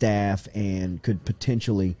staff, and could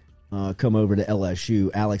potentially come over to LSU.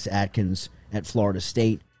 Alex Atkins at Florida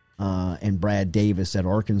State and Brad Davis at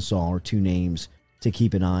Arkansas are two names to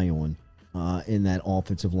keep an eye on in that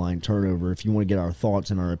offensive line turnover. If you want to get our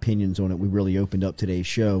thoughts and our opinions on it, we really opened up today's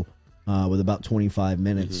show with about 25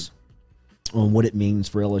 minutes on what it means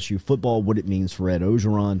for LSU football, what it means for Ed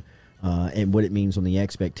Orgeron, and what it means on the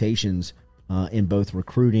expectations in both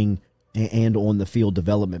recruiting and on the field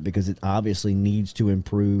development, because it obviously needs to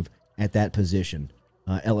improve at that position.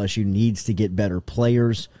 LSU needs to get better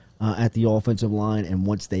players at the offensive line, and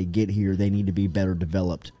once they get here, they need to be better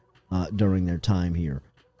developed during their time here.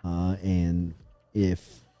 And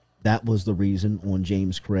if that was the reason on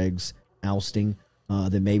James Cregg's ousting,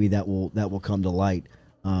 then maybe that will come to light.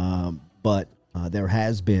 But there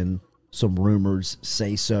has been some rumors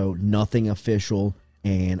say so, nothing official,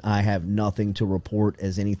 and I have nothing to report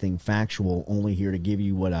as anything factual, only here to give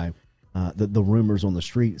you what the rumors on the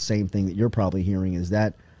street. Same thing that you're probably hearing is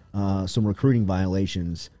that some recruiting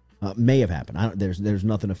violations may have happened. There's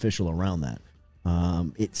nothing official around that.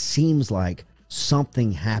 It seems like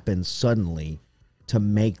something happened suddenly to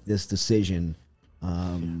make this decision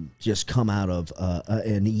just come out of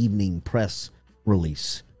an evening press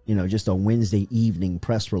release. Just a Wednesday evening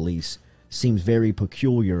press release seems very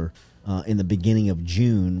peculiar in the beginning of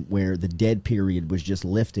June, where the dead period was just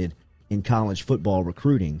lifted in college football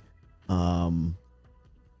recruiting. And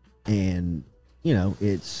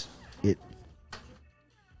it's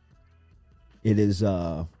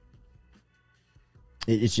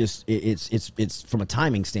from a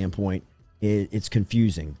timing standpoint, it's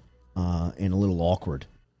confusing and a little awkward.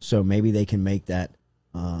 So maybe they can make that.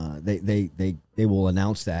 They will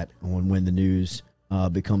announce that when the news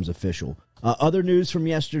becomes official. Other news from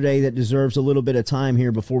yesterday that deserves a little bit of time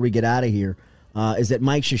here before we get out of here is that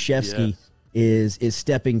Mike Krzyzewski is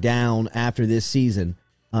stepping down after this season.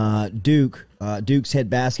 Duke's head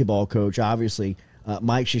basketball coach, obviously,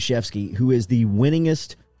 Mike Krzyzewski, who is the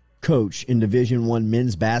winningest coach in Division I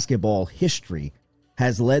men's basketball history,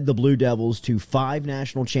 has led the Blue Devils to 5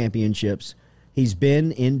 national championships. He's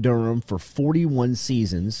been in Durham for 41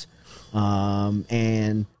 seasons,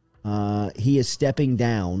 and he is stepping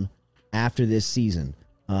down after this season.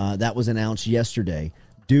 That was announced yesterday.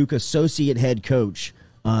 Duke associate head coach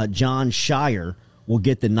John Shire will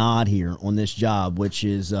get the nod here on this job, which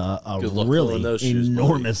is a really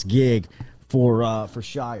enormous gig for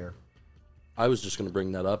Shire. I was just going to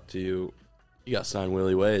bring that up to you. You got to sign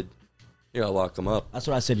Willie Wade. You got to lock him up. That's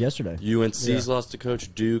what I said yesterday. UNC's lost to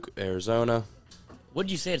Coach Duke, Arizona.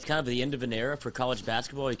 Wouldn't you say it's kind of the end of an era for college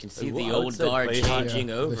basketball? You can see the old guard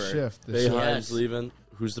changing over. The shift. Boeheim's leaving.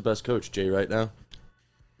 Who's the best coach? Jay Wright now?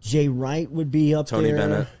 Jay Wright would be up Tony there.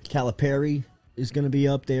 Bennett. Calipari is going to be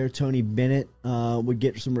up there. Tony Bennett would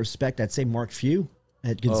get some respect. I'd say Mark Few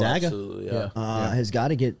at Gonzaga has got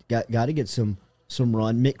to get some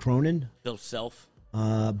run. Mick Cronin. Bill Self.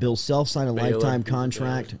 Bill Self signed a lifetime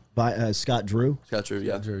contract by Scott Drew. Scott Drew,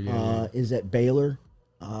 yeah. Is at Baylor.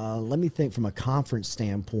 Let me think from a conference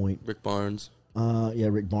standpoint. Rick Barnes.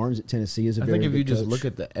 Rick Barnes at Tennessee is a very good coach. I think if you just look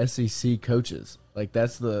at the SEC coaches, like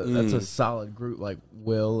that's a solid group, like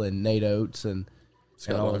Will and Nate Oates and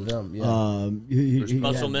And all of them,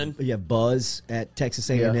 Musselman. You have Buzz at Texas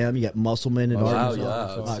A&M. You got Musselman at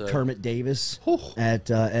Arkansas. Yeah, Kermit Davis at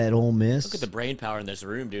Ole Miss. Look at the brain power in this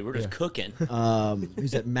room, dude. We're just cooking.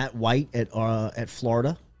 Who's that? Matt White at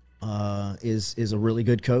Florida is a really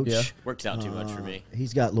good coach. Yeah. Works out too much for me.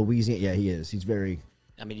 He's got Louisiana. Yeah, he is. He's very.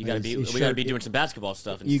 I mean, we got to be doing some basketball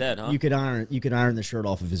stuff instead, huh? You could iron the shirt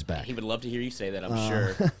off of his back. He would love to hear you say that, I'm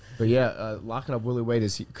sure. But yeah, locking up Willie Wade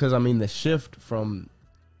is because I mean the shift from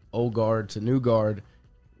old guard to new guard.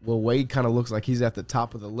 Well, Wade kind of looks like he's at the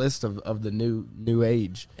top of the list of the new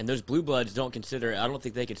age. And those blue bloods don't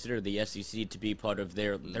think they consider the SEC to be part of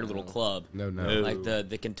their little club. No. Like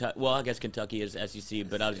the Kentucky. Well, I guess Kentucky is SEC,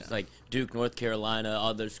 but I was just like Duke, North Carolina,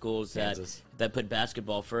 all those schools that put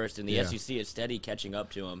basketball first, and the SEC is steady catching up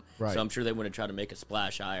to them. Right. So I'm sure they want to try to make a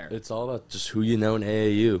splash higher. It's all about just who you know in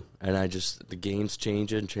AAU, and the game's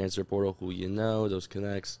changing, transfer portal, who you know, those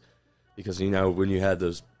connects, because when you had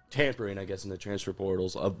those tampering, I guess, in the transfer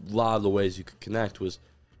portals, a lot of the ways you could connect was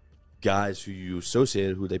guys who you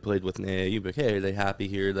associated, who they played with in AAU, but hey, are they happy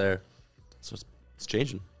here, there? So it's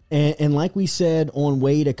changing. And like we said on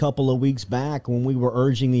Wade a couple of weeks back when we were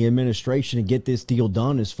urging the administration to get this deal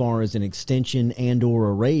done as far as an extension and or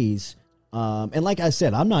a raise, and like I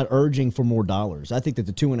said, I'm not urging for more dollars. I think that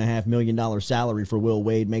the $2.5 million salary for Will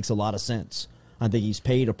Wade makes a lot of sense. I think he's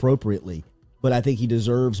paid appropriately. But I think he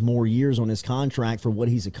deserves more years on his contract for what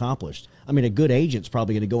he's accomplished. I mean, a good agent's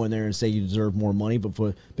probably going to go in there and say you deserve more money,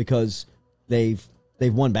 because they've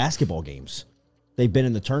won basketball games, they've been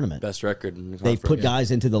in the tournament, best record in the they've put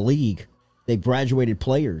guys into the league, they've graduated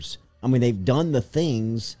players. I mean, they've done the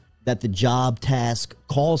things that the job task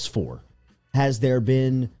calls for. Has there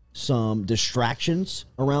been some distractions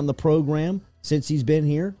around the program since he's been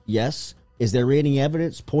here? Yes. Is there any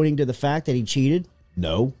evidence pointing to the fact that he cheated?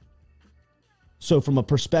 No. So from a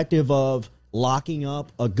perspective of locking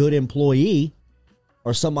up a good employee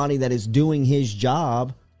or somebody that is doing his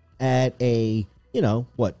job at a,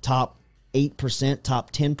 top 8%,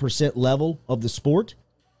 top 10% level of the sport,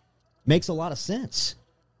 makes a lot of sense.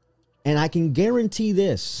 And I can guarantee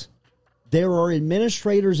this. There are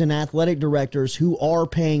administrators and athletic directors who are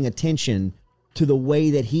paying attention to the way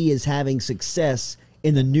that he is having success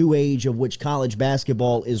in the new age of which college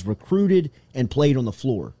basketball is recruited and played on the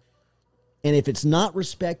floor. And if it's not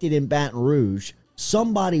respected in Baton Rouge,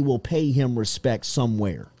 somebody will pay him respect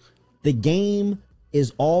somewhere. The game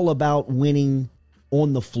is all about winning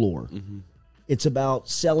on the floor. Mm-hmm. It's about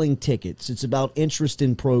selling tickets. It's about interest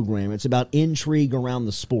in program. It's about intrigue around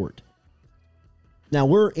the sport. Now,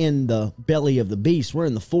 we're in the belly of the beast. We're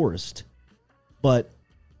in the forest. But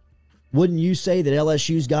wouldn't you say that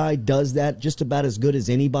LSU's guy does that just about as good as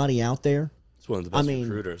anybody out there? It's one of the best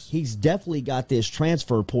recruiters. He's definitely got this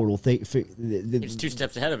transfer portal thing. He's 2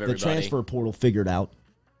 steps ahead of everybody. The transfer portal figured out.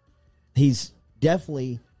 He's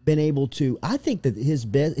definitely been able to. I think that his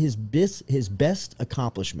best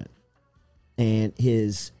accomplishment and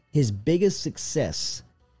his biggest success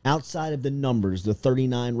outside of the numbers, the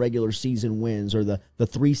 39 regular season wins or the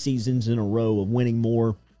 3 seasons in a row of winning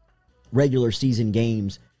more regular season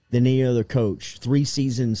games than any other coach, 3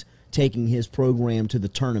 seasons taking his program to the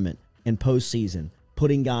tournament and postseason,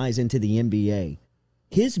 putting guys into the NBA.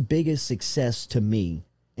 His biggest success to me,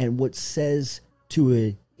 and what says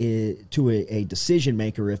to a decision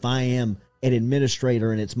maker, if I am an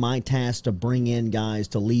administrator and it's my task to bring in guys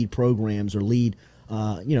to lead programs or lead,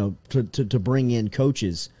 to bring in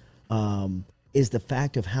coaches, is the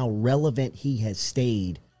fact of how relevant he has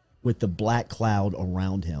stayed with the black cloud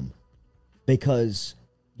around him. Because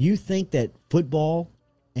you think that football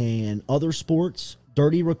and other sports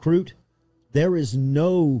dirty recruit, there is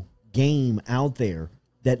no game out there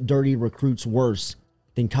that dirty recruits worse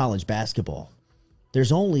than college basketball.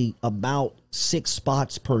 There's only about 6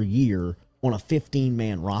 spots per year on a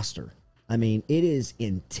 15-man roster. I mean, it is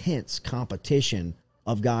intense competition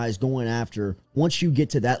of guys going after. Once you get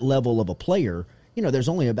to that level of a player, there's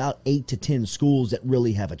only about 8 to 10 schools that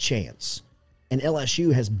really have a chance. And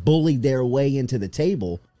LSU has bullied their way into the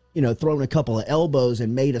table, thrown a couple of elbows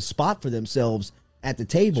and made a spot for themselves at the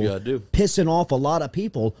table, pissing off a lot of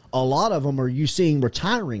people. A lot of them are you seeing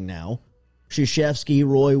retiring now. Krzyzewski,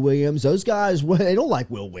 Roy Williams, those guys, they don't like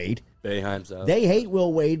Will Wade. Boeheim's out. They hate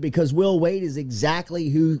Will Wade because Will Wade is exactly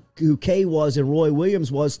who Kay was and Roy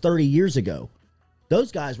Williams was 30 years ago.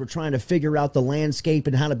 Those guys were trying to figure out the landscape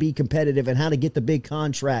and how to be competitive and how to get the big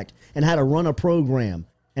contract and how to run a program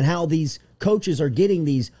and how these coaches are getting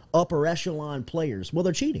these upper echelon players. Well,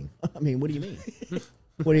 they're cheating. I mean, what do you mean?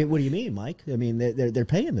 What do you mean, Mike? I mean, they're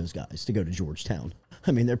paying those guys to go to Georgetown.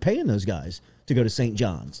 I mean, they're paying those guys to go to St.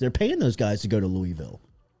 John's. They're paying those guys to go to Louisville.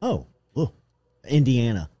 Oh,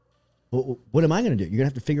 Indiana. What am I going to do? You're going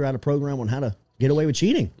to have to figure out a program on how to get away with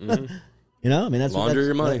cheating. Mm-hmm. You know, I mean, Launder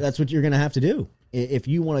your money. That's what you're going to have to do if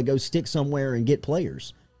you want to go stick somewhere and get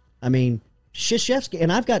players. I mean, Krzyzewski,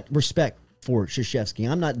 and I've got respect for Krzyzewski.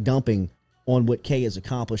 I'm not dumping on what K has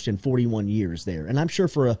accomplished in 41 years there. And I'm sure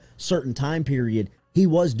for a certain time period, he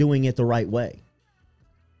was doing it the right way.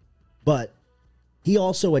 But he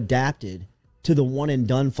also adapted to the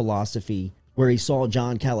one-and-done philosophy where he saw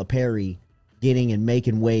John Calipari getting and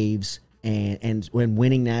making waves and when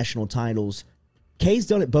winning national titles. K's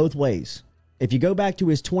done it both ways. If you go back to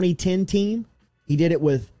his 2010 team, he did it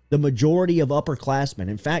with the majority of upperclassmen.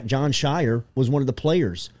 In fact, John Shire was one of the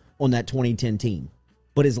players on that 2010 team.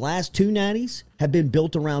 But his last two natties have been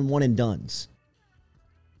built around one-and-dones.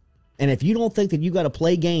 And if you don't think that you got to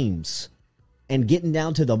play games and getting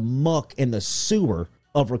down to the muck and the sewer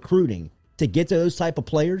of recruiting to get to those type of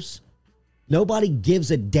players, nobody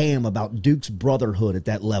gives a damn about Duke's brotherhood at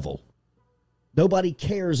that level. Nobody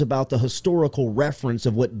cares about the historical reference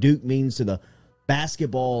of what Duke means to the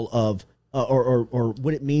basketball of, or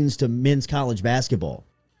what it means to men's college basketball.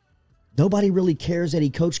 Nobody really cares that he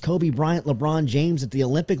coached Kobe Bryant, LeBron James at the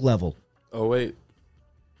Olympic level. Oh, wait.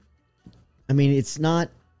 I mean, it's not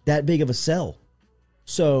that big of a sell.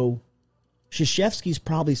 So Krzyzewski's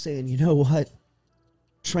probably saying, you know what?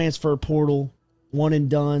 Transfer portal,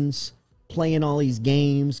 one-and-dones, playing all these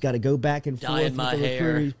games, got to go back and forth. Dyeing my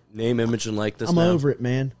hair. Name, image, and likeness. I'm now. over it,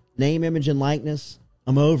 man. Name, image, and likeness.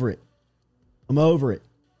 I'm over it. I'm over it.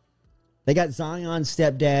 They got Zion's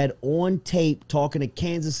stepdad on tape talking to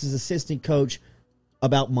Kansas's assistant coach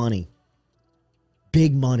about money.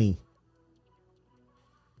 Big money.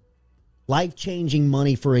 Life-changing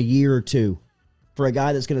money for a year or two. For a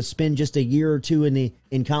guy that's going to spend just a year or two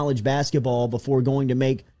in college basketball before going to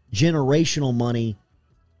make generational money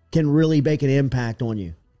can really make an impact on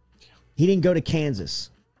you. He didn't go to Kansas.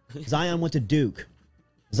 Zion went to Duke.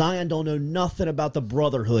 Zion don't know nothing about the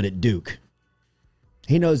brotherhood at Duke.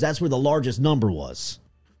 He knows that's where the largest number was.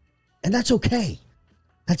 And that's okay.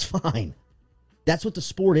 That's fine. That's what the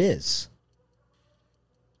sport is.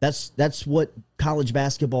 That's what college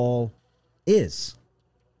basketball is.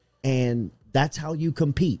 And that's how you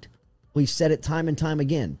compete. We've said it time and time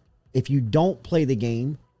again. If you don't play the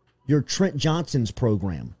game, you're Trent Johnson's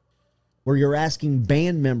program, where you're asking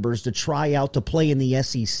band members to try out to play in the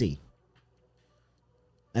SEC.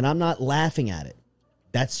 And I'm not laughing at it.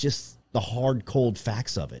 That's just the hard, cold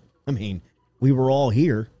facts of it. I mean, we were all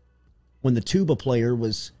here when the tuba player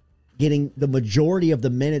was getting the majority of the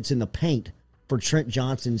minutes in the paint for Trent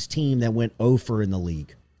Johnson's team that went 0 in the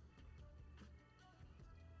league.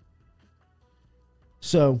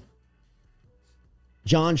 So,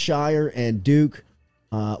 John Shire and Duke,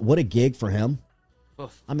 what a gig for him.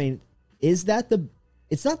 I mean, it's not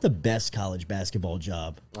the best college basketball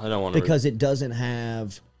job. I don't want to. Because it doesn't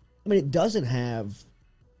have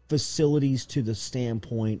facilities to the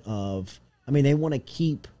standpoint of, they want to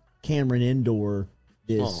keep Cameron Indoor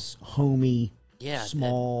this homey,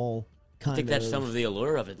 small, kind of. I think that's some of the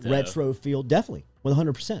allure of it, though. Retro field, definitely, with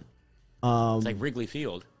 100%. It's like Wrigley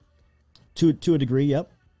Field. To a degree, yep.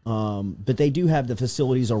 But they do have the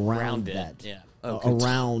facilities around that. Yeah.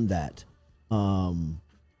 Around that. And,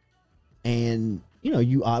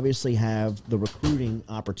 you obviously have the recruiting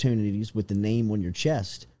opportunities with the name on your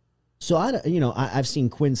chest. So, I've seen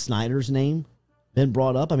Quinn Snyder's name been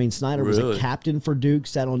brought up. Snyder was a captain for Duke,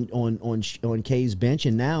 sat on K's bench,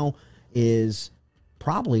 and now is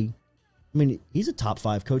probably, he's a top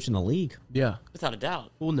 5 coach in the league. Yeah. Without a doubt.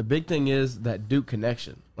 Well, and the big thing is that Duke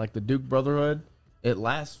connection. Like the Duke brotherhood, it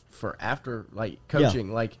lasts for after,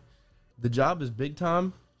 coaching. Yeah. The job is big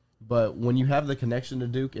time, but when you have the connection to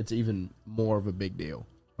Duke, it's even more of a big deal.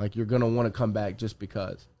 You're going to want to come back just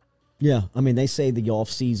because. Yeah. They say the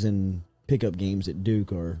off-season pickup games at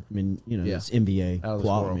Duke are, it's NBA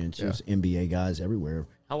quality. It's just NBA guys everywhere.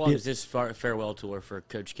 How long is this farewell tour for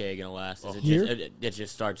Coach K going to last? Is it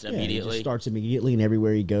just starts immediately? It just starts immediately, and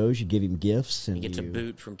everywhere he goes, you give him gifts. And he gets a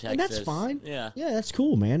boot from Texas. And that's fine. Yeah. Yeah, that's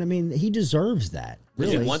cool, man. He deserves that.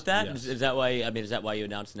 Really. Does he want that? Yes. Is that why? Is that why you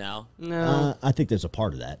announce now? No. I think there's a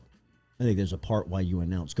part of that. I think there's a part why you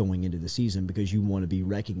announce going into the season because you want to be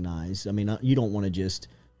recognized. You don't want to just.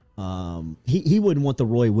 He wouldn't want the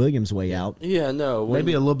Roy Williams way out. Yeah, no.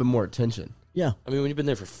 Maybe a little bit more attention. Yeah. When you've been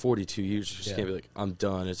there for 42 years, you just can't be like, I'm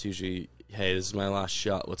done. It's usually, hey, this is my last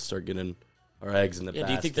shot. Let's start getting our eggs in the basket.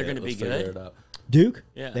 Do you think they're going to be good? Duke?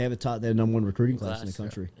 Yeah. They have the number 1 recruiting class in the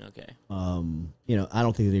country. Okay. I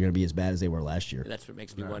don't think they're going to be as bad as they were last year. That's what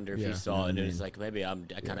makes me wonder if he saw it and it's maybe I'm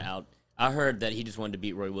kind of out. I heard that he just wanted to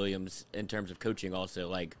beat Roy Williams in terms of coaching also.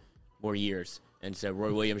 more years. And so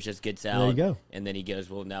Roy Williams just gets out. There you go. And then he goes,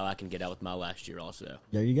 well, now I can get out with my last year also.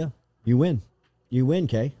 There you go. You win. You win,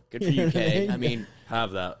 Kay. Good for you, Kay. I mean,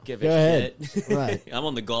 have that. Give Go a ahead. shit. Right. I'm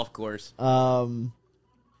on the golf course.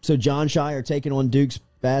 So John Shire taking on Duke's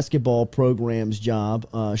basketball program's job.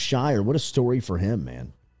 Shire, what a story for him,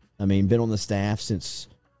 man. I mean, been on the staff since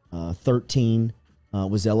 13,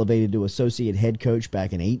 was elevated to associate head coach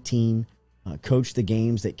back in 18, coached the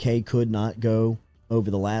games that Kay could not go over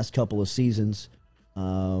the last couple of seasons.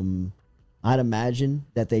 I'd imagine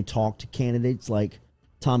that they talked to candidates like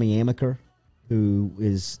Tommy Amaker, who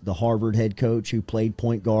is the Harvard head coach who played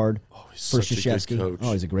point guard for Krzyzewski.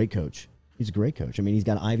 Oh, he's a great coach. He's a great coach. I mean, he's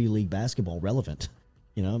got Ivy League basketball relevant.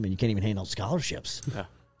 You know, I mean, you can't even handle scholarships. Yeah.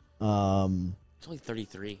 It's only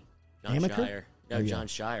 33. John Amaker? Shire. No, Oh, yeah. John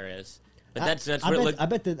Shire is. But that's I what it bet, looked. I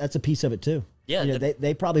bet that's a piece of it too. Yeah, You know,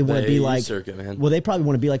 they probably want to be like circuit, man. Well, they probably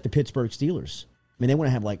want to be like the Pittsburgh Steelers. I mean, they want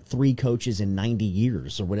to have like 3 coaches in 90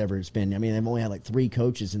 years or whatever it's been. I mean, they've only had like 3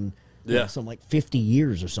 coaches in something like 50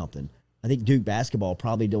 years or something. I think Duke basketball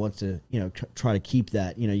probably wants to, try to keep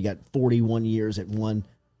that. You know, you got 41 years at one.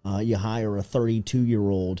 You hire a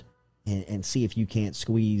 32-year-old and see if you can't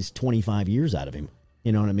squeeze 25 years out of him.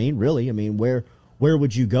 You know what I mean? Really? I mean, where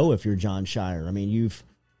would you go if you're John Shire? I mean, you've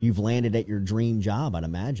landed at your dream job, I'd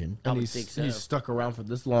imagine. I would he's, think so. he's stuck around for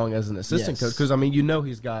this long as an assistant Yes. coach because, I mean,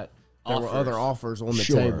 there were other offers on the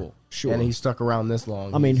table. Sure. And he stuck around this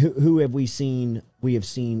long. I mean, who have we seen? We have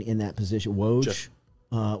seen in that position. Woj.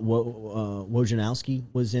 Wojnarowski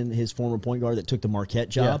was in his former point guard that took the Marquette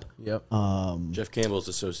job. Yep. Jeff Campbell's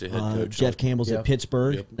associate head coach. Jeff Campbell's at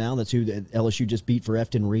Pittsburgh now. That's who the LSU just beat for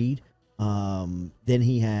Efton Reed. Then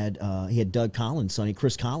he had Doug Collins, sonny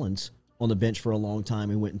Chris Collins, on the bench for a long time.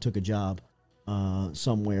 He went and took a job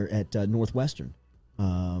somewhere at Northwestern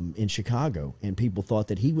in Chicago, and people thought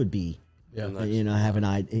that he would be, have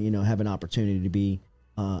an opportunity to be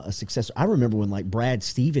a successor. I remember when like Brad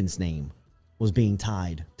Stevens' name was being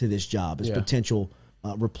tied to this job as potential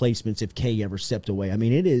replacements if Kay ever stepped away. I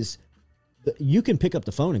mean, it is. You can pick up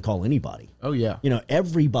the phone and call anybody. Oh yeah.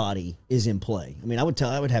 Everybody is in play. I mean, I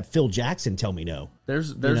would have Phil Jackson tell me no.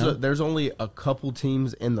 There's only a couple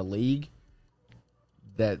teams in the league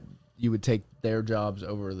that you would take their jobs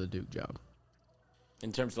over the Duke job.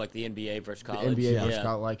 In terms of like the NBA versus The college. NBA versus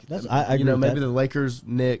college, like I agree with maybe that. the Lakers,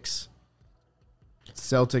 Knicks,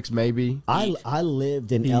 Celtics, maybe. I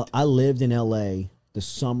lived in LA the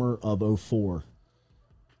summer of 2004,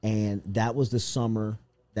 and that was the summer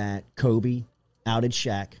that Kobe outed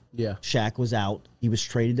Shaq. Yeah. Shaq was out. He was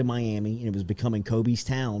traded to Miami, and it was becoming Kobe's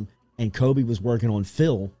town, and Kobe was working on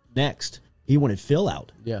Phil next. He wanted Phil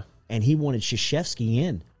out. Yeah. And he wanted Krzyzewski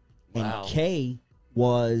in. And Wow. Kay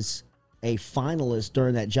was a finalist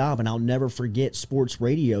during that job, and I'll never forget sports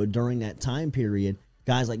radio during that time period.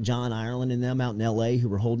 Guys like John Ireland and them out in L.A. who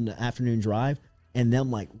were holding the afternoon drive, and them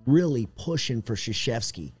like really pushing for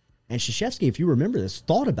Krzyzewski. And Krzyzewski, if you remember this,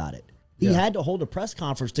 thought about it. He had to hold a press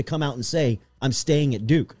conference to come out and say, I'm staying at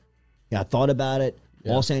Duke. Yeah, I thought about it.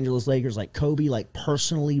 Yeah. Los Angeles Lakers, like Kobe, like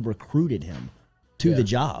personally recruited him to the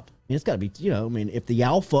job. I mean, it's got to be, if the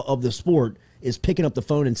alpha of the sport is picking up the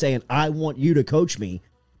phone and saying, I want you to coach me,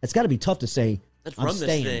 it's got to be tough to say, Let's I'm run this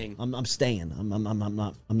staying. thing. I'm staying. I'm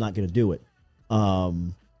not going to do it. But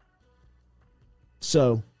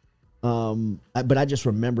I just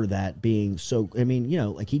remember that being so. I mean,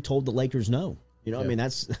 like he told the Lakers no. I mean,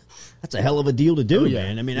 that's a hell of a deal to do,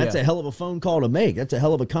 man. I mean, that's a hell of a phone call to make. That's a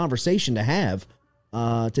hell of a conversation to have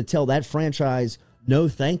to tell that franchise no,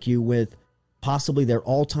 thank you, with possibly their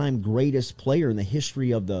all-time greatest player in the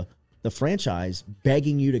history of the franchise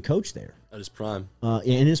begging you to coach there. At his prime.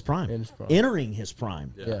 In his prime. Entering his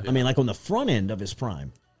prime. Yeah. I mean, like on the front end of his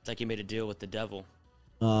prime. It's like he made a deal with the devil.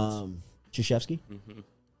 Krzyzewski? Mm-hmm.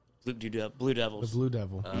 Blue Devils. The Blue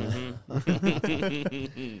Devil.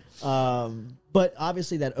 But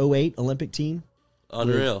obviously that 2008 Olympic team.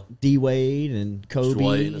 Unreal. D Wade and Kobe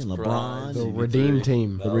Dwight and in his LeBron. prime. The Redeem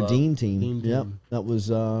Team. The Redeem Team. Yep. That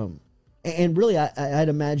was and really I'd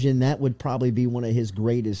imagine that would probably be one of his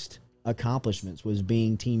greatest accomplishments, was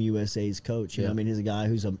being Team USA's coach. I mean, he's a guy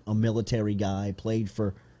who's a military guy, played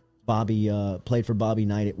for Bobby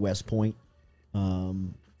Knight at West Point.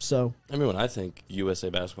 So I mean, when I think USA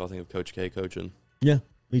basketball, I think of Coach K coaching. yeah,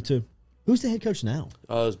 me too. Who's the head coach now?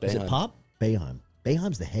 Oh, it was Boeheim. Is it Pop? Boeheim.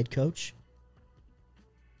 Boeheim's the head coach?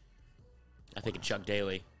 I think of Chuck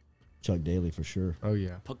Daly. Chuck Daly for sure. Oh,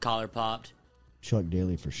 yeah. Collar popped. Chuck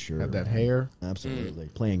Daly for sure. Had that hair. Absolutely.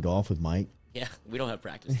 Playing golf with Mike. Yeah, we don't have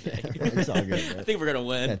practice today. It's all good, man. I think we're going to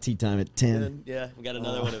win. Got tea time at 10. Yeah, we got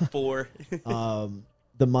another one at 4.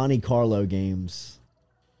 The Monte Carlo games.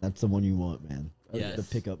 That's the one you want, man. the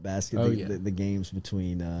pickup basket, the games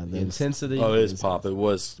between the intensity. Oh, it is pop. It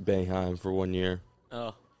was Boeheim for 1 year.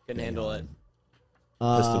 Oh, couldn't handle it.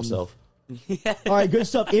 Pissed himself. All right, good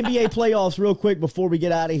stuff. NBA playoffs real quick before we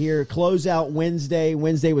get out of here. Closeout Wednesday.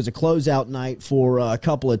 Wednesday was a closeout night for a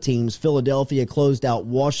couple of teams. Philadelphia closed out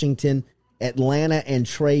Washington. Atlanta and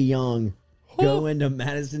Trae Young go into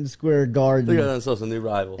Madison Square Garden. They got themselves a new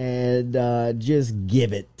rival. And just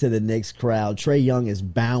give it to the Knicks crowd. Trae Young is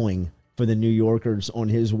bowing for the New Yorkers on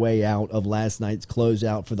his way out of last night's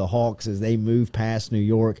closeout for the Hawks as they move past New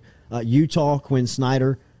York. Utah, Quinn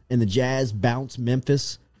Snyder, and the Jazz bounce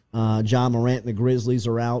Memphis. John Morant and the Grizzlies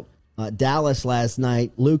are out. Dallas last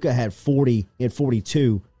night, Luka had 40 at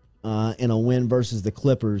 42 in a win versus the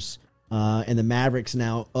Clippers. And the Mavericks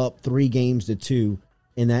now up 3-2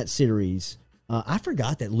 in that series. I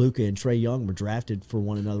forgot that Luka and Trae Young were drafted for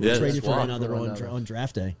one another. Yeah, We traded for swap another for on, another. on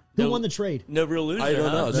draft day. Who won the trade? No real loser. I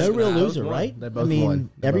don't know. No real loser, right? They both won.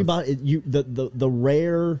 Everybody, the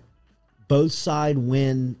rare both side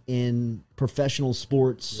win in professional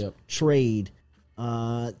sports trade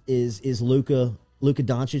is Luka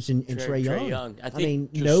Doncic and Trae Young. I I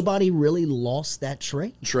think mean, nobody really lost that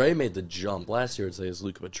trade. Trey made the jump. Last year, I'd say it was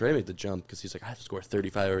Luka, but Trey made the jump because he's like, I have to score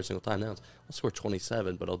 35 every single time. Now I'll score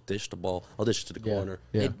 27, but I'll dish the ball. I'll dish it to the corner.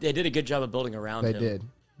 Yeah. They did a good job of building around him. They did.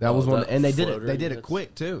 That was one, that and they did it. floater, They did it that's-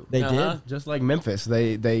 quick too. They did. Just like Memphis,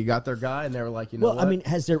 they got their guy, and they were like, you know Well, what? I mean,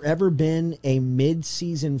 has there ever been a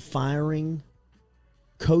mid-season firing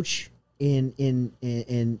coach in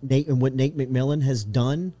what Nate McMillan has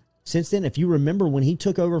done since then? If you remember when he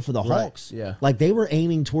took over for the Right, Hawks, yeah. like they were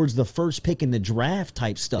aiming towards the first pick in the draft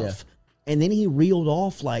type stuff, and then he reeled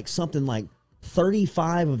off like something like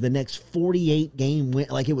 35 of the next 48 game win.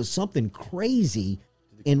 Like it was something crazy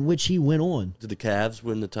in which he went on. Did the Cavs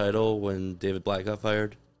win the title when David Black got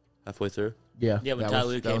fired halfway through? yeah, Yeah, when that Ty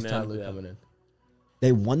was- Lue that was came Ty in. Lue Yeah. coming in.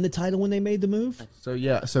 They won the title when they made the move.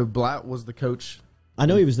 So Blatt was the coach. I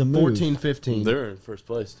know he was the move. 14-15. They're in first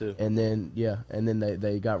place, too. And then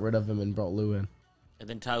they got rid of him and brought Lou in. And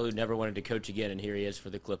then Ty Lue never wanted to coach again, and here he is for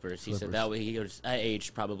the Clippers. He said that way he goes, I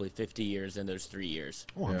aged probably 50 years in those 3 years.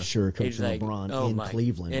 Oh, I'm sure He's coaching like, LeBron oh in my-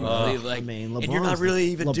 Cleveland. in I Cleveland, like, mean, and you're not really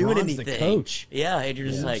even doing LeBron's anything. the coach. Yeah, and you're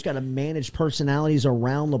just You like, just got to manage personalities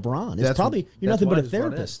around LeBron. It's That's- probably you're that's nothing why but a he was brought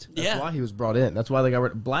in. therapist. That's Yeah. why he was brought in. That's why they got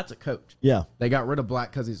rid of Blatt's a coach. Yeah, They got rid of Blatt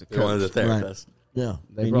because he's a They wanted a coach. therapist. yeah.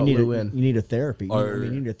 They you brought need Lou in. you need a therapy. Or- You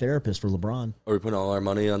need a therapist for LeBron. Are we putting all our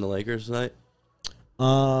money on the Lakers tonight?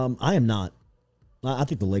 I am not. I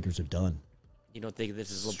think the Lakers are done. you don't think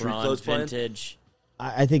this is Street LeBron clothes playing? vintage?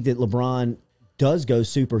 I think that LeBron does go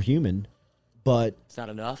superhuman, but It's not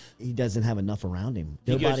enough. he doesn't have enough around him.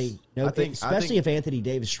 He Nobody, goes- no, I think- especially if Anthony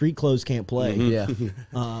Davis street clothes can't play, Yeah.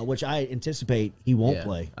 which I anticipate he won't Yeah.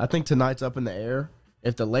 play. I think tonight's up in the air.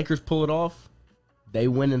 If the Lakers pull it off, they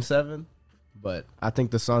win in 7. But I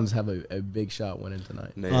think the Suns have a big shot winning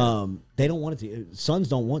tonight. Man. They don't want it to. Suns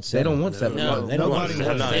don't want They 7. don't want 7. No, they don't want Nobody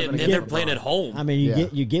seven. wants They, 7 they're against playing LeBron. at home. I mean, Yeah.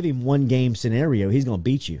 you give him one game scenario, he's going to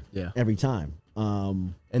beat you. Yeah. Every time.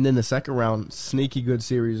 And then the second round, sneaky good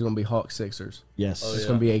series is going to be Hawks Sixers. Yes, It's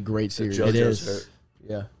going to be a great series. JoJo's is. hurt.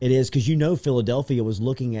 Yeah. it is because Philadelphia was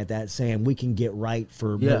looking at that saying we can get right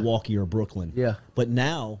for Yeah. Milwaukee or Brooklyn. Yeah. But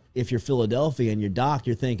now, if you're Philadelphia and you're Doc,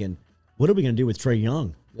 you're thinking, what are we going to do with Trae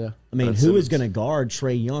Young? Yeah. I mean, That's who is Simmons. going to guard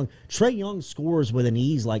Trae Young? Trae Young scores with an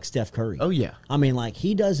ease like Steph Curry. Oh, yeah. I mean, like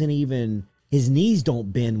he doesn't even his knees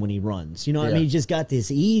don't bend when he runs. You know what I Yeah. mean? He just got this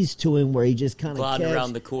ease to him where he just kind of Gliding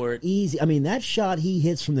around the court. easy. I mean, that shot he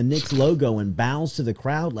hits from the Knicks logo and bounds to the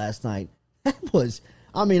crowd last night. That was.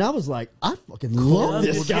 I mean, I was like, I fucking love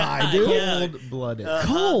this guy, dude. Yeah. Cold-blooded.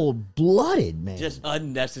 Cold-blooded, man. Just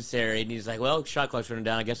unnecessary. And he's like, well, shot clock's running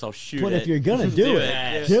down. I guess I'll shoot But it. if you're gonna do it,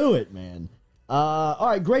 it. do it, man. All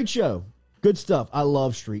right, great show, good stuff. I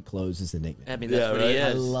love street clothes as the nickname. I mean, that's Yeah, what he right. I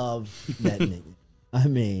is. love that nickname. I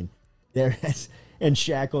mean, there's and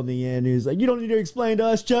Shaq on the end who's like, you don't need to explain to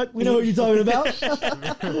us, Chuck. We know what you're talking about.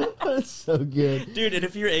 That's so good. Dude, and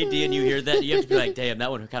if you're AD and you hear that, you have to be like, damn,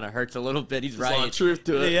 that one kind of hurts a little bit. He's There's a lot right. of truth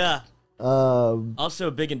to it. Yeah. Um, Also,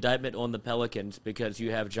 a big indictment on the Pelicans because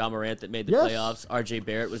you have John Morant that made the Yes. playoffs. R.J.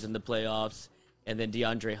 Barrett was in the playoffs. And then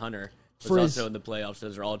DeAndre Hunter was For his- also in the playoffs.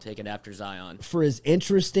 Those are all taken after Zion. for as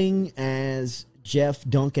interesting as Jeff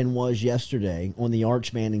Duncan was yesterday on the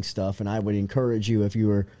Arch Manning stuff, and I would encourage you, if you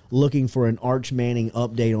were looking for an Arch Manning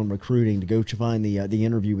update on recruiting, to go to find the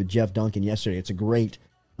interview with Jeff Duncan yesterday. It's a great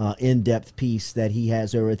in-depth piece that he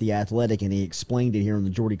has over at The Athletic, and he explained it here on the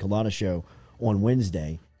Jordy Culotta Show on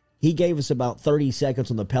Wednesday. he gave us about 30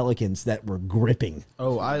 seconds on the Pelicans that were gripping.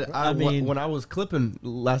 Oh, I mean, when I was clipping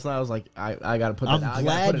last night, I was like, I got to put that out. I'm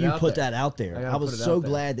glad you put that out there. I was so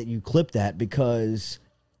glad that you clipped that because,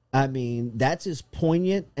 I mean, that's as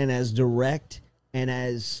poignant and as direct and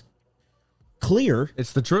as clear.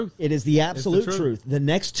 It's the truth. It is the absolute truth. The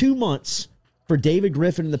next 2 months for David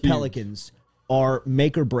Griffin and the Pelicans are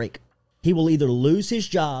make or break. He will either lose his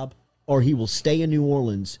job or he will stay in New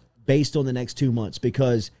Orleans based on the next 2 months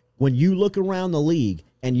because when you look around the league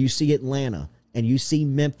and you see Atlanta and you see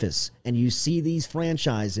Memphis and you see these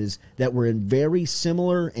franchises that were in very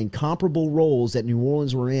similar and comparable roles that New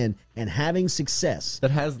Orleans were in and having success.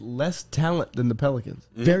 That has less talent than the Pelicans.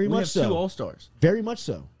 Very much so. 2 All-Stars. Very much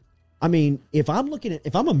so. I mean, if I'm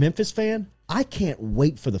a Memphis fan, I can't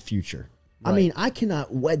wait for the future. Right. I mean, I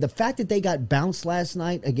cannot wait. The fact that they got bounced last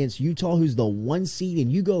night against Utah, who's the 1 seed,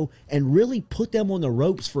 and you go and really put them on the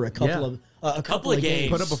ropes for a couple of games.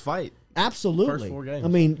 Put up a fight. Absolutely. First 4 games. I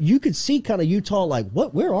mean, you could see kind of Utah like,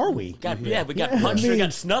 what? Where are we? We got punched. We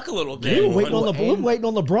got snuck a little bit. We were waiting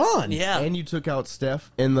on LeBron. Yeah, and you took out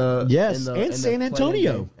Steph in the and San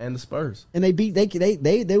Antonio and the Spurs, and they beat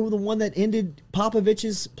they were the one that ended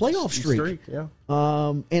Popovich's playoff streak. Yeah.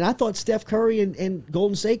 And I thought Steph Curry and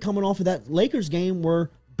Golden State coming off of that Lakers game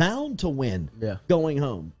were bound to win. Yeah. Going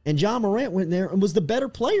home, and John Morant went there and was the better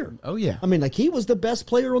player. Oh yeah. I mean, like he was the best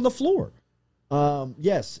player on the floor.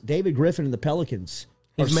 Yes, David Griffin and the Pelicans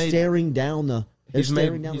are staring down the. He's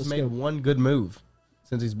made one good move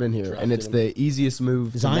since he's been here, and it's the easiest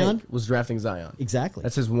move. Zion was drafting Zion. Exactly.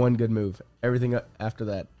 That's his one good move. Everything after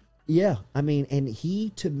that. Yeah, I mean, and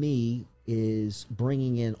he to me is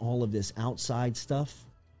bringing in all of this outside stuff,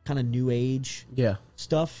 kind of new age,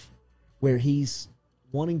 stuff, where he's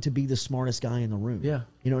wanting to be the smartest guy in the room. Yeah.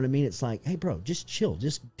 You know what I mean? It's like, hey, bro, just chill.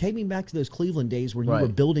 Just take me back to those Cleveland days where you were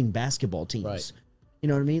building basketball teams. Right. You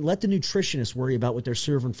know what I mean? Let the nutritionists worry about what they're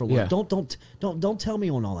serving for lunch. Yeah. Don't tell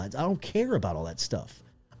me on all that. I don't care about all that stuff.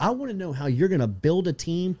 I want to know how you're going to build a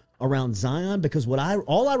team around Zion because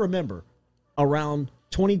all I remember around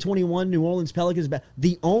 2021 New Orleans Pelicans,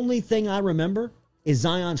 the only thing I remember is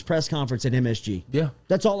Zion's press conference at MSG. Yeah.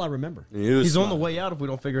 That's all I remember. He's on the way out if we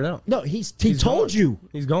don't figure it out. No, he told you.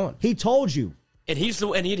 He's gone. He told you. And he's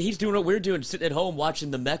doing what we're doing, sitting at home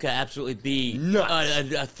watching the Mecca absolutely be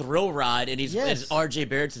a thrill ride. And he's RJ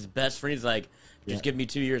Barrett's his best friend. He's like, just give me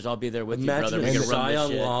 2 years, I'll be there with you, brother. We can run this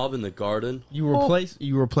shit. Lob in the Garden. You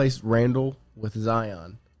replace Randall with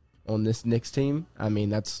Zion on this Knicks team. I mean,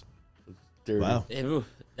 that's dirty. Wow.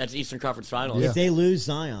 That's Eastern Conference Finals. If they lose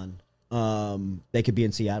Zion, they could be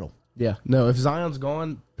in Seattle. Yeah. No, if Zion's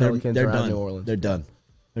gone, Pelicans are out of New Orleans. They're done.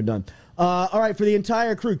 They're done. All right, for the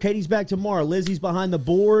entire crew, Katie's back tomorrow. Lizzie's behind the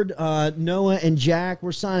board. Noah and Jack,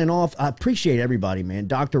 we're signing off. I appreciate everybody, man.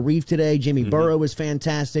 Dr. Reef today. Jimmy Burrow was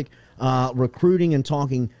fantastic. Recruiting and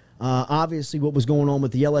talking, obviously, what was going on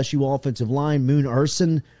with the LSU offensive line. Moon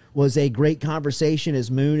Ursin was a great conversation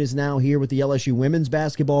as Moon is now here with the LSU women's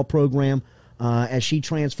basketball program as she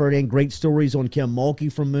transferred in. Great stories on Kim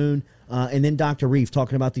Mulkey from Moon. And then Dr. Reef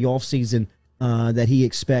talking about the offseason that he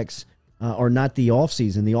expects. Or not the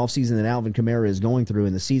offseason that Alvin Kamara is going through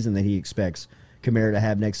and the season that he expects Kamara to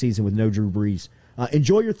have next season with no Drew Brees.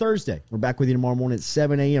 Enjoy your Thursday. We're back with you tomorrow morning at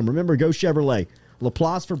 7 a.m. Remember, go Chevrolet.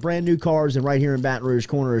 LaPlace for brand new cars and right here in Baton Rouge,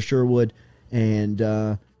 corner of Sherwood and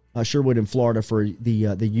Sherwood in Florida for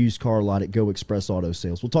the used car lot at Go Express Auto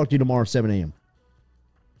Sales. We'll talk to you tomorrow at 7 a.m.